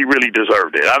have really, really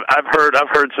deserved it. I've heard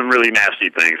some really nasty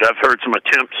things. I've heard some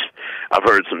attempts. I've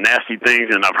heard some nasty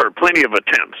things, and I've heard plenty of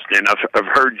attempts. And I've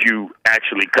heard you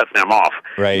actually cut them off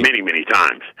many, many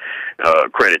times.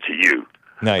 Credit to you.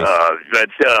 Nice. But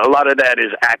a lot of that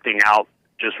is acting out,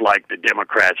 just like the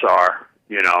Democrats are.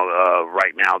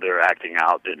 Right now they're acting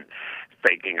out and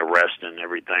faking arrest and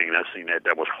everything. I've seen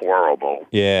that was horrible.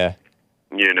 Yeah.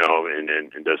 And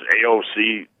does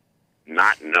AOC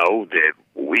not know that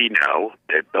we know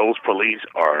that those police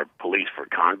are police for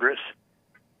Congress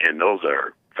and those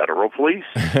are federal police?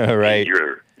 Right. And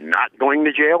you're not going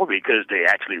to jail because they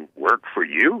actually work for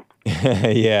you?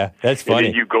 Yeah, that's funny.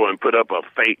 And then you go and put up a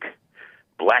fake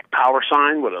Black Power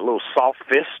sign with a little soft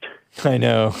fist? I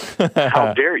know.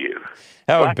 How dare you?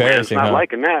 How Black embarrassing, man's not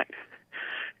liking that.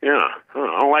 Yeah,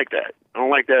 I don't like that. I don't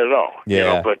like that at all.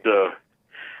 Yeah. But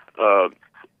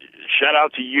shout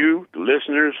out to you, the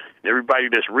listeners, everybody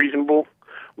that's reasonable.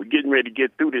 We're getting ready to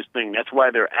get through this thing. That's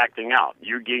why they're acting out.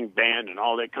 You're getting banned and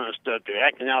all that kind of stuff. They're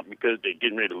acting out because they're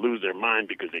getting ready to lose their mind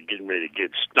because they're getting ready to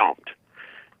get stomped.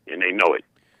 And they know it.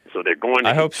 So they're going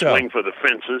to swing for the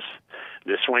fences.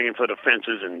 They're swinging for the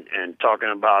fences and talking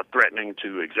about threatening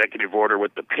to executive order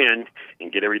with the pen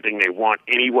and get everything they want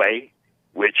anyway,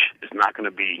 which is not going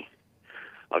to be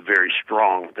a very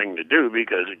strong thing to do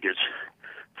because it gets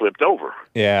flipped over.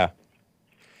 Yeah.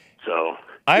 So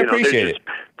I appreciate it.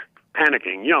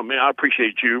 Panicking. Man, I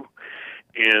appreciate you.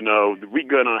 And we're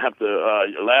going to have to,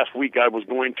 last week I was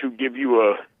going to give you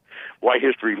a White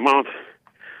History Month.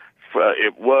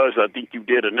 I think you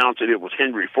did announce it. It was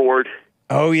Henry Ford.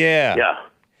 Oh, yeah.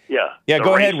 Yeah,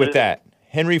 go ahead with that.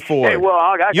 Henry Ford. Hey,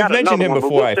 well, You've mentioned him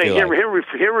before, I feel like.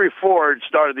 Henry Ford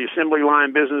started the assembly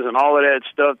line business and all of that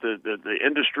stuff, the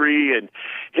industry, and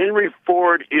Henry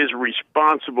Ford is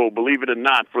responsible, believe it or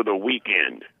not, for the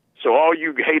weekend. So all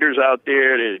you haters out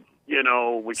there that,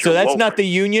 with so that's not the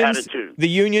unions? Attitude. The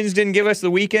unions didn't give us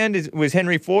the weekend? It was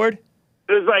Henry Ford?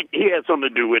 It's like he had something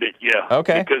to do with it, yeah.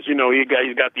 Okay. Because,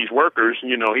 he's got these workers,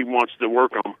 he wants to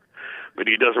work them, but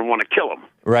he doesn't want to kill them.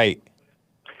 Right.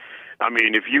 I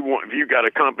mean, if you got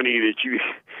a company that you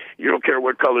don't care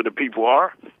what color the people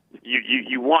are,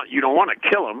 you don't want to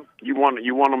kill them. You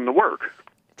want them to work.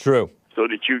 True. So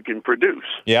that you can produce.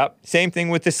 Yep. Same thing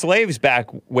with the slaves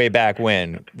way back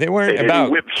when. They weren't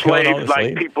about whip slaves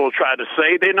like people try to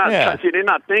say. They're not. Yeah. They're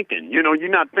not thinking. You're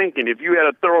not thinking. If you had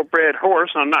a thoroughbred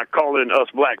horse, I'm not calling us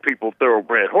black people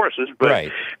thoroughbred horses, but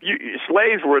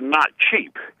slaves were not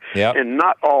cheap. Yep. And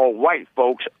not all white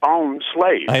folks own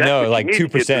slaves. I know, like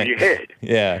 2%. Your head.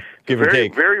 Yeah, give or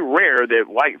take. Very rare that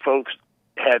white folks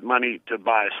had money to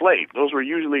buy a slave. Those were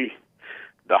usually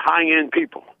the high-end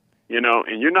people,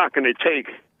 and you're not going to take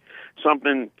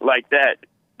something like that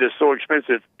that's so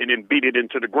expensive and then beat it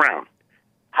into the ground.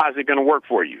 How's it going to work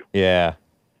for you? Yeah.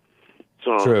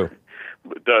 So, true.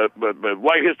 But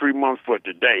White History Month for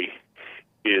today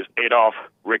is Adolf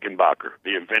Rickenbacker,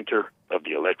 the inventor of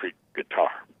the electric guitar.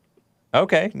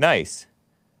 Okay, nice.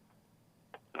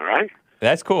 All right?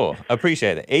 That's cool.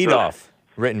 Appreciate it. Adolf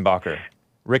Rickenbacker.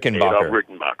 Adolf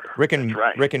Rickenbacker. That's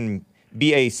right. Ricken,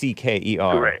 Backer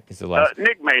Correct. is the last.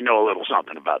 Nick may know a little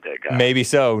something about that guy. Maybe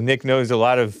so. Nick knows a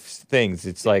lot of things.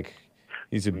 It's like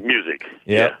he's a music.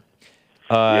 Yeah.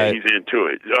 Yeah, he's into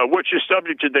it. What's your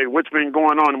subject today? What's been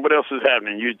going on, and what else is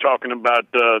happening? You talking about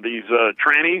these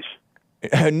trannies?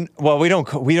 Well, we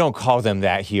don't call them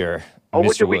that here. Oh, Mr.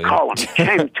 what do we William. call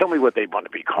them? Tell me what they want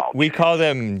to be called. We call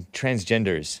them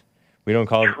transgenders. We don't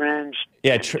call them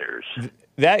transgenders.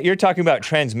 That you're talking about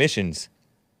transmissions.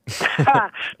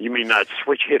 You mean not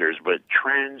switch hitters, but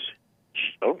trans?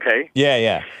 Okay.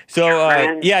 Yeah. So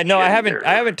no, I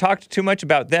haven't talked too much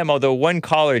about them. Although one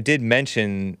caller did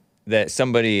mention that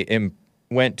somebody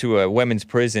went to a women's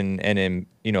prison and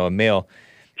a male.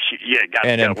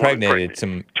 Got impregnated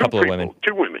couple of women.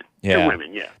 Two women. Yeah. Two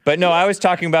women, yeah. But no, I was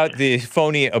talking about the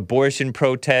phony abortion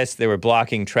protests. They were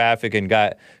blocking traffic and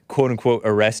got, quote unquote,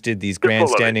 arrested. These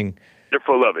grandstanding. They're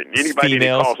full of it. Anybody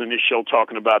females. that calls in this show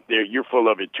talking about you're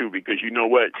full of it too, because you know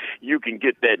what? You can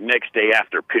get that next day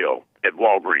after pill at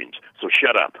Walgreens. So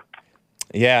shut up.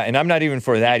 Yeah, and I'm not even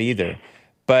for that either.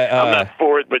 But I'm not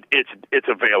for it, but it's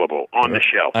available on the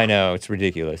shelf. I know, it's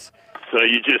ridiculous. So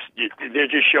they're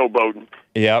just showboating.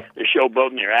 Yep. They're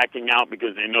showboating. They're acting out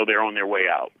because they know they're on their way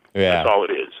out. Yeah. That's all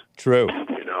it is. True.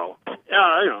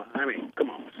 Yeah, I mean, come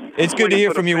on. It's good to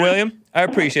hear from you, William. I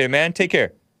appreciate it, man. Take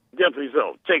care. Definitely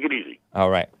so. Take it easy. All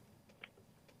right.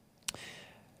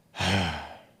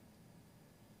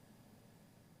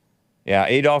 Yeah,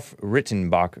 Adolf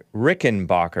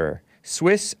Rickenbacker,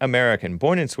 Swiss-American,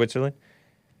 born in Switzerland,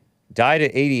 died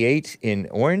at 88 in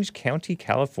Orange County,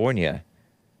 California.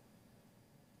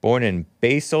 Born in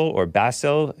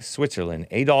Basel, Switzerland,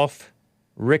 Adolf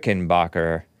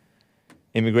Rickenbacker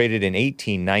immigrated in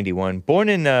 1891, born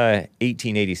in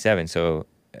 1887, so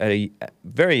at a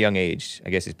very young age. I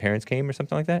guess his parents came or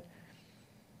something like that.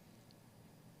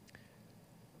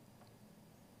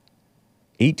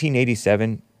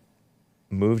 1887,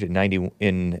 moved in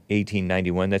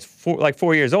 1891. That's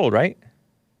 4 years old, right?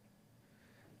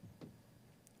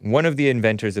 One of the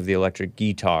inventors of the electric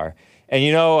guitar. And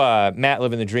Matt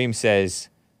Living the Dream says,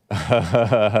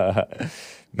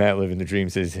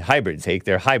 hybrids, Hake,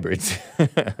 they're hybrids.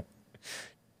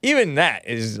 Even that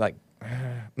is like,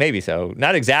 maybe so.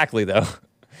 Not exactly, though.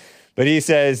 But he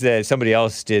says that somebody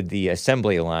else did the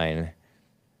assembly line.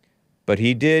 But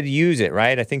he did use it,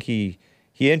 right? I think he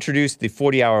introduced the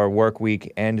 40-hour work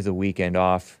week and the weekend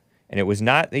off, and it was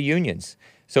not the unions.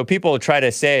 So people try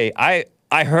to say, I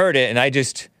heard it, and I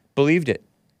just believed it.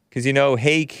 Because,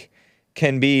 Hake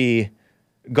can be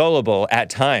gullible at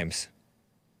times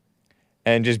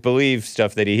and just believe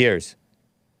stuff that he hears.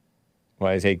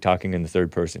 Why is Hake talking in the third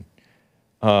person?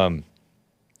 I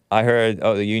heard,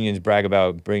 the unions brag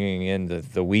about bringing in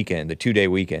the weekend, the 2-day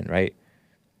weekend, right?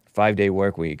 5-day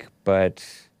work week. But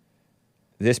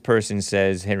this person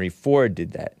says Henry Ford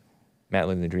did that. Matt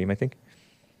Living the Dream, I think.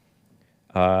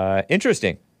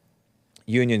 Interesting.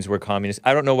 Unions were communists.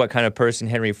 I don't know what kind of person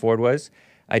Henry Ford was.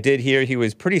 I did hear he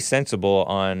was pretty sensible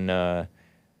on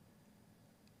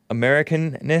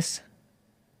Americanness,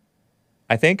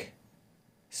 I think.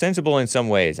 Sensible in some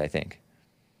ways, I think.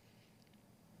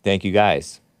 Thank you,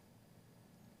 guys.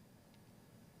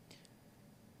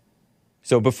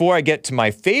 So before I get to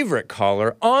my favorite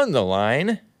caller on the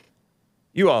line,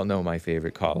 you all know my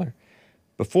favorite caller.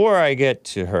 Before I get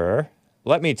to her,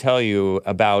 let me tell you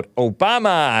about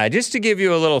Obama, just to give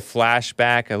you a little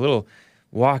flashback, a little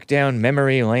walk down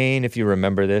memory lane, if you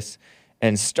remember this.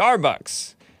 And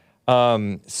Starbucks.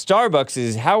 Starbucks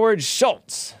is Howard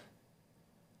Schultz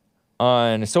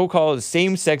on so-called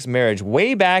same-sex marriage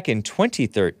way back in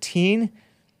 2013.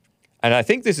 And I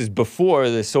think this is before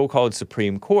the so-called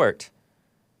Supreme Court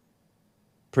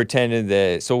pretended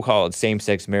that so-called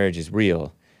same-sex marriage is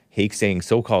real. Hake saying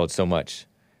so-called so much.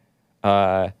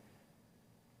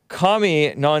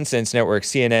 Commie Nonsense Network,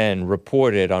 CNN,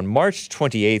 reported on March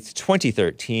 28th,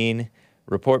 2013,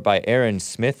 report by Aaron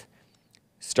Smith,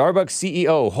 Starbucks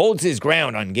CEO holds his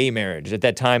ground on gay marriage. At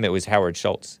that time, it was Howard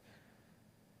Schultz.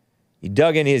 He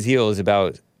dug in his heels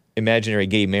about imaginary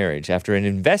gay marriage after an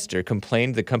investor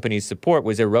complained the company's support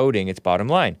was eroding its bottom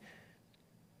line.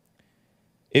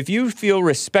 If you feel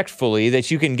respectfully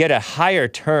that you can get a higher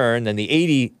turn than the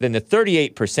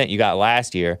 38% you got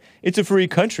last year, it's a free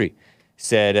country,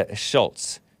 said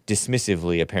Schultz,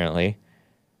 dismissively apparently,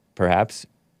 perhaps.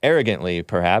 arrogantly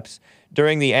perhaps,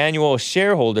 during the annual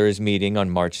shareholders meeting on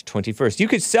March 21st. You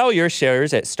could sell your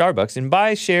shares at Starbucks and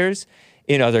buy shares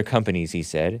in other companies, he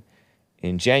said.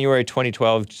 In January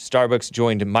 2012, Starbucks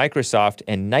joined Microsoft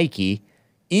and Nike,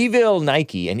 evil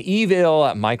Nike and evil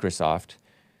Microsoft,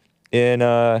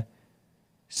 in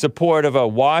support of a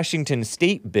Washington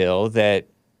state bill that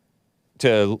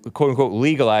to quote-unquote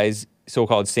legalize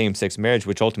so-called same-sex marriage,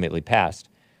 which ultimately passed.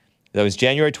 That was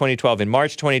January 2012. In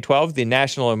March 2012, the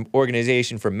National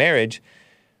Organization for Marriage,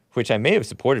 which I may have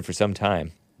supported for some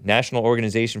time, National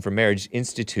Organization for Marriage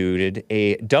instituted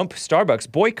a dump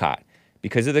Starbucks boycott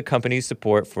because of the company's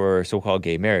support for so-called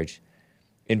gay marriage.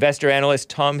 Investor analyst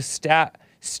Tom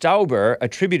Stauber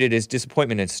attributed his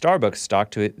disappointment in Starbucks stock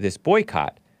to this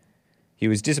boycott. He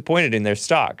was disappointed in their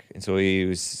stock, and so he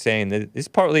was saying that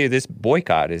this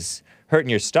boycott is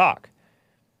hurting your stock,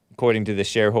 according to the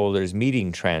shareholders'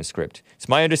 meeting transcript. It's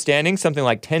my understanding something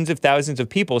like tens of thousands of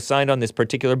people signed on this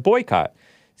particular boycott,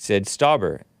 said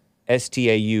Stauber,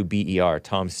 S-T-A-U-B-E-R,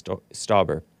 Tom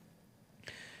Stauber.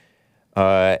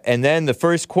 And then the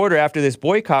first quarter after this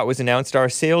boycott was announced, our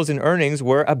sales and earnings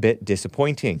were a bit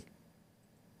disappointing.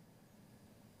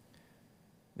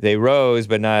 They rose,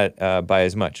 but not by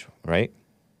as much, right?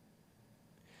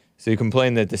 So you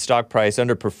complain that the stock price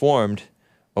underperformed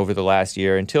over the last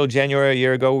year. Until January a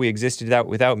year ago, we existed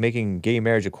without making gay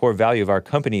marriage a core value of our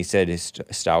company, said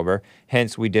Stauber.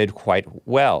 Hence, we did quite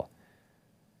well.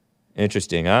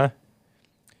 Interesting, huh?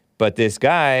 But this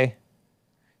guy,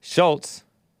 Schultz,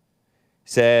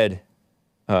 said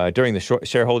during the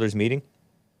shareholders meeting,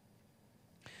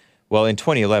 well, in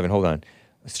 2011, hold on,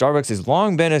 Starbucks has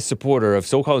long been a supporter of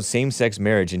so-called same-sex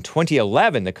marriage. In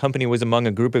 2011, the company was among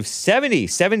a group of 70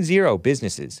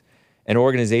 businesses and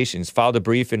organizations filed a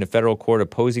brief in a federal court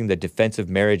opposing the Defense of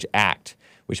Marriage Act,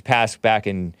 which passed back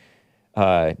in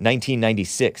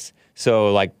 1996.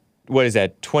 So, like, what is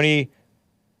that,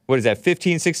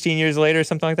 15, 16 years later,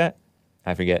 something like that?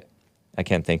 I forget. I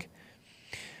can't think.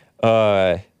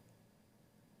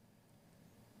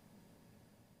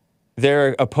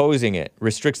 They're opposing it,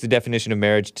 restricts the definition of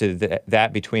marriage to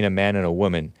that between a man and a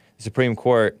woman. The Supreme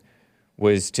Court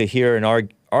was to hear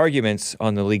arguments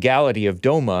on the legality of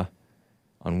DOMA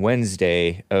on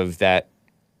Wednesday of that,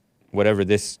 whatever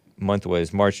this month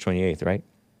was, March 28th, right?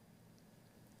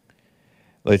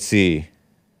 Let's see.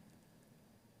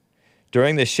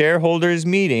 During the shareholders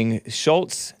meeting,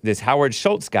 Schultz, this Howard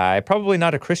Schultz guy, probably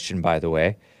not a Christian, by the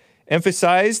way,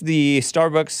 emphasized that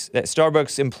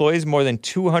Starbucks employs more than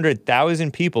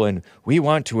 200,000 people, and we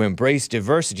want to embrace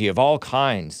diversity of all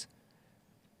kinds.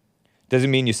 Doesn't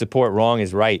mean you support wrong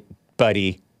is right,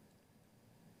 buddy.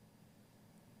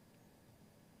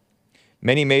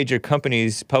 Many major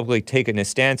companies publicly taken a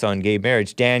stance on gay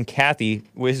marriage. Dan Cathy,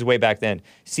 this is way back then,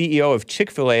 CEO of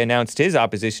Chick-fil-A, announced his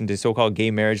opposition to so-called gay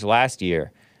marriage last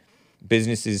year.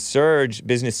 Business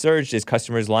surged as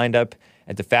customers lined up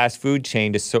at the fast food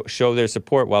chain to show their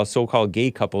support while so-called gay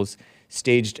couples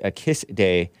staged a kiss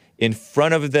day in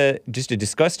front of just a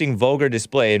disgusting, vulgar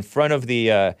display in front of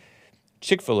the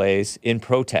Chick-fil-A's in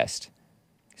protest.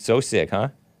 So sick, huh?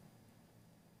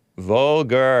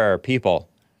 Vulgar people.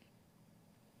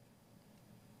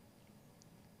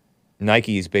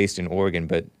 Nike is based in Oregon,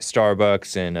 but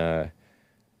Starbucks and I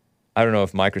don't know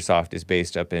if Microsoft is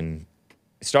based up in...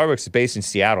 Starbucks is based in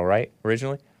Seattle, right,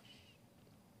 originally?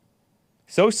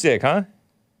 So sick, huh?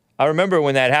 I remember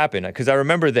when that happened, because I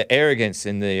remember the arrogance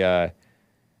in the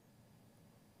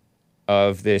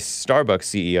of this Starbucks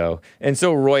CEO. And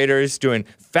so Reuters doing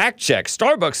fact check.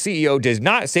 Starbucks CEO does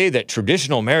not say that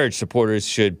traditional marriage supporters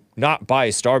should not buy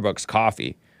Starbucks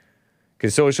coffee.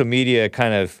 Because social media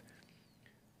kind of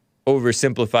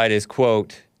oversimplified his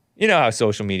quote. You know how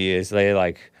social media is. They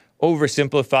like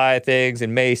oversimplify things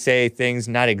and may say things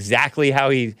not exactly how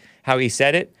he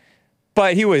said it.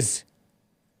 But he was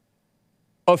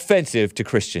offensive to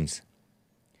Christians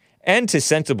and to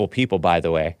sensible people, by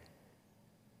the way,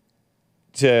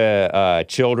 to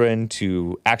children,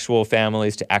 to actual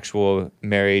families, to actual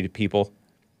married people,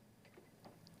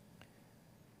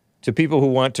 to people who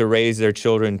want to raise their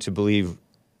children to believe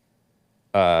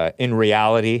in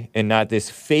reality and not this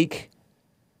fake,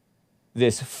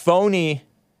 this phony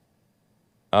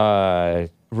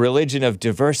religion of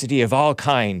diversity of all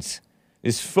kinds,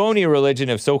 this phony religion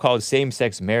of so-called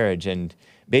same-sex marriage and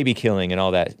baby killing and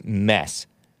all that mess.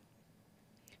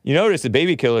 You notice the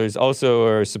baby killers also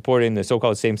are supporting the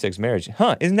so-called same-sex marriage.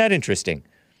 Huh, isn't that interesting?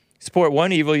 Support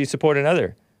one evil, you support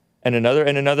another, and another,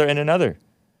 and another, and another.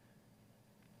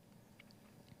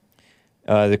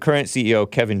 The current CEO,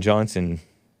 Kevin Johnson,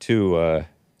 too,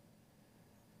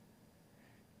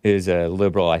 is a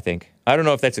liberal, I think. I don't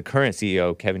know if that's a current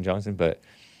CEO, Kevin Johnson, but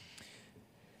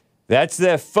that's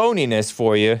the phoniness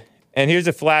for you. And here's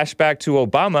a flashback to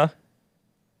Obama.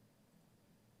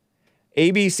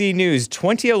 ABC News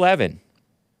 2011.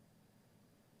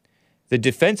 The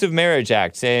Defense of Marriage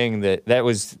Act, saying that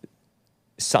was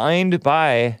signed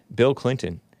by Bill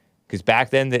Clinton. Because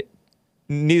back then,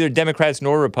 neither Democrats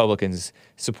nor Republicans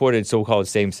supported so-called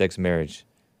same-sex marriage.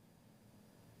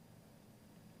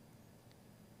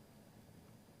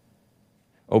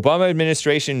 Obama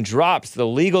administration drops the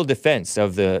legal defense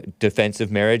of the Defense of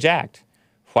Marriage Act.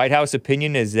 White House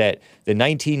opinion is that the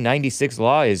 1996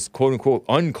 law is, quote-unquote,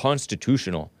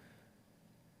 unconstitutional.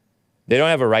 They don't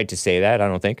have a right to say that, I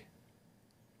don't think.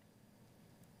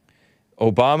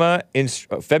 Obama,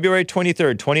 February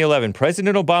 23rd, 2011,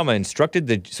 President Obama instructed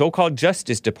the so-called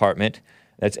Justice Department,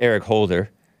 that's Eric Holder,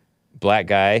 black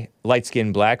guy,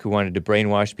 light-skinned black who wanted to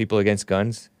brainwash people against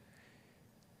guns,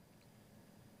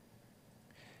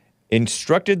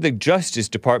 instructed the Justice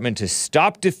Department to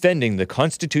stop defending the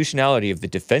constitutionality of the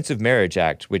Defense of Marriage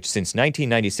Act, which since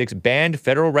 1996 banned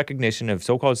federal recognition of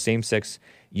so-called same-sex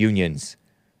unions.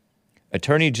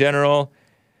 Attorney General,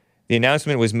 the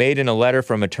announcement was made in a letter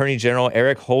from Attorney General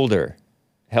Eric Holder,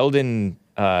 held in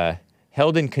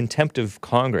contempt of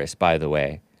Congress, by the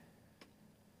way.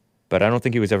 But I don't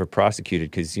think he was ever prosecuted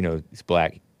because, you know, he's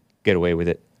black. Get away with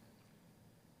it.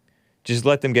 Just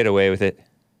let them get away with it.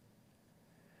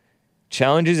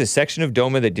 Challenges a section of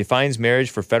DOMA that defines marriage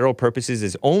for federal purposes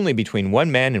as only between one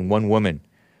man and one woman.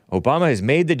 Obama has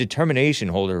made the determination,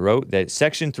 Holder wrote, that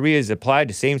Section 3 is applied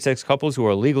to same-sex couples who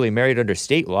are legally married under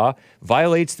state law,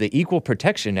 violates the Equal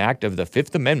Protection Act of the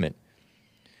Fifth Amendment.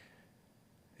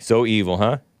 So evil,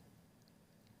 huh?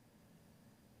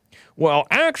 Well,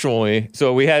 actually,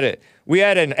 so we had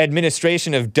an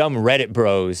administration of dumb Reddit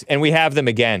bros, and we have them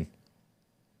again.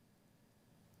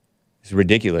 It's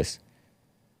ridiculous.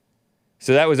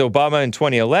 So that was Obama in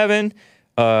 2011.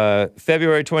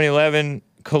 February 2011,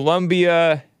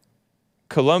 Columbia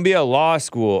Law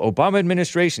School. Obama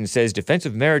administration says Defense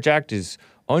of Marriage Act is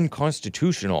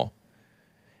unconstitutional.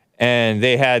 And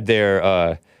they had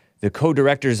the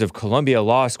co-directors of Columbia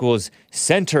Law School's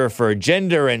Center for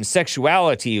Gender and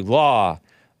Sexuality Law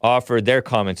offered their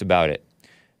comments about it.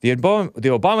 The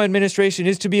Obama administration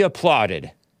is to be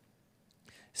applauded.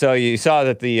 So you saw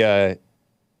that the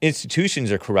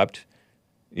institutions are corrupt.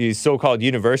 These so-called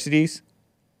universities,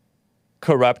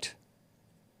 corrupt.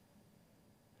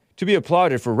 To be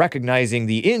applauded for recognizing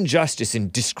the injustice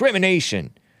and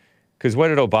discrimination. Because what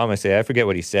did Obama say? I forget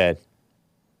what he said.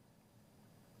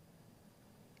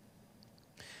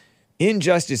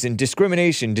 Injustice and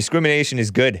discrimination. Discrimination is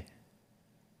good.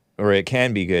 Or it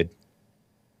can be good.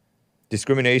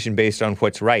 Discrimination based on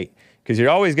what's right. Because you're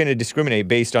always going to discriminate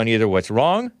based on either what's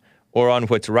wrong or on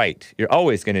what's right. You're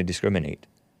always going to discriminate.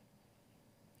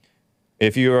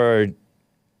 If you are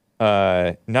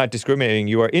not discriminating,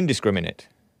 you are indiscriminate.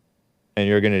 And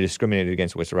you're going to discriminate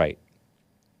against what's right.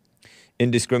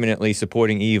 Indiscriminately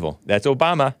supporting evil. That's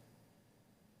Obama.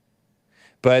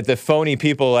 But the phony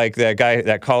people like that guy,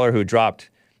 that caller who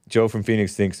dropped, Joe from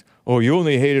Phoenix, thinks, oh, you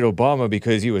only hated Obama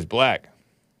because he was black.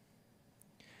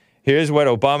 Here's what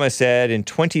Obama said in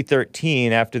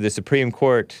 2013 after the Supreme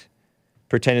Court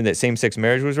pretended that same-sex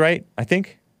marriage was right, I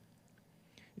think.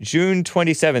 June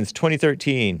 27th,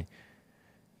 2013.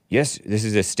 Yes, this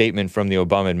is a statement from the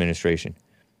Obama administration.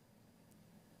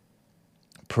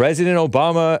 President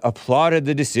Obama applauded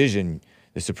the decision.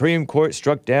 The Supreme Court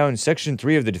struck down Section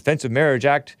 3 of the Defense of Marriage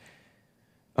Act.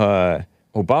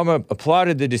 Obama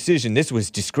applauded the decision. This was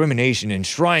discrimination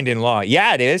enshrined in law.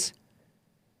 Yeah, it is.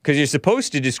 Because you're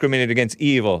supposed to discriminate against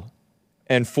evil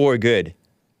and for good.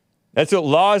 That's what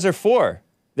laws are for.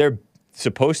 They're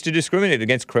supposed to discriminate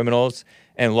against criminals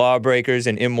and lawbreakers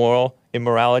and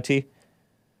immorality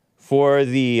for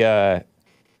the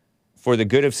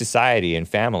good of society and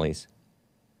families.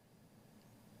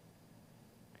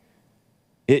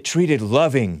 It treated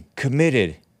loving,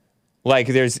 committed, like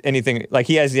there's anything, like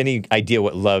he has any idea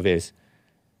what love is.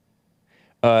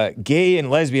 Gay and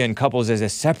lesbian couples as a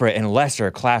separate and lesser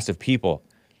class of people.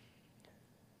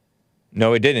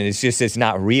 No, it didn't. It's just, it's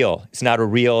not real. It's not a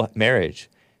real marriage.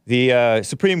 The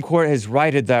Supreme Court has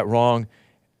righted that wrong,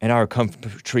 and our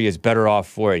country is better off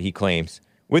for it, he claims,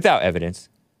 without evidence.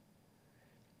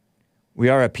 We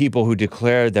are a people who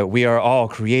declare that we are all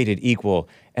created equal,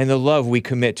 and the love we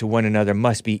commit to one another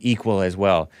must be equal as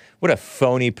well. What a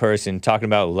phony person talking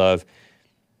about love.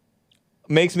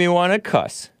 Makes me want to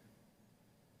cuss.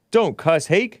 Don't cuss,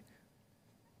 Hake.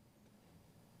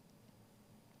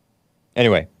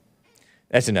 Anyway,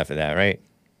 that's enough of that, right?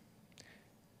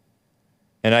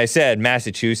 And I said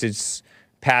Massachusetts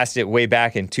passed it way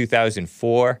back in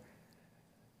 2004.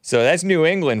 So that's New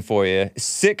England for you.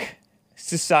 Sick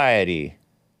society.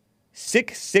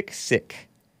 Sick, sick, sick.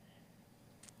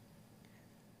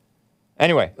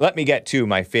 Anyway, let me get to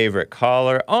my favorite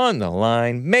caller on the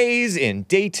line. Maze in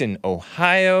Dayton,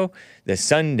 Ohio, the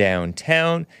sundown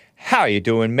town. How you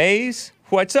doing, Maze?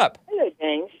 What's up? Hello,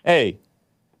 James. Hey.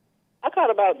 I thought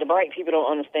about the bright people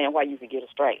don't understand why you could get a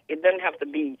strike. It doesn't have to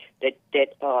be that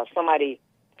somebody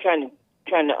trying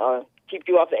to keep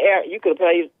you off the air. You could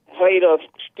have played a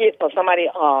skit or somebody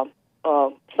song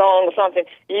or something,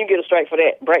 and you get a strike for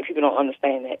that. Bright people don't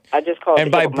understand that. I just call it.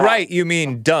 And by bright, you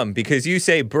mean dumb, because you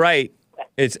say bright.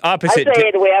 It's opposite. I say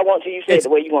it the way I want to. You say it the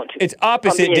way you want to. It's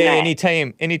opposite day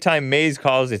anytime Maze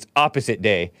calls. It's opposite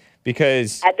day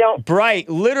because bright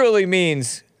literally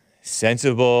means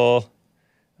sensible,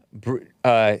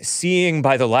 seeing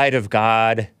by the light of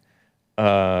God,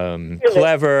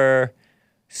 clever,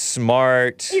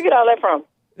 smart. Where you get all that from?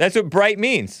 That's what bright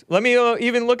means. Let me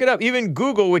even look it up. Even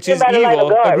Google, which is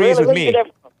evil, agrees with me.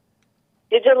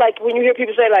 It's just like when you hear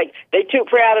people say, like, they took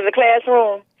prayer out of the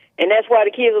classroom. And that's why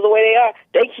the kids are the way they are.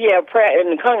 They have prayer in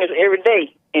the Congress every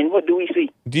day. And what do we see?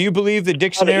 Do you believe the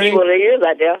dictionary? Evil there is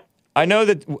out there. I know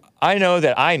that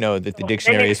the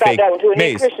dictionary is fake.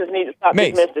 Maze. Christians need to stop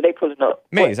this mess that they putting up.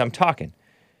 Maze, I'm talking.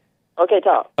 Okay,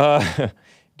 talk.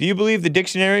 Do you believe the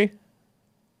dictionary?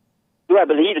 Do I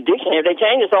believe the dictionary? They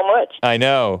change it so much. I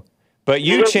know. But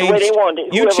you changed. The way they want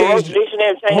it. You changed.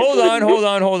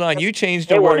 Hold on. You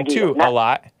changed a word too a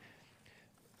lot.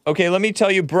 Okay, let me tell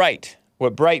you bright.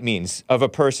 What bright means of a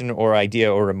person or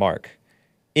idea or remark.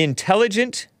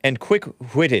 Intelligent and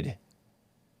quick-witted.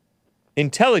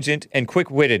 Intelligent and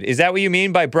quick-witted. Is that what you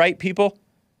mean by bright people?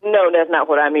 No, that's not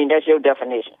what I mean. That's your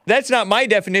definition. That's not my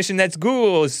definition. That's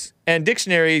Google's and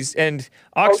dictionaries and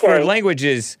Oxford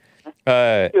languages.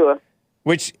 Sure.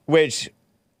 Which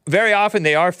very often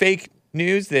they are fake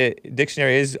news. The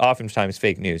dictionary is oftentimes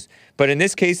fake news. But in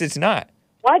this case, it's not.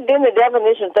 Why didn't the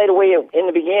definition say the way in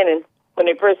the beginning? When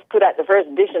they first put out the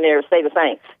first dictionary, stay the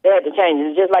same. They had to change it.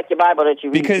 It's just like your Bible that you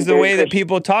read. Because the way that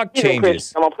people talk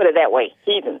changes. I'm going to put it that way.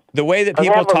 Heathens. The way that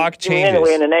people talk changes.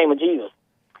 Anyway, in the name of Jesus.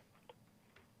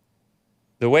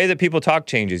 The way that people talk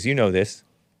changes. You know this.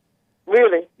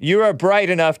 Really? You are bright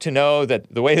enough to know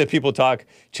that the way that people talk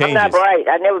changes. I'm not bright.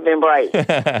 I've never been bright.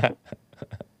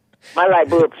 My light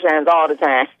bulb shines all the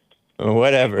time.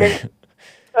 Whatever.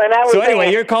 So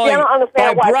anyway, you're calling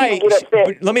by bright.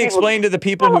 Let me explain to the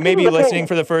people who may be listening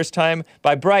for the first time.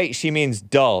 By bright, she means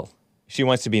dull. She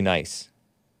wants to be nice.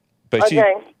 But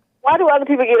why do other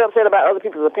people get upset about other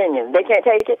people's opinions? They can't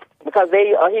take it because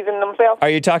they are heathen themselves? Are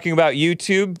you talking about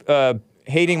YouTube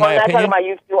hating my opinion? I'm not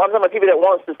talking about YouTube. I'm talking about people that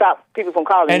wants to stop people from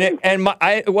calling you.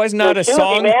 It was not a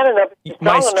song.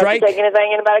 My strike. To take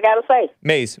anything anybody got to say.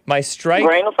 Maze, my strike.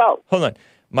 Grain of salt. Hold on.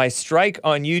 My strike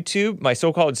on YouTube, my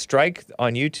so-called strike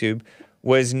on YouTube,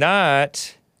 was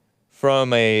not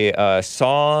from a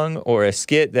song or a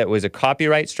skit that was a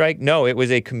copyright strike. No, it was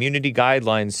a community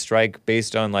guidelines strike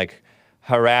based on like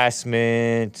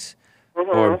harassment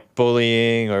or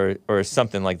bullying or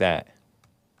something like that.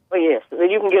 Well, yes. So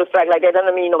you can get a strike like that.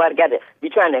 Doesn't mean nobody got to be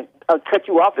trying to cut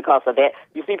you off because of that.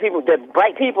 You see people, the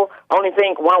bright people only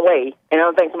think one way and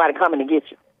don't think somebody coming to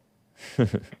get you.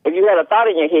 If you had a thought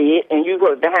in your head and you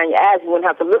were behind your eyes, you wouldn't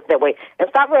have to look that way. And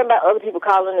stop worrying about other people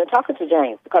calling and talking to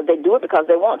James because they do it because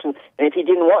they want to. And if he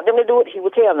didn't want them to do it, he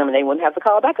would tell them and they wouldn't have to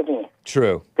call back again.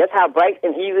 True. That's how bright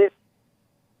and easy.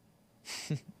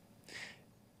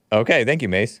 Okay, thank you,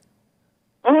 Mace.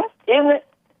 Isn't it?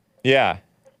 Yeah.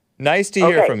 Nice to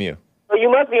hear from you. So you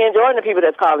must be enjoying the people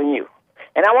that's calling you.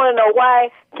 And I want to know why.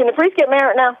 Can the priest get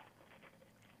married now?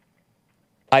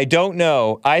 I don't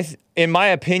know. In my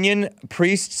opinion,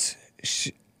 priests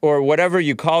or whatever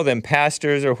you call them,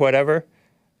 pastors or whatever,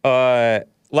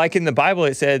 like in the Bible,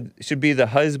 it said should be the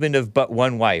husband of but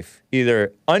one wife,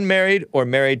 either unmarried or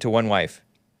married to one wife.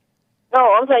 No,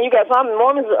 I'm saying you got some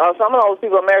Mormons. Some of those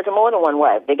people are married to more than one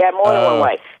wife. They got more than one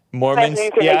wife. Mormons, they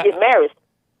get married.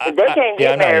 If they can't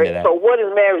get married, so what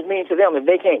does marriage mean to them if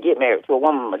they can't get married to a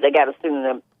woman? They got to sit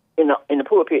in the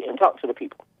pulpit and talk to the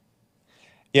people.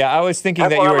 Yeah, I was thinking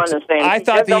That's that you were. I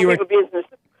thought that you were. Business,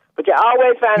 but you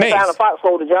always find a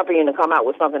foxhole to jump in and come out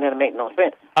with something that'll make no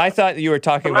sense. I thought you were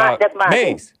talking about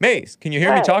Maze. Maze, can you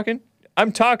hear me talking?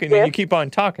 I'm talking and you keep on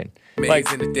talking.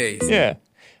 Maze in the days. Yeah.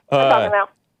 I'm talking now.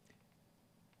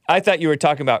 I thought you were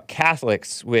talking about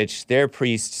Catholics, which their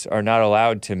priests are not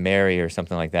allowed to marry or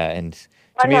something like that, and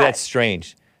to me that's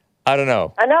strange. I don't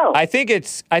know. I know. I think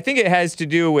it has to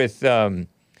do with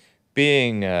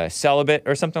being celibate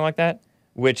or something like that.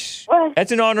 which What?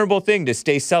 that's an honorable thing to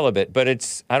stay celibate, but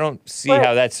I don't see What?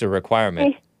 how that's a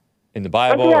requirement in the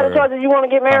But Bible. you have a or choice if you want to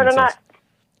get married or common not. sense.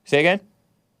 Say again?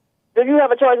 Do you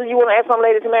have a choice if you want to ask some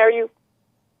lady to marry you?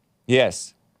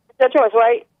 Yes. It's your choice,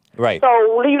 right? Right.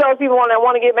 So leave those people that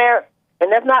want to get married,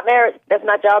 and that's not married. That's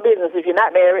not y'all business. If you're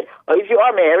not married, or if you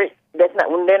are married, that's not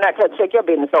when they're not trying to check your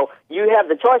business. So you have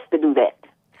the choice to do that.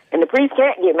 And the priest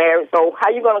can't get married. So how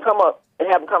you going to come up and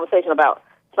have a conversation about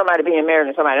somebody being married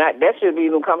and somebody not? That should be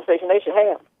the conversation they should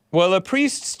have. Well, a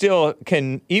priest still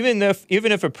can, even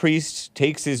if a priest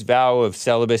takes his vow of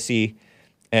celibacy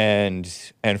and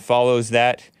follows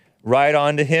that, right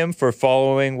onto him for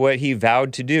following what he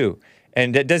vowed to do.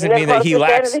 And that doesn't mean that he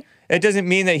lacks. It doesn't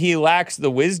mean that he lacks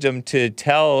the wisdom to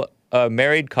tell a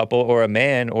married couple or a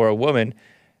man or a woman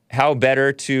how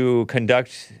better to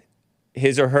conduct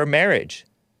his or her marriage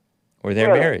or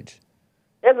their marriage.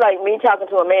 It's like me talking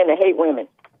to a man that hate women.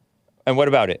 And what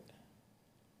about it?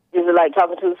 Is it like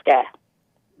talking to the sky?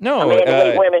 No. A man that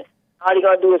hate women, all you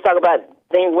gonna do is talk about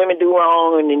things women do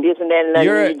wrong and this and that, and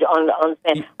you need to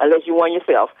understand unless you want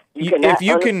yourself. You cannot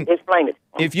explain it.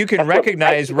 If you can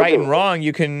recognize right and wrong,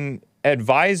 you can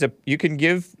advise. You can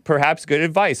give perhaps good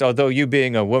advice. Although you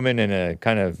being a woman and a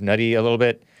kind of nutty a little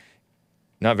bit,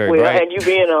 not very bright. And you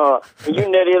being you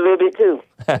nutty a little bit too.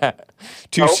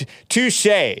 Touche.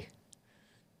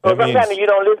 So sometimes if you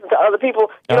don't listen to other people,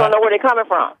 you don't know where they're coming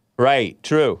from. Right.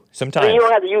 True. Sometimes. So you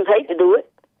don't have to use hate to do it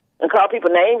and call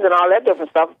people names and all that different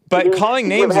stuff. But calling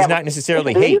names is not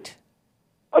necessarily hate.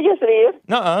 Oh, yes, it is.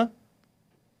 Nuh-uh.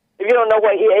 If you don't know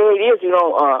what hate is, you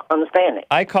don't understand it.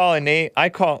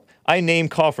 I name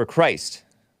call for Christ.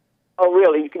 Oh,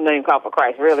 really? You can name call for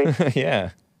Christ, really? Yeah.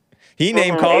 He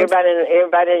name called.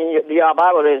 Everybody in your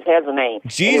Bible has a name.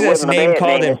 Jesus name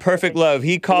called in perfect love.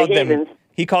 He called them.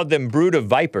 He called them brood of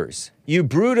vipers. You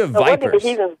brood of vipers.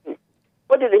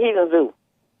 What did the heathens do?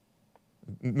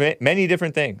 Many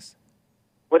different things.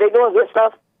 Were they doing good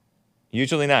stuff?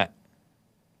 Usually not.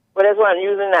 Well, that's why I'm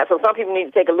using that. So some people need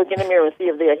to take a look in the mirror and see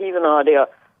if they're a heathen or they're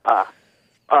a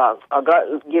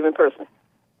God-given person.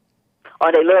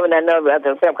 Or they loving that another after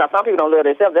themselves. Because some people don't love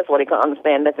themselves. That's why they can't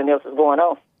understand nothing else is going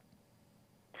on.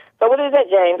 So what is that,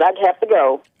 James? I have to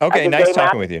go. Okay, nice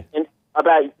talking with you.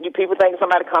 About you people thinking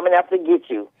somebody coming after to get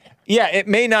you. Yeah, it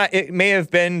may not. It may have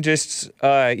been just,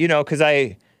 because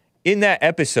in that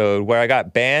episode where I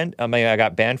got banned, I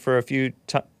got banned for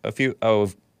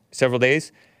several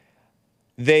days.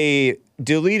 They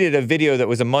deleted a video that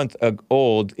was a month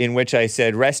old in which I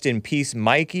said, "Rest in peace,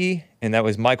 Mikey," and that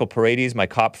was Michael Paredes, my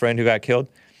cop friend who got killed.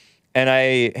 And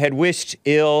I had wished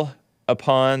ill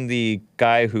upon the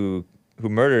guy who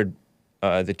murdered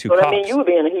the two cops. I mean, you were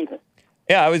being a heathen.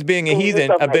 Yeah, I was being a heathen,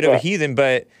 a bit of a heathen,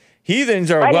 but heathens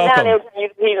are welcome.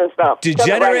 Heathen stuff.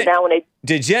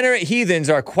 Degenerate heathens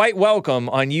are quite welcome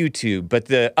on YouTube, but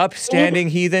the upstanding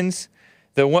heathens,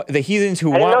 the heathens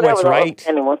who want what's right,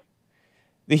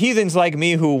 the heathens like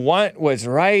me who want what's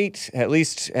right, at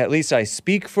least I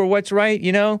speak for what's right,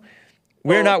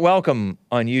 we're not welcome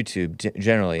on YouTube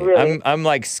generally. Really? I'm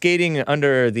like skating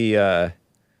under the,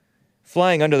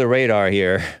 flying under the radar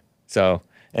here, so.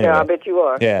 Anyway. Yeah, I bet you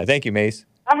are. Yeah, thank you, Mace.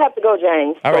 I have to go,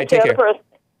 James. All right, take care. For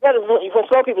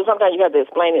slow people, sometimes you have to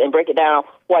explain it and break it down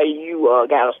why you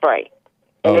got astray.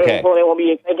 And okay. They won't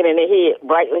be thinking in their head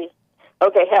brightly.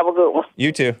 Okay, have a good one.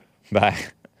 You too. Bye.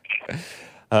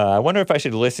 I wonder if I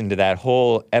should listen to that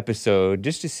whole episode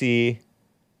just to see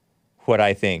what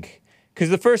I think. Because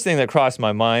the first thing that crossed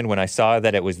my mind when I saw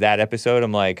that it was that episode,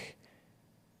 I'm like,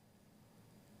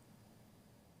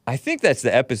 I think that's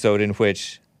the episode in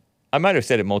which, I might have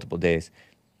said it multiple days,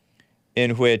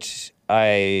 in which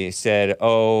I said,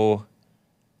 oh,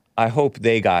 I hope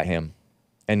they got him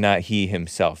and not he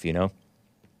himself,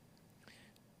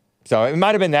 So it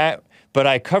might have been that, but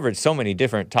I covered so many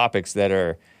different topics that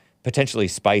are potentially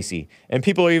spicy. And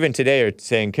people even today are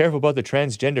saying, careful about the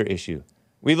transgender issue.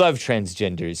 We love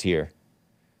transgenders here.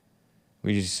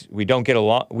 We don't get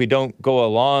along. We don't go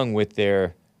along with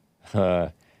their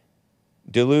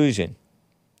delusion,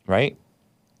 right?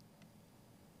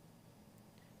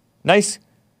 Nice,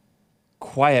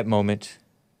 quiet moment.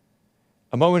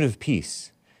 A moment of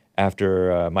peace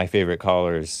after my favorite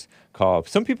caller's call.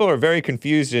 Some people are very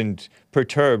confused and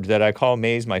perturbed that I call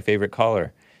Maze my favorite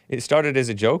caller. It started as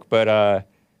a joke, but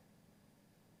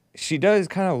she does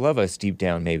kind of love us deep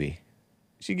down, maybe.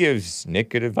 She gives Nick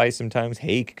good advice sometimes,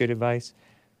 Hake good advice.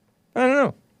 I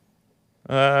don't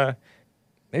know.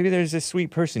 Maybe there's a sweet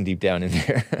person deep down in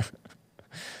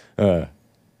there.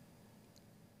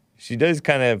 She does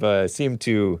kind of seem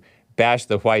to bash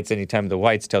the whites anytime the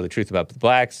whites tell the truth about the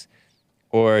blacks.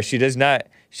 Or she does not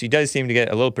she does seem to get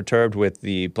a little perturbed with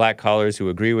the black collars who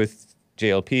agree with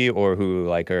JLP or who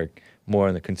like are more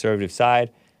on the conservative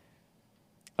side.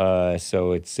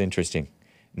 So it's interesting.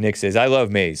 Nick says, I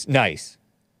love Maze. Nice.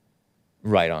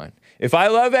 Right on. If I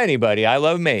love anybody, I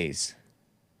love Maze.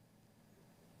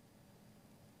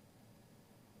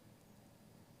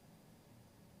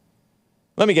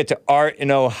 Let me get to Art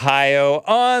in Ohio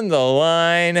on the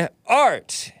line.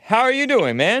 Art, how are you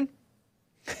doing, man?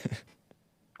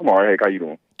 I'm all right, Hank. How you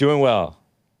doing? Doing well.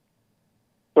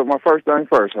 So my first thing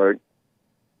first, Hank.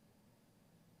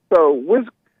 So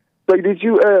did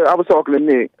you? I was talking to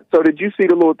Nick. So did you see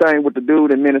the little thing with the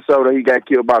dude in Minnesota? He got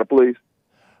killed by the police.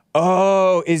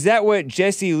 Oh, is that what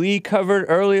Jesse Lee covered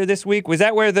earlier this week? Was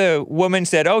that where the woman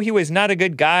said, "Oh, he was not a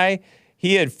good guy.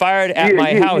 He had fired at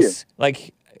my house." Yeah.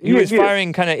 Like he was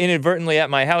firing kind of inadvertently at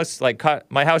my house. Like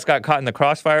my house got caught in the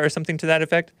crossfire or something to that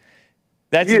effect.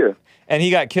 And he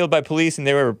got killed by police, and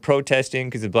they were protesting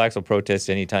because the blacks will protest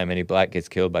anytime any black gets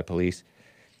killed by police,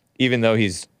 even though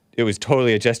it was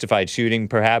totally a justified shooting,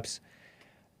 perhaps.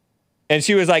 And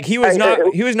she was like, he was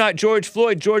not George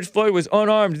Floyd. George Floyd was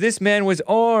unarmed. This man was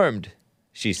armed,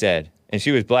 she said. And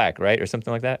she was black, right? Or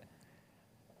something like that?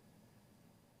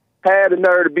 Had the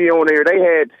nerve to be on there. They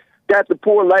had got the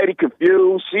poor lady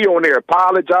confused. She on there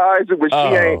apologizing, but she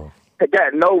ain't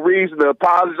got no reason to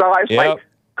apologize. Yep. Like,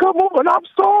 come on, I'm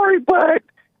sorry, but,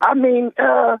 I mean,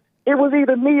 it was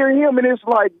either me or him, and it's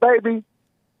like, baby,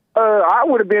 I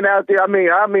would have been out there. I mean,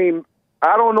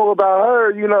 I don't know about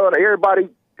her, you know, everybody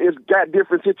has got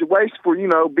different situations for, you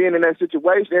know, being in that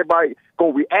situation. Everybody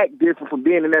gonna react different from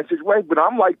being in that situation, but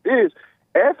I'm like this,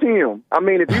 F him. I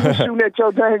mean, if you was shooting at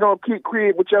your dang on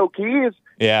crib with your kids.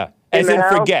 Yeah. As in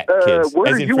house, forget, kids. What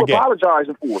as are in you forget.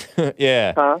 apologizing for?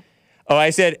 Yeah. Huh? Oh, I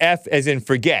said F as in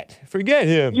forget. Forget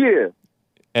him. Yeah.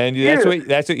 And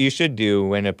that's what you should do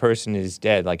when a person is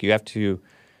dead. Like, you have to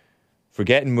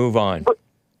forget and move on.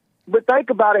 But think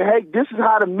about it, hey, this is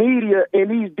how the media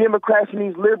and these Democrats and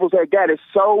these liberals have got it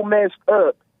so messed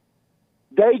up.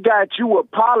 They got you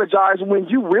apologizing when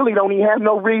you really don't even have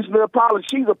no reason to apologize.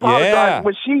 She's apologizing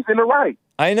when she's in the right.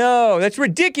 I know. That's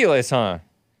ridiculous, huh?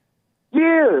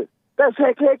 Yeah. That's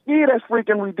heck yeah, that's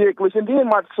freaking ridiculous. And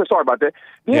then sorry about that.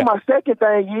 Then my second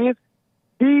thing is,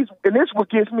 and this is what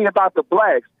gets me about the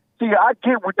blacks. See, I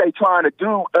get what they trying to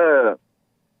do,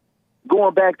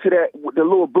 going back to that, the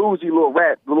little boozy little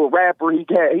rapper, he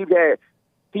had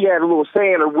a little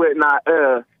saying or whatnot,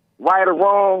 right or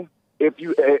wrong,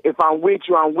 if I'm with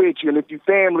you, I'm with you, and if you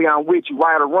family, I'm with you,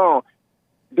 right or wrong.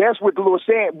 That's what the little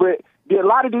saying, but a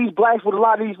lot of these blacks with a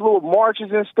lot of these little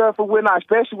marches and stuff or whatnot,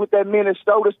 especially with that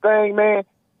Minnesota thing, man,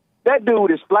 that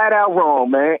dude is flat out wrong,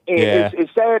 man. And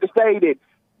it's sad to say that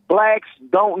blacks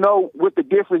don't know what the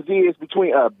difference is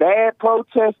between a bad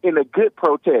protest and a good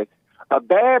protest. A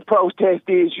bad protest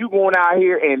is you going out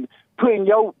here and putting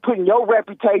your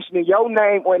reputation and your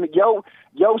name on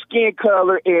your skin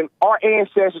color and our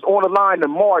ancestors on the line to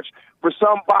march for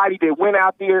somebody that went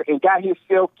out there and got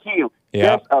himself killed. Yeah.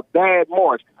 That's a bad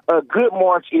march. A good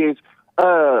march is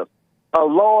a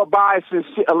law-abiding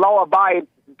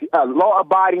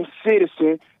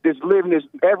citizen that's living his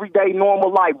everyday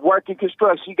normal life, working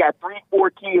construction. He got 3-4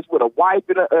 kids with a wife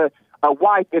and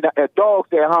a dog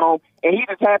at home, and he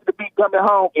just happened to be coming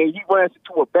home, and he runs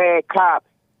into a bad cop,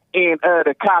 and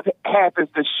the cop happens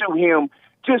to shoot him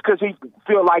just because he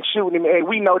feel like shooting him, and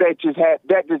we know that just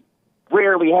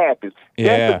rarely happens.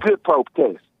 Yeah. That's a good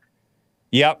protest.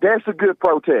 Yep. That's a good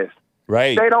protest.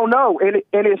 Right. They don't know, and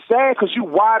it's sad because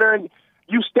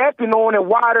you stepping on and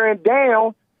watering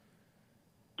down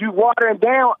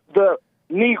the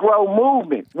Negro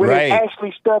movement when there's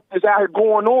actually stuff that's out here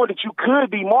going on that you could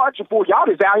be marching for. Y'all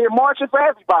is out here marching for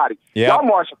everybody. Yep. Y'all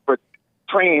marching for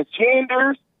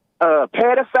transgenders,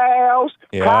 pedophiles,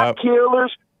 cop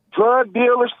killers, drug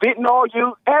dealers, fentanyl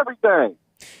use, everything.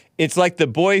 It's like the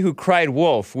boy who cried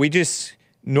wolf.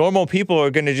 Normal people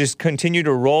are going to just continue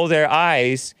to roll their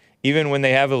eyes even when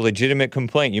they have a legitimate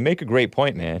complaint. You make a great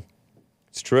point, man.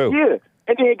 It's true. Yeah.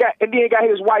 And then he got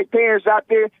his white parents out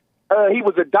there. He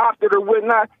was adopted or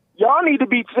whatnot. Y'all need to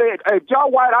be said, if y'all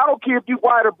white, I don't care if you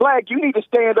white or black, you need to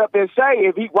stand up and say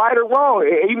if he right or wrong.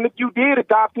 Even if you did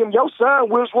adopt him, your son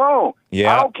was wrong.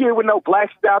 Yeah. I don't care what no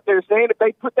blacks out there saying if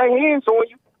they put their hands on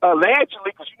you,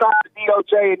 allegedly, because you know how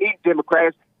the DOJ and these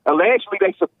Democrats, allegedly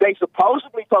they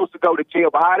supposedly supposed to go to jail,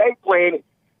 but how they playing it,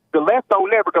 the left don't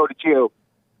never go to jail.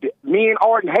 Me and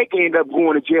Art and Hake end up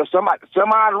going to jail. Some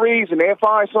odd reason, they'll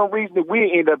find some reason that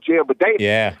we end up jail, but they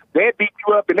beat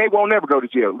you up and they won't never go to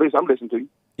jail. Listen, I'm listening to you.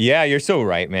 Yeah, you're so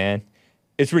right, man.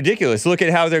 It's ridiculous. Look at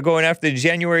how they're going after the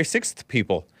January 6th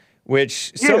people,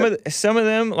 which some of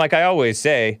them, like I always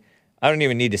say, I don't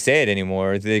even need to say it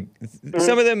anymore.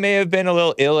 Some of them may have been a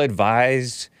little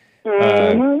ill-advised.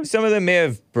 Some of them may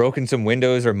have broken some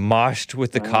windows or moshed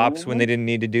with the cops when they didn't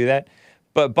need to do that.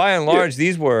 But by and large,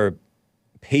 these were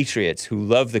patriots who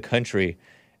love the country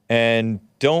and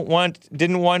didn't want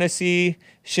to see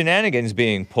shenanigans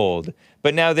being pulled.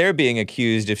 But now they're being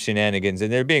accused of shenanigans,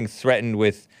 and they're being threatened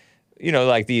with,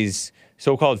 like these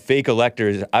so-called fake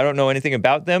electors. I don't know anything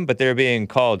about them, but they're being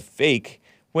called fake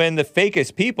when the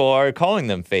fakest people are calling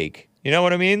them fake. You know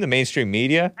what I mean? The mainstream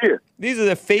media. Yeah. These are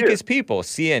the fakest people.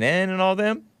 CNN and all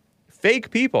them.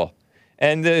 Fake people.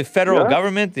 And the federal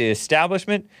government, the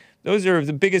establishment, those are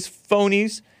the biggest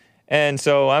phonies. And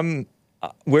so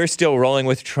we're still rolling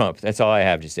with Trump. That's all I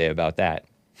have to say about that.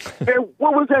 And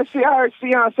what was that? I heard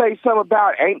Sion say something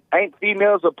about ain't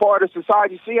females a part of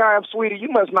society. Sion, sweetie, you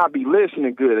must not be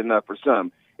listening good enough or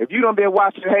something. If you don't been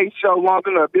watching the Hate Show long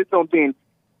enough, there's been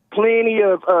plenty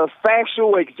of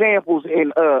factual examples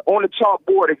and on the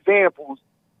chalkboard examples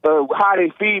of how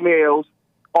the females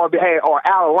are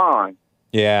out of line.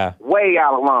 Yeah. Way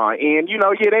out of line. And,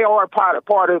 they are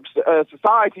part of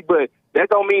society, but that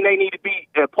don't mean they need to be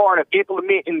a part of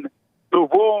implementing the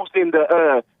rules in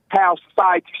the how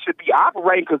society should be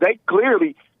operating, because they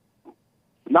clearly,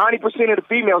 90% of the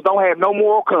females don't have no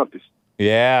moral compass.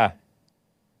 Yeah.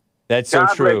 That's so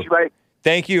God true. bless you, right?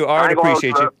 Thank you, Art.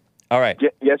 Appreciate you. All right.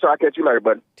 Yes, sir. I'll catch you later,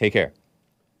 buddy. Take care.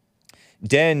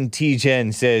 Den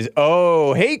T-Gen says,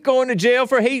 hate going to jail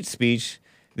for hate speech.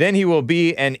 Then he will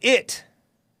be an it.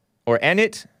 Or an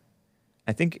it.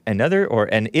 I think another or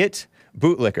an it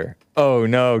bootlicker. Oh,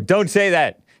 no. Don't say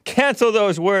that. Cancel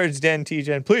those words, Den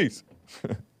T-Gen, please.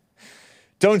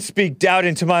 Don't speak doubt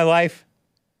into my life.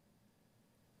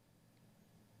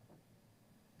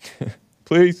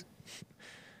 Please.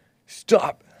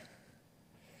 Stop.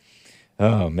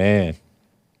 Oh, man.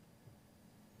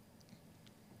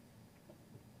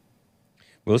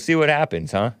 We'll see what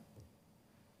happens, huh?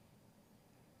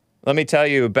 Let me tell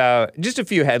you about just a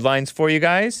few headlines for you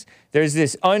guys. There's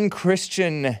this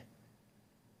unchristian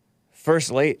first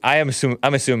lady. I'm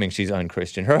assuming she's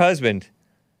unchristian. Her husband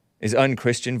is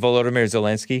unchristian, Volodymyr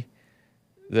Zelensky,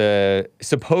 the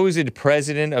supposed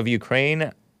president of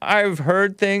Ukraine. I've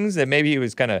heard things that maybe he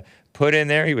was kind of put in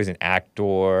there. He was an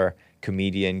actor,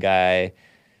 comedian guy.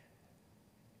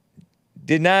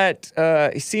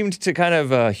 He seemed to kind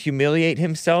of humiliate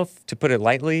himself, to put it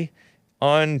lightly,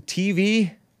 on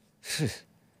TV.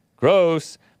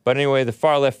 Gross. But anyway, the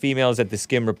far-left females at the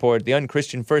Skim report, the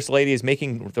unchristian First Lady is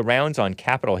making the rounds on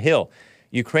Capitol Hill.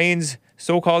 Ukraine's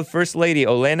so-called First Lady,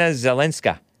 Olena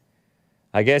Zelenska.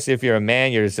 I guess if you're a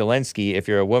man, you're Zelensky. If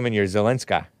you're a woman, you're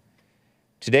Zelenska.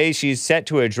 Today, she's set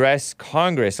to address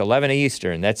Congress, 11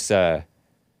 Eastern. That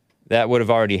would have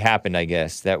already happened, I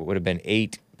guess. That would have been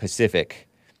 8 Pacific.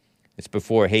 It's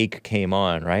before Hake came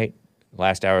on, right?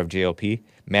 Last hour of JLP.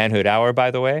 Manhood Hour, by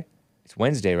the way. It's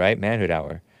Wednesday, right? Manhood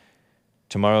Hour.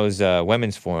 Tomorrow's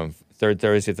Women's Forum, third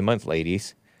Thursday of the month,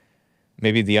 ladies.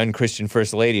 Maybe the unchristian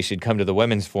First Lady should come to the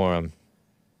Women's Forum.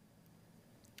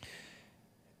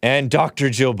 And Dr.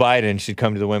 Jill Biden should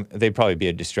come to the women. They'd probably be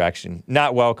a distraction.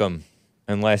 Not welcome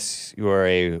unless you are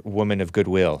a woman of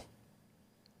goodwill.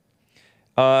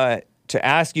 To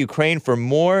ask Ukraine for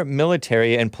more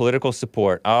military and political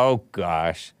support. Oh,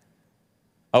 gosh.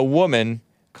 A woman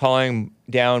calling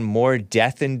down more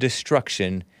death and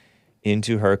destruction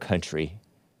into her country.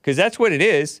 Because that's what it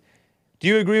is. Do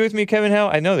you agree with me, Kevin Howe?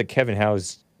 I know that Kevin Howe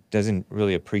doesn't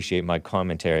really appreciate my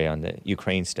commentary on the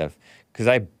Ukraine stuff, because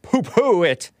I poo-poo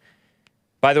it.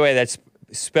 By the way, that's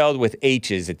spelled with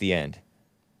H's at the end.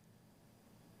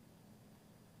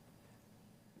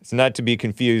 It's not to be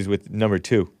confused with number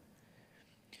 2.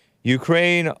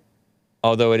 Ukraine,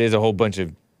 although it is a whole bunch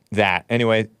of that.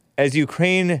 Anyway, as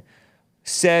Ukraine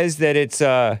says that it's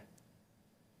they're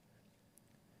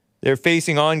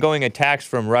facing ongoing attacks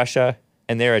from Russia,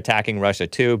 and they're attacking Russia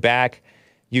too back.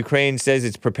 Ukraine says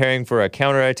it's preparing for a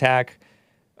counterattack.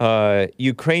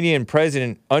 Ukrainian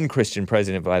president, unchristian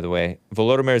president, by the way,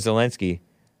 Volodymyr Zelensky.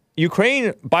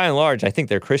 Ukraine, by and large, I think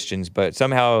they're Christians, but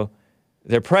somehow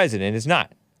their president is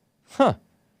not.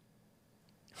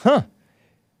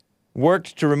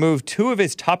 Worked to remove 2 of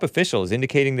his top officials,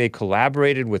 indicating they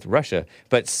collaborated with Russia.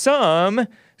 But some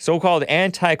so-called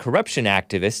anti-corruption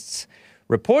activists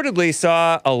reportedly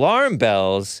saw alarm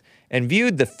bells and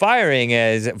viewed the firing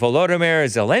as Volodymyr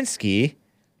Zelensky,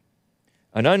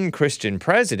 an unchristian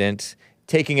president,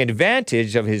 taking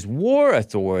advantage of his war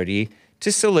authority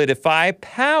to solidify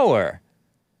power.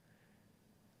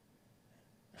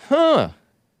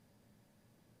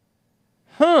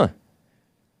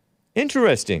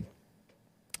 Interesting.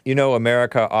 you know,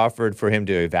 America offered for him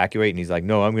to evacuate, and he's like,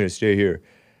 no, I'm going to stay here.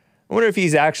 I wonder if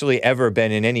he's actually ever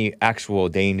been in any actual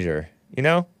danger, you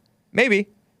know? Maybe.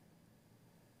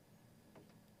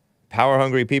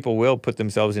 Power-hungry people will put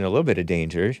themselves in a little bit of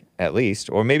danger, at least,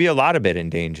 or maybe a lot of it in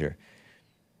danger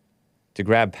to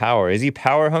grab power. Is he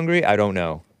power-hungry? I don't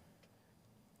know.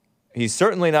 He's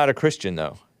certainly not a Christian,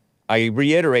 though. I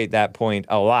reiterate that point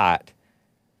a lot.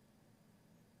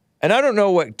 And I don't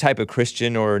know what type of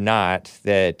Christian or not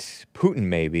that Putin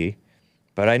may be,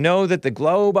 but I know that the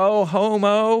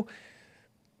globo-homo,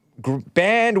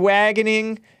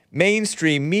 bandwagoning,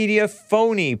 mainstream media,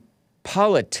 phony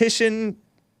politician,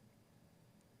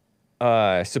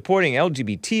 supporting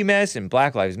LGBT mess and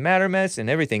Black Lives Matter mess and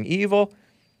everything evil,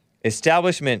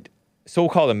 establishment,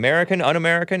 so-called American,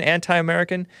 un-American,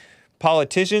 anti-American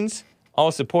politicians,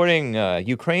 all supporting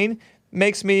Ukraine,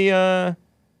 makes me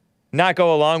not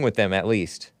go along with them, at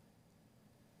least.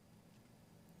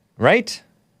 Right?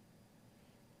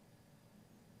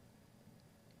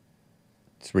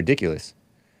 It's ridiculous.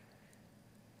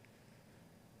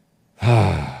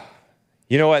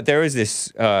 You know what? There was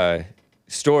this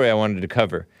story I wanted to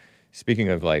cover. Speaking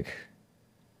of, like,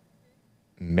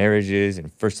 marriages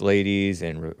and first ladies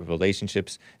and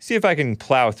relationships. See if I can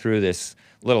plow through this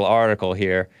little article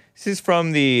here. This is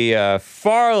from the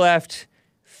far-left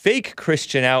fake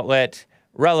Christian outlet,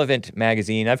 Relevant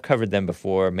Magazine. I've covered them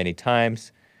before many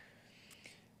times.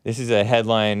 This is a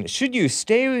headline, Should You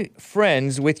Stay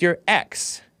Friends with Your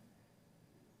Ex?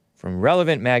 From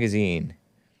Relevant Magazine.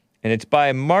 And it's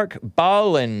by Mark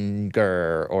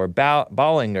Ballinger, or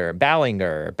Ballinger.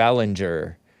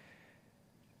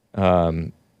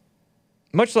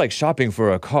 Much like shopping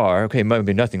for a car, okay, might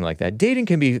be nothing like that. Dating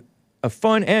can be a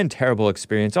fun and terrible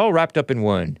experience, all wrapped up in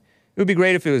one. It would be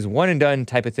great if it was one and done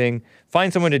type of thing.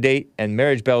 Find someone to date and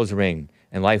marriage bells ring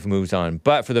and life moves on.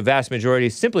 But for the vast majority,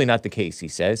 simply not the case, he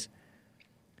says.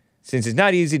 Since it's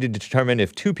not easy to determine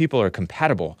if two people are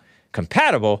compatible.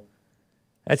 Compatible?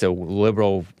 That's a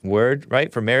liberal word,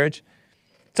 right, for marriage?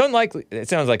 It's unlikely. It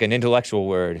sounds like an intellectual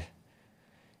word.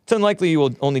 It's unlikely you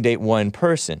will only date one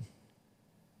person.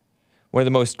 One of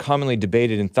the most commonly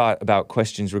debated and thought about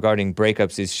questions regarding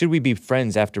breakups is, should we be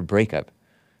friends after breakup?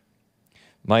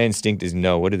 My instinct is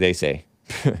no. What do they say?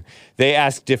 They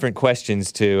ask different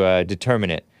questions to determine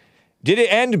it. Did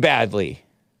it end badly?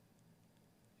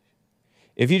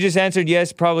 If you just answered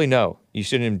yes, probably no. You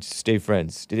shouldn't stay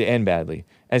friends. Did it end badly?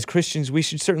 As Christians, we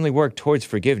should certainly work towards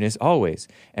forgiveness always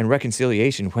and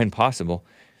reconciliation when possible.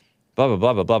 Blah, blah,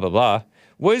 blah, blah, blah, blah, blah.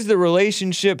 Was the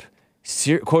relationship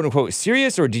quote-unquote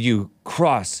serious, or did you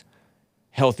cross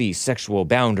healthy sexual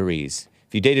boundaries?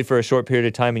 If you dated for a short period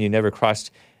of time and you never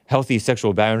crossed healthy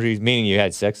sexual boundaries, meaning you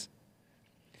had sex,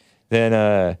 then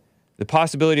the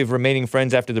possibility of remaining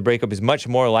friends after the breakup is much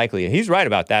more likely. He's right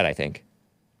about that, I think.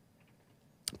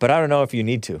 But I don't know if you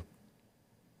need to.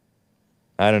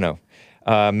 I don't know.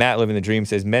 Matt Living the Dream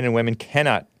says, men and women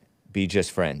cannot be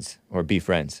just friends or be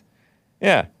friends.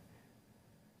 Yeah.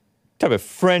 What type of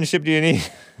friendship do you need?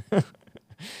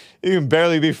 You can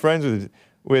barely be friends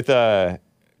with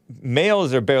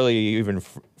males are barely even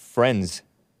friends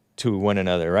to one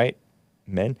another, right?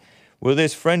 Men. Will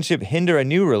this friendship hinder a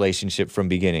new relationship from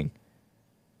beginning?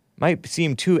 Might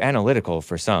seem too analytical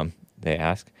for some, they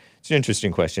ask. It's an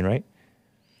interesting question, right?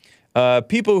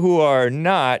 People who are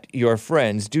not your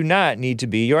friends do not need to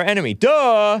be your enemy.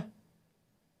 Duh!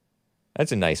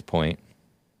 That's a nice point.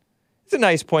 It's a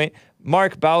nice point.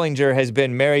 Mark Ballinger has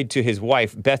been married to his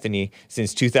wife, Bethany,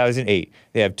 since 2008.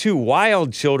 They have 2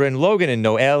 wild children, Logan and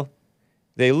Noel.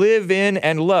 They live in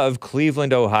and love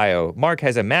Cleveland, Ohio. Mark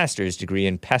has a master's degree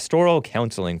in pastoral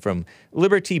counseling from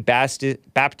Liberty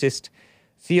Baptist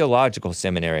Theological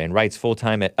Seminary and writes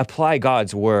full-time at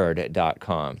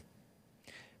applygodsword.com.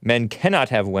 Men cannot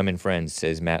have women friends,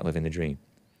 says Matt Living the Dream.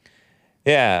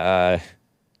 Yeah,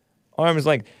 Arm's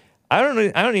like, I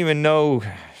don't even know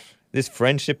this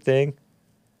friendship thing.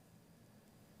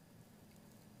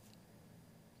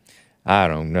 I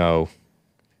don't know.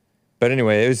 But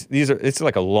anyway, it's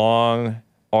like a long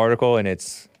article, and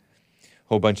it's a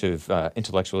whole bunch of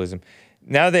intellectualism.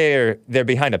 Now they're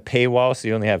behind a paywall, so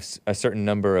you only have a certain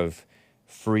number of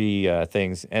free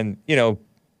things. And, you know,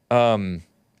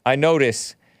 I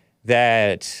notice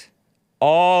that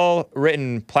all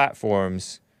written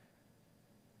platforms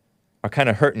are kind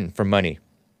of hurting for money.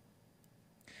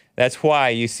 That's why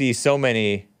you see so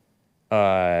many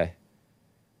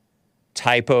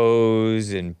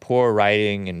typos and poor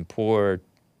writing and poor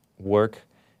work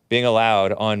being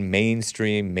allowed on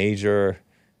mainstream major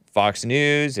Fox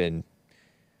News and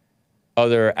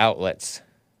other outlets.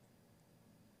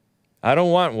 I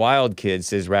don't want wild kids,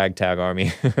 says Ragtag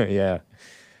Army. Yeah.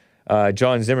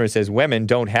 John Zimmer says women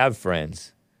don't have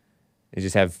friends. They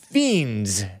just have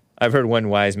fiends. I've heard one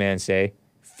wise man say,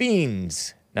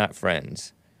 fiends, not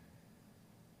friends.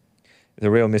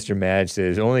 The real Mr. Madge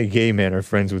says, only gay men are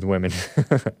friends with women.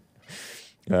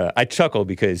 I chuckle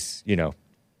because, you know,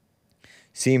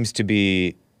 seems to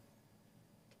be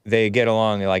they get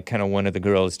along like kind of one of the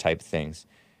girls type things.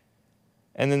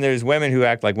 And then there's women who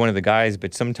act like one of the guys,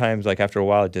 but sometimes, like, after a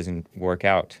while, it doesn't work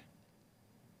out.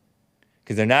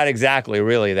 Because they're not exactly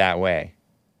really that way.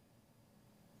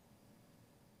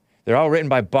 They're all written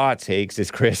by bots, Hake,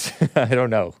 says Chris. I don't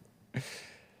know.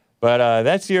 But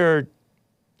that's your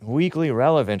weekly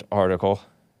relevant article.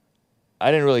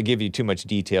 I didn't really give you too much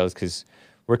details because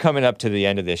we're coming up to the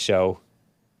end of this show.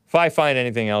 If I find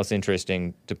anything else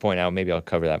interesting to point out, maybe I'll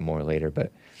cover that more later.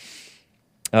 But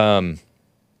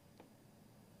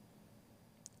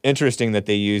interesting that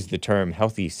they use the term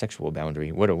healthy sexual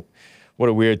boundary. What a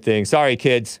weird thing. Sorry,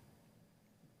 kids.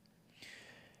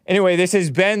 Anyway, this has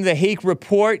been the Hake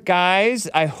Report, guys.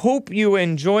 I hope you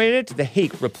enjoyed it.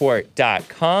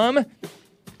 TheHakeReport.com.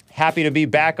 Happy to be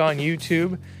back on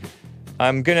YouTube.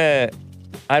 I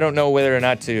don't know whether or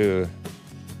not to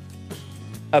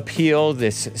appeal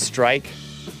this strike.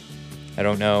 I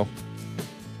don't know.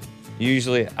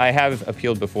 Usually, I have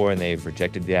appealed before and they've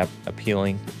rejected the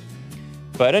appealing.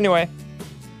 But anyway,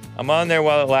 I'm on there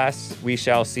while it lasts. We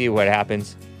shall see what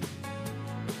happens.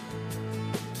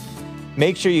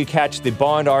 Make sure you catch the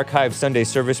Bond Archive Sunday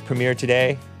service premiere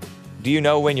today. Do you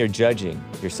know when you're judging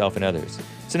yourself and others?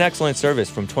 It's an excellent service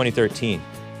from 2013.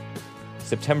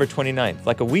 September 29th,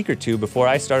 like a week or two before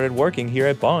I started working here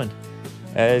at Bond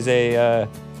as a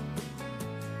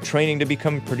training to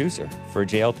become producer for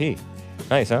JLP.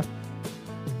 Nice, huh?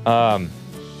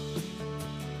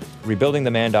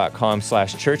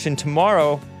 Rebuildingtheman.com/church. And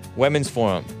tomorrow, Women's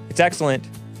Forum. It's excellent.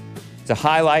 It's a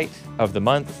highlight of the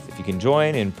month. If you can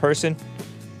join in person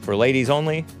for ladies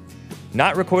only.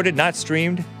 Not recorded, not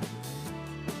streamed.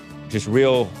 Just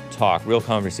real talk, real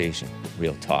conversation.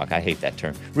 Real talk. I hate that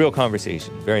term. Real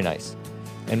conversation. Very nice.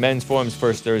 And Men's Forum's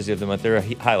first Thursday of the month. They're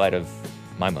a highlight of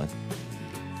my month.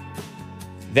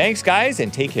 Thanks, guys,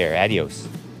 and take care. Adios.